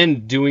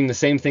friend doing the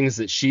same things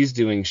that she's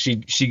doing,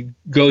 she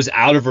goes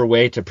out of her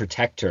way to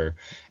protect her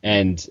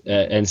and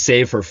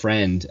save her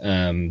friend.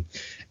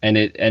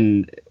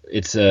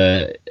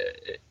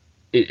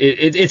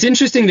 It's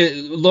interesting that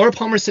Laura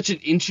Palmer is such an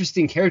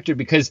interesting character,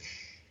 because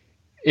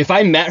if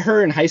I met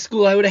her in high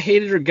school, I would have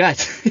hated her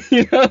guts,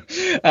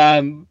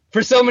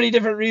 for so many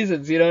different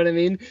reasons. You know what I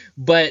mean?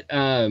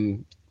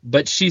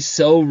 But she's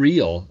so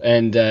real,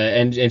 and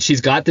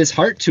she's got this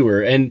heart to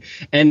her, and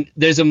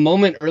there's a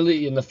moment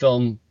early in the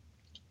film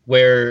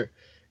where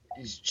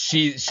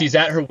she's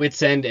at her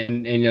wit's end,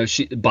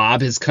 and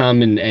Bob has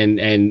come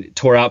and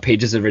tore out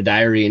pages of her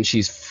diary, and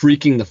she's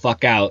freaking the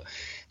fuck out,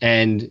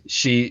 and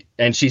she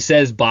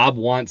says Bob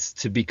wants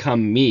to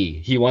become me.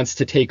 He wants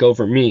to take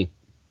over me,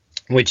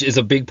 which is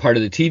a big part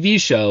of the TV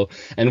show.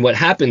 And what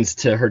happens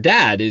to her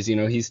dad is,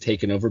 he's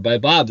taken over by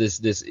Bob,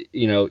 this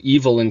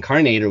evil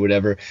incarnate or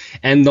whatever.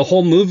 And the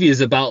whole movie is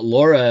about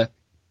Laura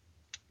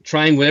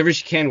trying whatever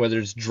she can, whether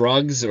it's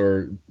drugs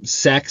or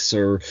sex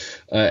or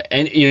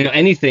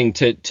anything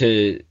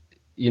to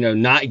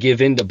not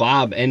give in to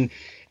Bob. And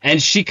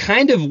she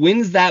kind of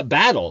wins that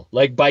battle,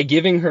 like by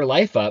giving her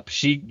life up.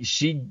 She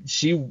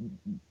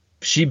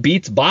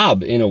beats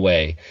Bob in a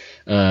way,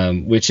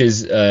 which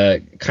is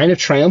kind of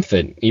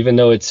triumphant, even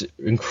though it's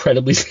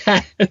incredibly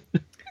sad.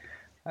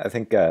 I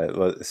think,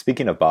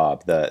 speaking of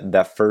Bob,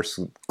 that first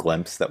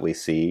glimpse that we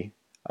see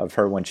of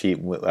her when she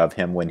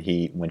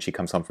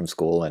comes home from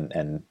school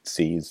and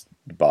sees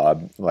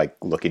Bob like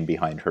looking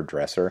behind her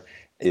dresser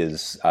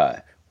is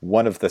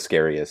one of the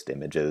scariest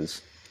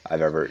images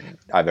I've ever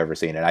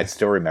seen, and I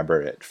still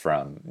remember it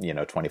from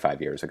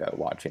 25 years ago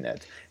watching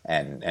it,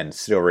 and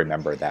still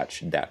remember that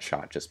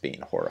shot just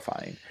being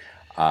horrifying.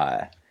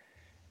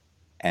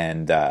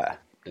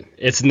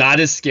 It's not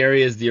as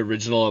scary as the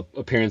original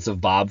appearance of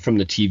Bob from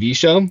the TV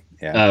show.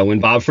 Yeah. When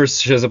Bob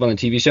first shows up on the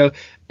TV show,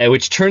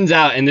 which turns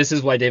out, and this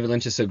is why David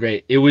Lynch is so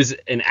great, it was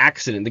an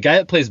accident. The guy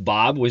that plays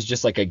Bob was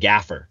just like a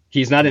gaffer.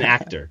 He's not an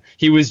actor.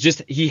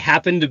 He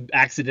happened to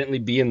accidentally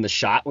be in the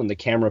shot when the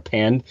camera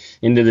panned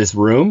into this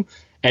room.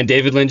 And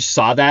David Lynch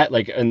saw that,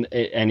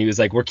 and he was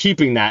like, "We're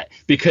keeping that,"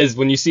 because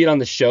when you see it on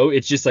the show,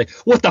 it's just like,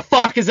 "What the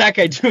fuck is that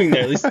guy doing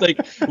there?" This like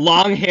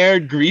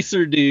long-haired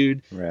greaser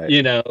dude, right.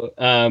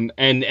 And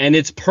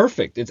it's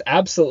perfect. It's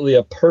absolutely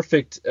a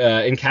perfect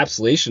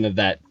encapsulation of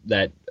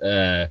that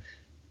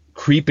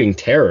creeping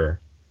terror.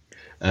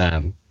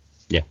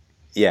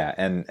 Yeah,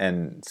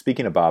 and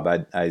speaking of Bob,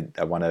 I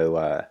want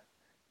to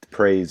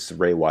praise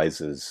Ray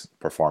Wise's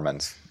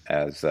performance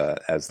as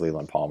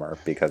Leland Palmer,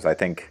 because I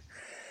think.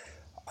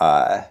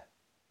 I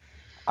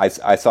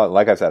saw,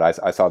 like I said,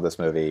 I saw this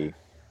movie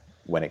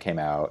when it came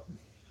out,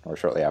 or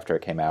shortly after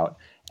it came out,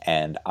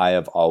 and I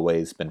have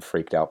always been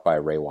freaked out by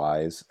Ray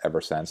Wise ever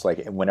since.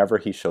 Like whenever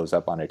he shows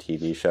up on a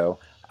TV show,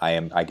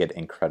 I get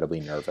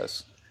incredibly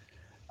nervous.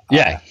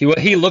 Yeah,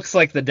 he looks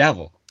like the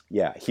devil.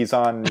 Yeah, he's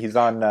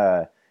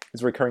a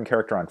recurring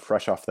character on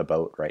Fresh Off the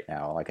Boat right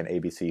now, like an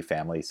ABC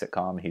family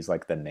sitcom. He's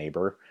like the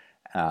neighbor.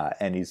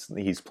 And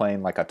he's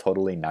playing like a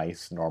totally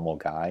nice, normal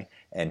guy,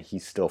 and he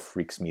still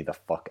freaks me the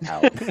fuck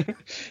out.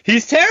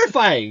 He's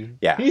terrifying.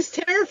 Yeah, he's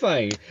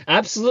terrifying.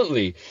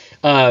 Absolutely.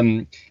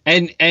 And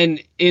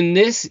in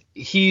this,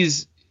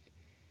 his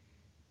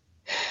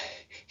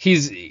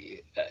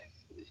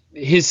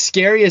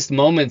scariest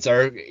moments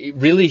are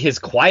really his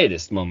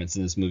quietest moments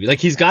in this movie. Like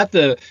he's got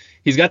the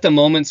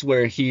moments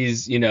where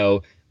he's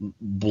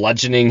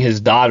bludgeoning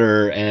his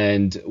daughter,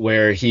 and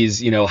where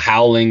he's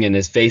howling and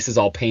his face is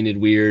all painted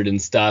weird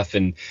and stuff,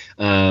 and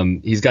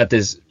he's got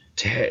this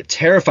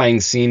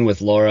terrifying scene with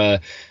Laura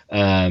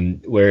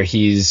where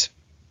he's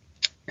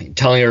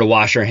telling her to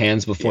wash her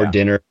hands before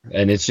dinner,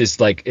 and it's just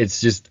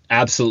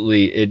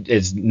absolutely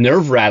it's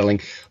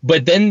nerve-rattling.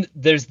 But then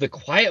there's the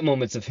quiet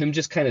moments of him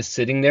just kind of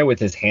sitting there with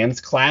his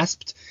hands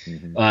clasped,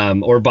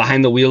 or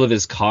behind the wheel of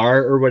his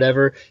car or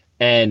whatever,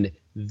 and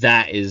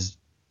that is,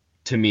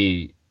 to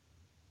me,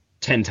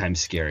 10 times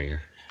scarier.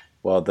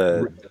 Well,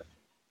 the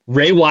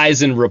Ray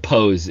Wise in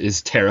repose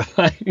is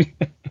terrifying.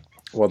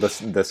 Well,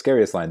 the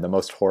scariest line, the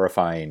most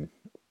horrifying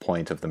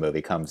point of the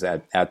movie comes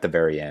at the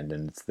very end,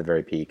 and it's the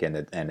very peak, and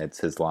it's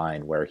his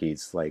line where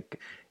he's like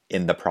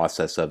in the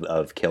process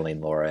of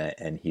killing Laura,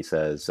 and he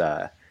says,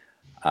 damn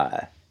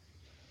it.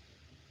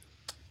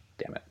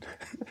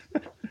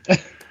 I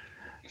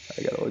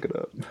gotta look it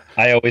up.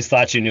 I always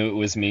thought you knew it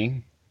was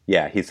me.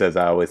 Yeah, he says,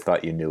 I always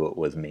thought you knew it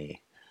was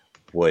me.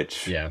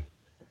 Which, yeah.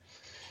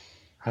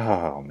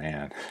 Oh,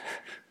 man.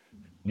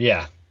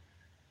 Yeah.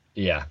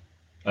 Yeah,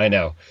 I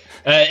know.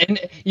 And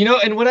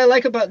what I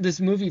like about this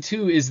movie,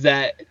 too, is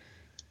that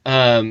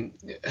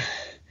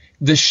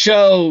the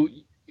show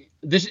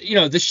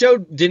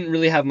didn't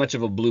really have much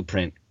of a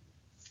blueprint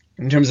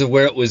in terms of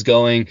where it was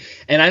going.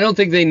 And I don't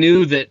think they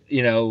knew that,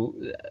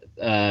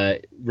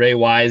 Ray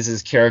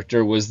Wise's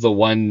character was the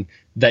one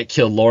that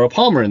killed Laura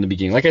Palmer in the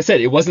beginning. Like I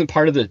said, it wasn't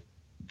part of the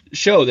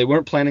show. They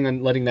weren't planning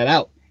on letting that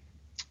out.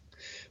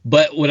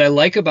 But what I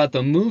like about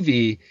the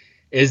movie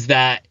is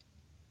that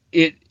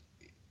it,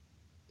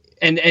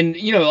 and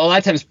a lot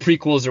of times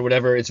prequels or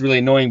whatever, it's really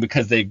annoying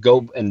because they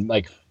go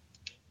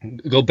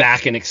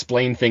back and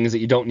explain things that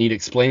you don't need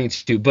explaining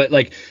to. But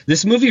like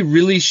this movie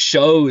really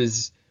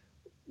shows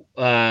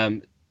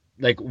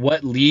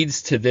what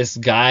leads to this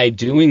guy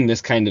doing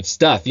this kind of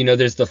stuff.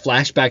 There's the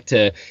flashback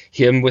to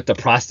him with the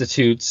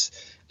prostitutes,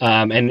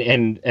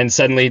 and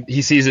suddenly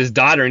he sees his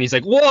daughter and he's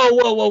like,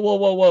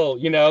 whoa,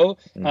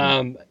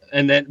 Mm-hmm.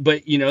 And then,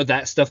 but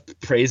that stuff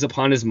preys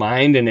upon his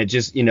mind, and it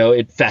just,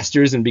 it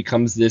festers and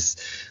becomes this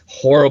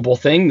horrible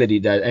thing that he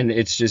does. And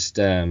it's just,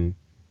 I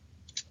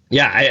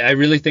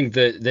really think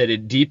that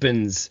it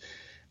deepens,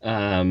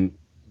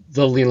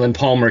 the Leland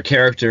Palmer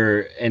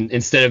character, and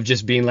instead of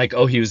just being like,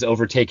 oh, he was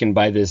overtaken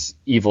by this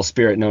evil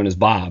spirit known as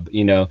Bob,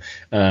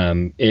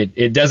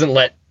 it doesn't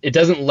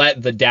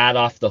let the dad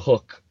off the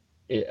hook,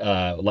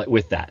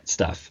 with that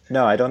stuff.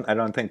 No, I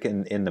don't think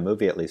in the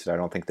movie, at least, I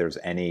don't think there's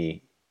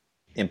any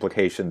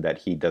implication that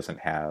he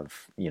doesn't have,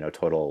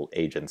 total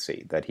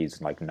agency, that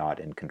he's like not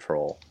in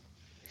control.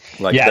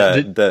 Like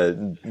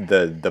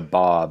the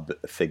Bob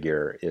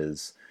figure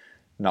is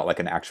not like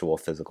an actual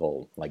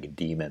physical like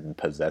demon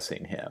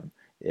possessing him.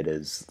 It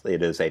is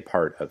a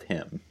part of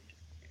him.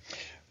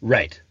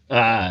 Right.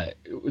 The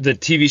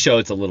TV show,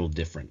 it's a little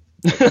different.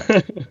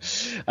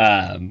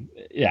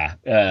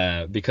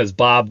 Because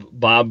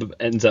Bob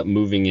ends up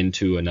moving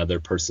into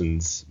another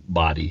person's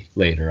body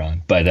later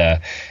on.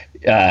 But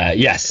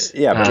yes.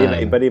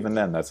 Yeah, but even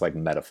then, that's like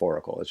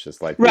metaphorical. It's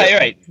just like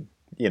right.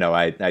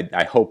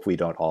 I hope we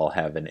don't all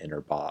have an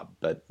inner Bob,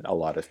 but a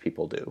lot of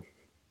people do.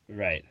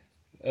 Right.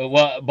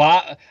 Well,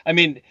 Bob. I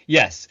mean,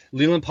 yes,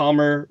 Leland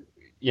Palmer,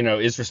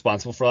 is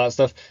responsible for all that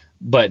stuff.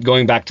 But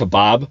going back to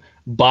Bob,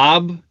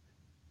 when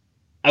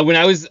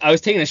I was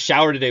taking a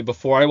shower today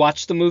before I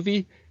watched the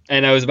movie,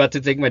 and I was about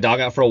to take my dog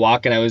out for a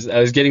walk, and I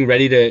was getting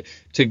ready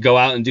to go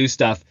out and do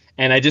stuff,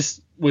 and I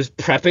just was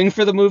prepping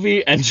for the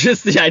movie, and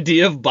just the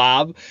idea of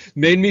Bob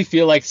made me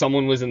feel like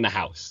someone was in the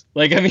house.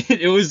 Like, I mean,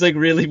 it was like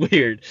really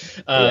weird.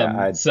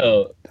 I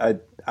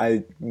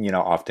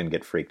often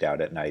get freaked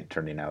out at night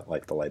turning out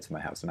like the lights in my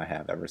house, and I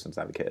have ever since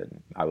I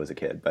was a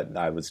kid. But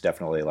I was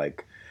definitely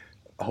like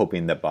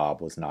hoping that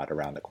Bob was not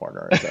around the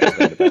corner as I was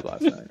going to bed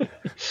last night.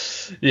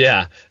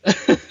 Yeah.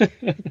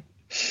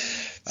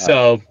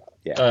 So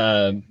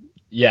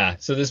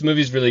so this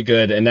movie's really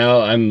good, and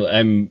now I'm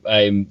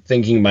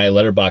thinking my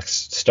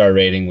Letterboxd star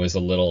rating was a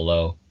little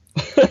low.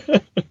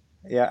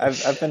 Yeah,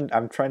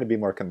 I'm trying to be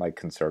more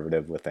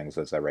conservative with things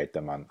as I rate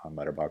them on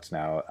Letterboxd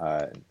now,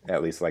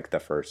 at least like the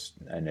first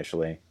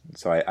initially.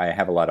 So I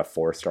have a lot of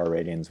 4-star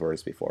ratings,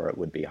 whereas before it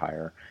would be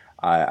higher.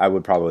 I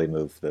would probably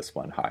move this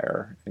one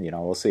higher.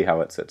 We'll see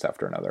how it sits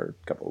after another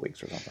couple of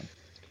weeks or something.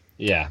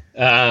 Yeah.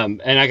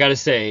 And I got to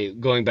say,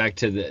 going back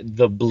to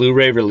the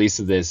Blu-ray release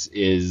of this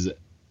is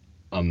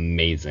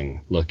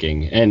amazing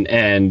looking.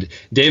 And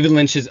David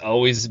Lynch has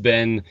always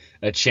been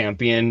a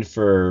champion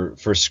for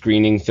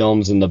screening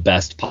films in the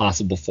best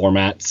possible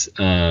formats.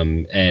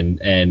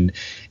 And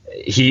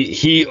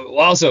he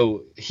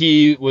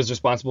was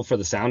responsible for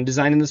the sound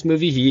design in this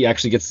movie. He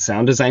actually gets the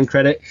sound design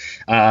credit.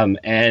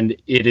 And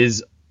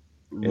it's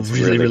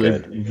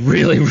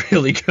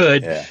really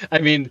good. Yeah. I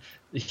mean,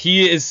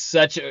 he is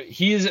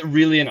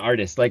really an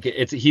artist. Like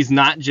he's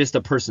not just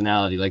a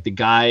personality. Like the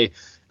guy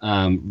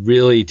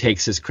really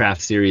takes his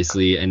craft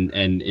seriously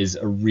and is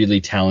a really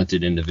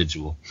talented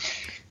individual.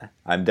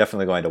 I'm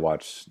definitely going to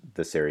watch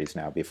the series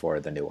now before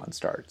the new one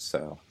starts.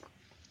 So,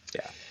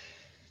 yeah.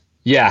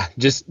 Yeah,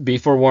 just be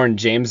forewarned,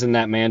 James in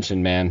that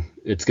mansion, man.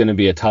 It's going to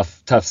be a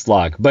tough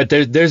slog. But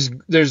there's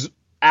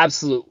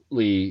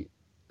absolutely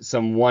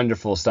some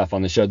wonderful stuff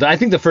on the show. I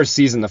think the first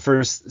season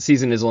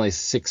is only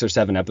 6 or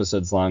 7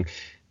 episodes long.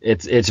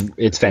 It's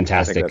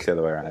fantastic. I think that's the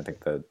other way around. I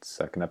think the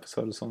second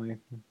episode is only,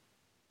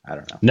 I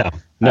don't know.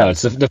 No,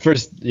 it's the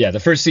first. Yeah, the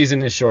first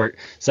season is short.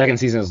 Second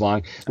season is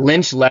long.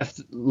 Lynch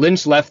left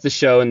the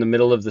show in the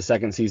middle of the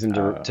second season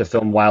to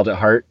film Wild at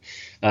Heart,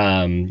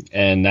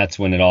 and that's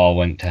when it all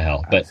went to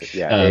hell. But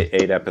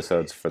 8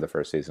 episodes for the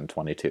first season,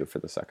 22 for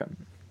the second.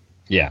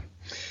 Yeah.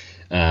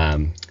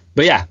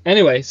 But yeah,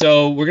 anyway,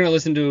 so we're going to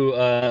listen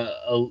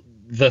to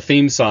the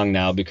theme song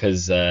now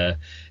because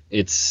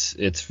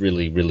It's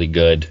really, really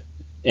good.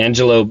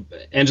 Angelo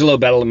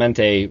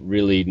Badalamenti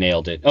really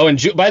nailed it. Oh,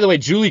 and by the way,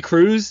 Julie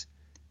Cruz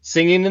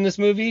singing in this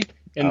movie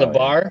in the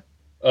bar.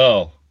 Yeah.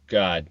 Oh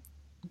God.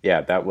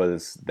 Yeah, that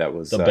was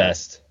the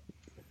best.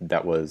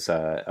 That was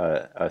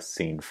a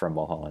scene from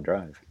Mulholland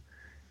Drive.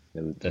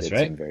 That's it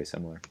right. seemed very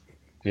similar.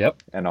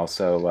 Yep. And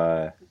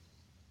also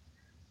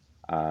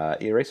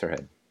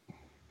Eraserhead.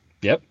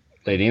 Yep.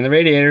 Lady in the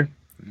Radiator.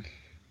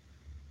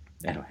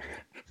 Anyway.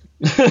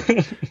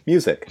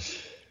 Music.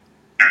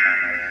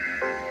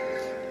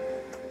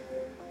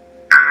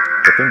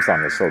 The theme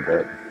song is so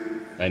good.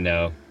 I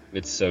know.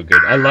 It's so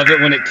good. I love it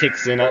when it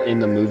kicks in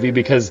the movie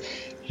because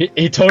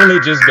he totally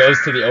just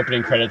goes to the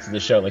opening credits of the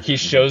show. Like, he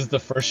shows the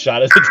first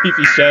shot of the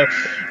TV show.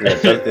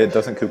 Yeah, it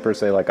doesn't Cooper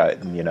say, like,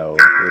 it'll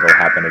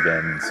happen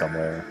again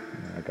somewhere.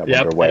 Like, I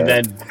wonder where. And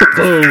then,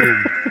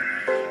 boom.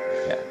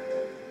 Yeah.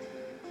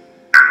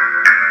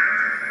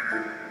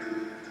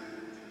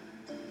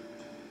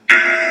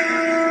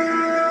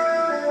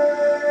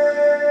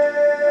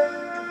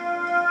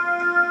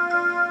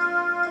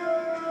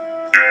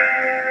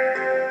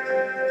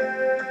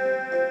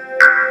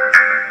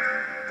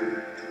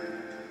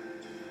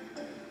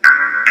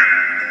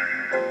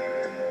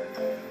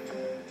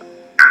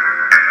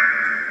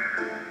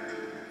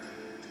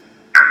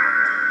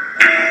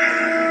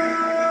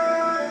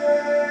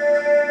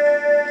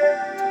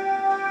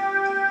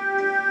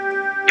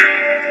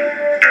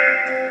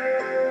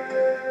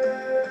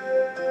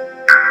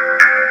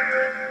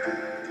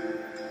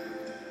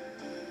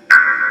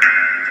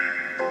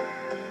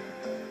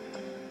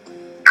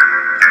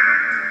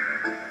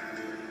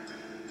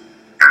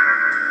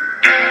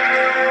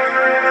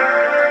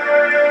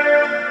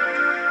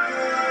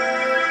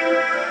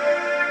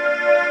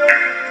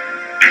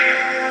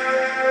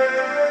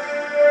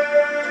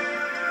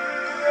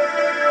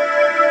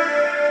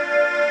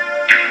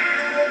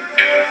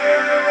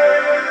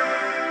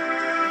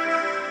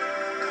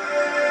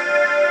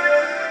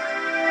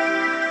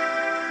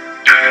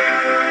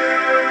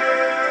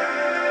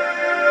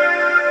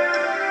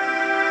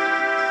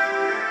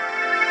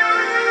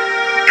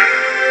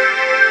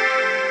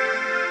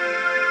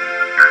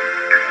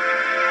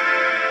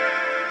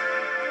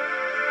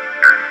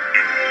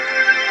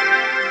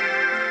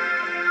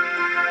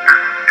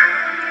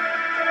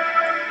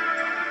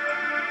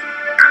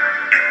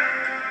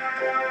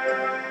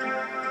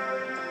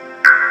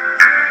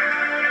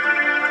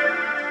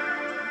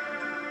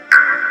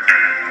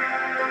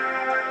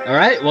 All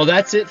right, well,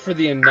 that's it for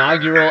the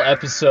inaugural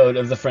episode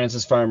of the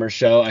Francis Farmer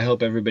Show. I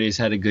hope everybody's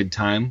had a good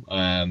time.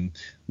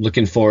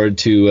 Looking forward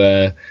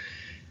to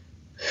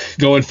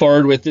going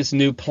forward with this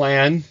new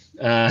plan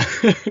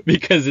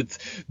because it's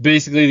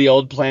basically the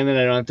old plan and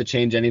I don't have to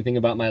change anything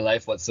about my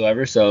life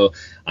whatsoever. So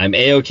I'm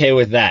A-okay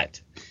with that.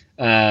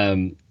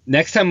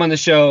 Next time on the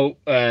show,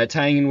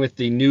 tying in with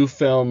the new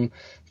film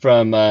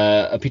from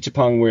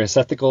Apichatpong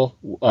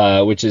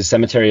Weerasethakul, which is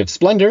Cemetery of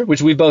Splendor,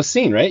 which we've both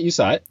seen, right? You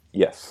saw it.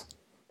 Yes.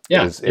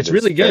 Yeah, it's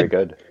really good.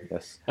 Very good.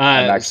 Yes.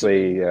 I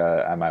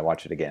might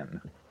watch it again.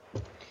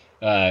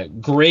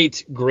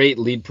 Great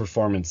lead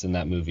performance in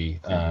that movie.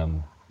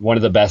 One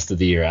of the best of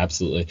the year,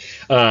 absolutely.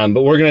 But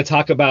we're going to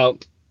talk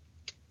about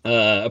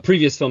a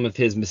previous film of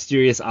his,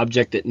 Mysterious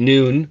Object at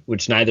Noon,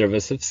 which neither of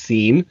us have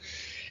seen.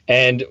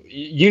 And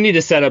you need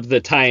to set up the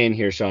tie-in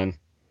here, Sean.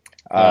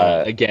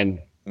 Again.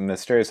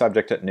 Mysterious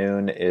Object at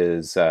Noon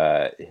is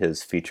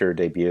his feature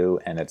debut,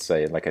 and it's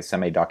a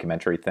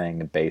semi-documentary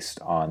thing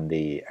based on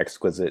the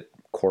Exquisite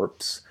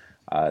Corpse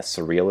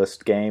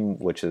surrealist game,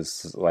 which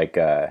is like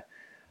the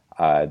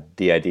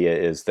idea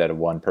is that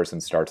one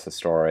person starts the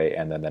story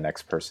and then the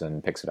next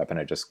person picks it up and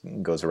it just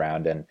goes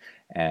around and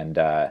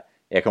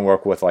it can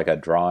work with like a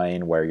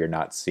drawing where you're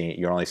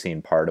only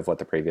seeing part of what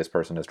the previous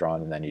person has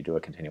drawn and then you do a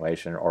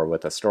continuation, or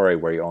with a story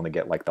where you only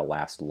get like the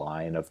last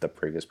line of the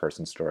previous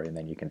person's story and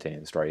then you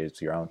continue the story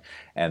as your own.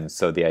 And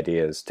so the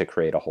idea is to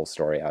create a whole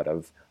story out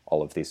of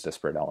all of these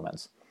disparate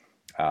elements.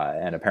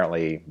 And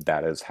apparently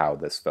that is how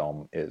this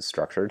film is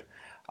structured.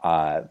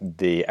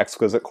 The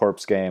Exquisite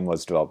Corpse game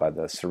was developed by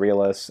the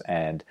Surrealists,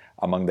 and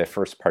among the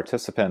first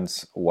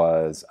participants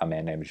was a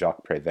man named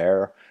Jacques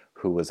Prévert,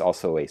 who was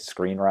also a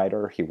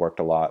screenwriter. He worked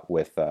a lot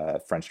with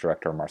French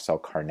director Marcel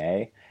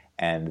Carné,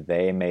 and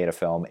they made a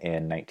film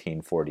in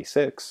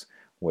 1946,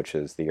 which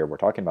is the year we're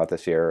talking about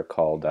this year,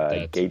 called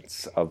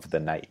Gates of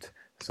the Night.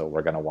 So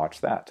we're going to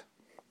watch that.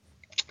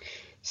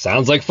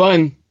 Sounds like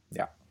fun.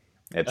 Yeah.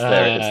 It's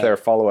their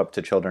follow-up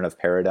to Children of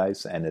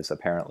Paradise, and is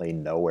apparently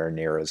nowhere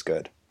near as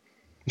good.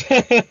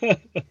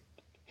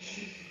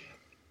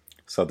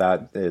 So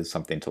that is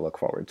something to look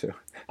forward to.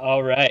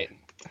 All right.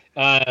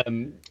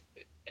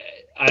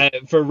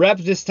 For rep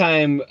this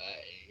time,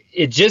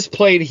 it just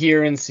played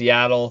here in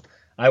Seattle.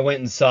 I went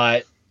and saw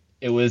it.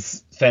 It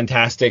was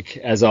fantastic,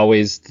 as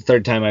always, the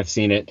third time I've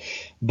seen it.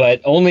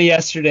 But only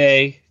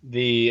yesterday,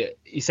 the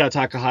Isao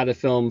Takahata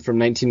film from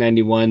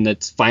 1991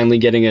 that's finally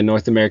getting a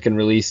North American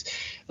release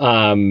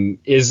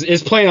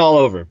is playing all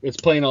over. It's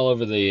playing all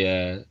over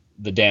the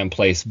the damn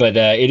place. But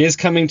it is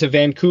coming to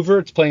Vancouver.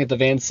 It's playing at the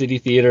Van City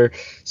Theatre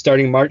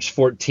starting March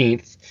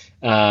 14th.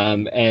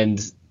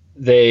 And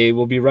they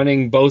will be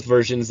running both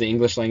versions, the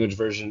English language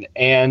version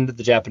and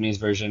the Japanese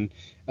version.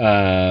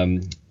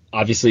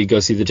 Obviously, go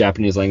see the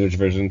Japanese language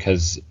version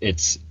because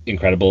it's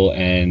incredible,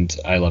 and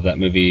I love that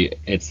movie.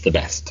 It's the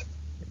best.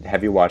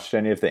 Have you watched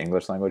any of the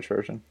English language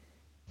version?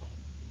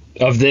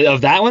 Of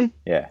that one?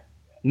 Yeah.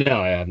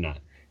 No, I have not.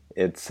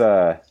 It's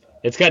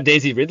got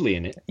Daisy Ridley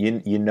in it.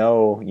 You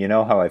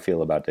know how I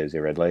feel about Daisy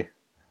Ridley.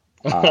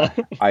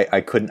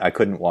 I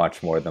couldn't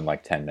watch more than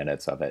like 10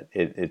 minutes of it.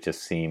 It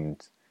just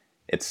seemed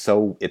it's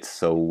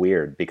so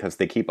weird because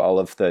they keep all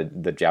of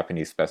the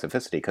Japanese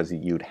specificity because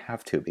you'd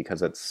have to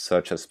because it's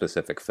such a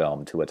specific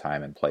film to a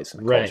time and place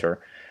and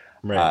culture.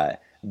 Right.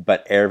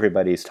 But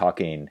everybody's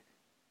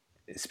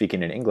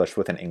speaking in English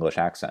with an English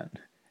accent,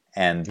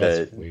 and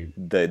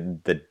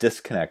the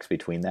disconnect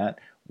between that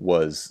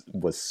was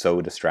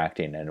so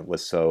distracting, and it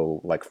was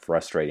so like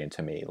frustrating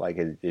to me. Like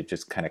it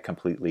just kind of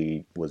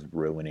completely was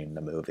ruining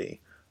the movie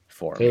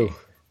for me.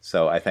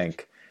 So I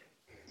think,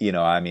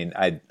 I mean,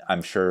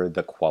 I'm sure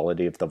the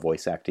quality of the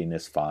voice acting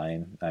is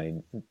fine. I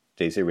mean,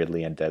 Daisy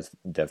Ridley and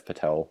Dev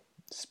Patel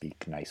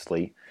speak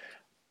nicely,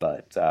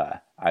 but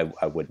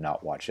I would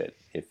not watch it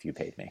if you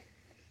paid me.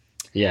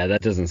 Yeah,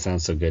 that doesn't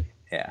sound so good.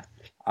 Yeah.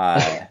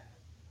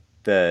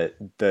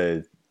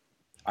 The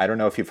I don't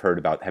know if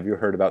have you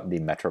heard about the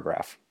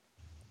Metrograph?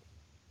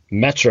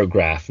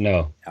 Metrograph,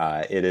 no.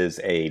 It is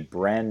a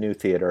brand new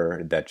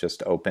theater that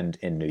just opened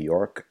in New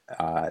York.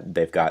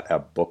 They've got a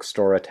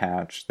bookstore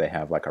attached. They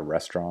have like a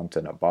restaurant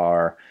and a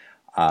bar.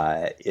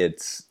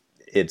 It's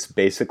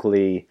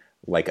basically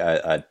like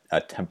a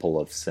temple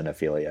of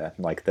cinephilia.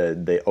 Like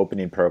the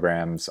opening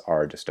programs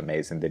are just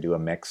amazing. They do a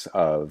mix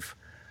of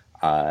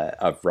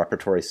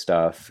repertory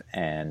stuff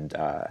and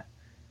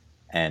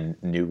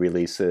new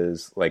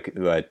releases. Like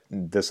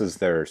this is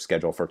their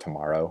schedule for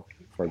tomorrow.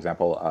 For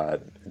example,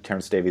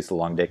 Terrence Davies' The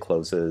Long Day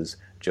Closes,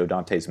 Joe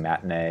Dante's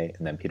Matinee,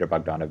 and then Peter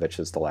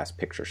Bogdanovich's The Last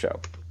Picture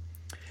Show.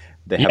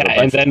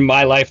 And then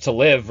My Life to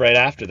Live right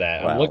after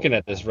that. I'm looking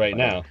at this right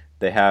now.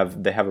 They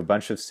have a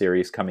bunch of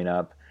series coming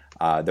up.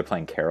 They're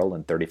playing Carol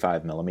in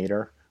 35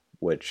 millimeter,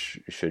 which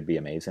should be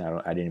amazing.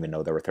 I didn't even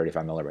know there were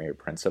 35 millimeter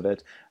prints of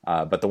it.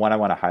 But the one I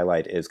want to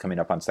highlight is coming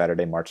up on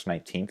Saturday, March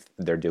 19th.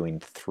 They're doing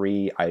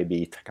 3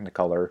 IB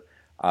Technicolor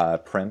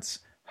prints,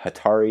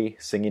 Hatari,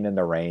 Singing in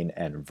the Rain,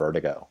 and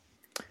Vertigo,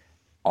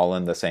 all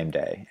in the same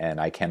day. And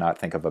I cannot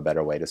think of a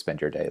better way to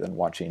spend your day than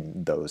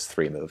watching those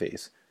 3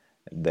 movies.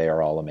 They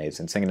are all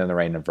amazing. Singing in the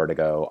Rain and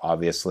Vertigo.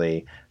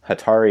 Obviously,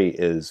 Hatari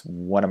is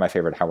one of my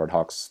favorite Howard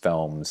Hawks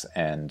films,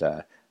 and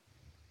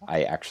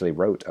I actually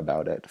wrote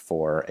about it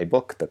for a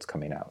book that's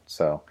coming out.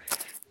 So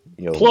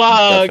you'll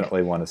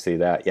definitely want to see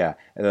that. Yeah.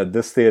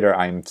 This theater,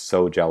 I'm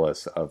so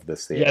jealous of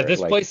this theater. Yeah,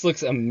 this place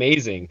looks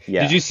amazing.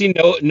 Yeah. Did you see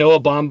Noah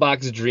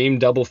Baumbach's Dream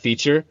double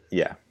feature?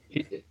 Yeah.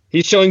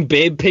 He's showing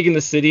Babe, Pig in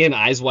the City and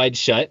Eyes Wide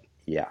Shut.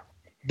 Yeah.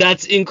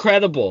 That's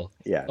incredible.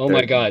 Yeah. Oh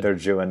my God. They're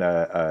doing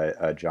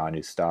a John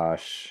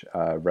Eustache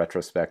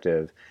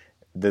retrospective.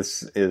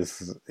 This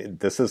is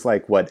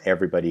like what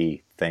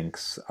everybody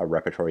thinks a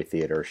repertory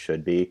theater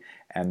should be,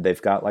 and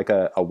they've got like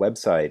a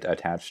website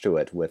attached to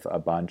it with a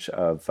bunch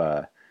of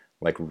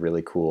like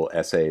really cool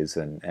essays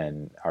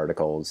and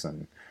articles,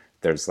 and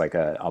there's like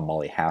a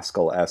Molly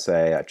Haskell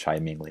essay, a Chai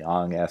Ming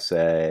Liang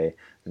essay,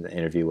 an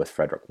interview with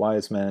Frederick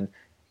Wiseman.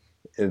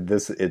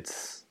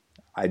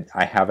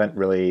 I haven't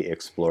really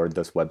explored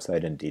this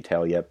website in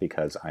detail yet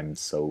because I'm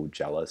so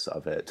jealous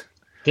of it.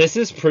 This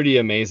is pretty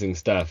amazing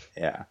stuff.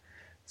 Yeah.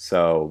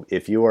 So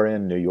if you are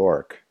in New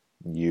York,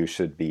 you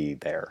should be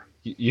there.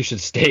 You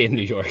should stay in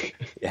New York.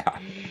 Yeah.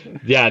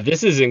 Yeah,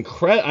 this is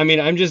incredible. I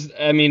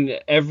mean,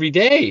 every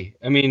day.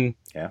 I mean,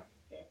 yeah.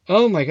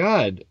 Oh my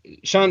God.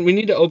 Sean, we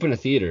need to open a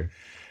theater.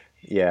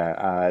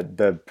 Yeah.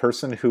 The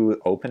person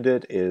who opened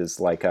it is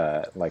like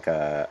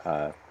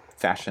a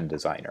fashion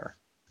designer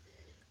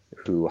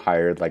who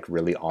hired like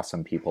really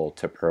awesome people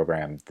to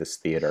program this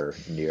theater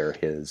near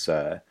his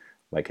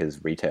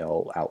his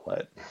retail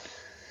outlet.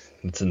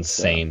 It's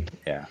insane. So,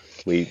 yeah,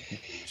 we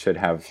should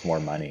have more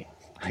money,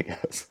 I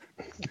guess.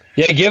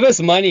 Yeah, give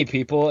us money,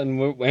 people,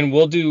 and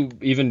we'll do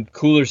even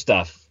cooler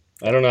stuff.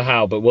 I don't know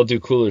how, but we'll do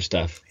cooler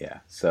stuff.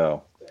 Yeah.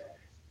 So,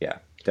 yeah,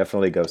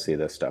 definitely go see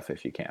this stuff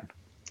if you can.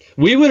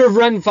 We would have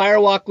run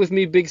Firewalk with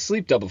Me, Big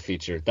Sleep double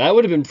feature. That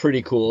would have been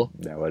pretty cool.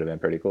 That would have been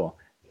pretty cool.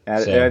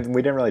 And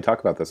we didn't really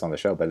talk about this on the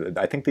show, but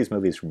I think these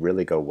movies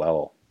really go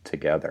well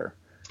together.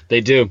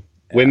 They do.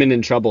 Yeah. Women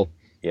in Trouble.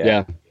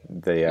 Yeah.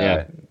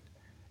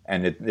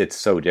 And it's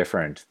so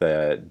different.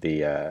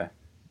 The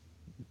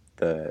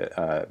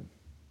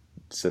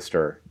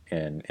sister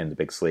in The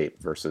Big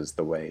Sleep versus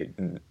the way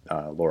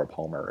Laura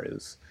Palmer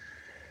is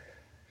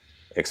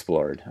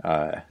explored.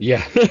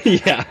 Yeah,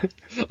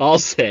 I'll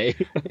say.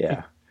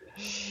 Yeah,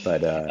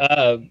 but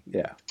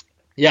yeah.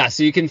 Yeah,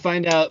 so you can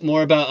find out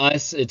more about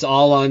us. It's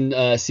all on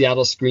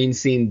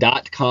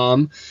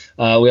seattlescreenscene.com.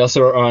 We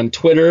also are on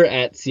Twitter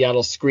at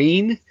Seattle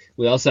Screen.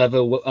 We also have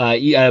a what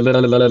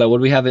do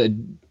we have?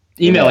 An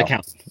email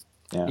account.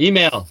 Yeah.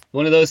 Email,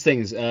 one of those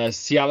things,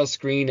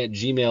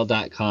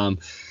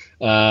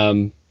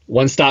 seattlescreen@gmail.com.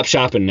 One-stop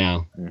shopping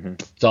now. Mm-hmm.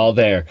 It's all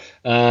there.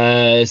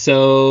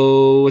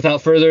 So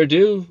without further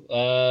ado,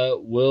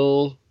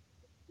 we'll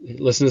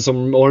listen to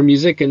some more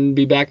music and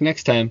be back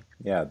next time.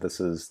 Yeah, this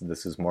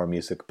is more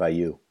music by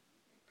you.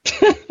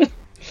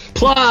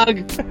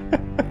 Plug!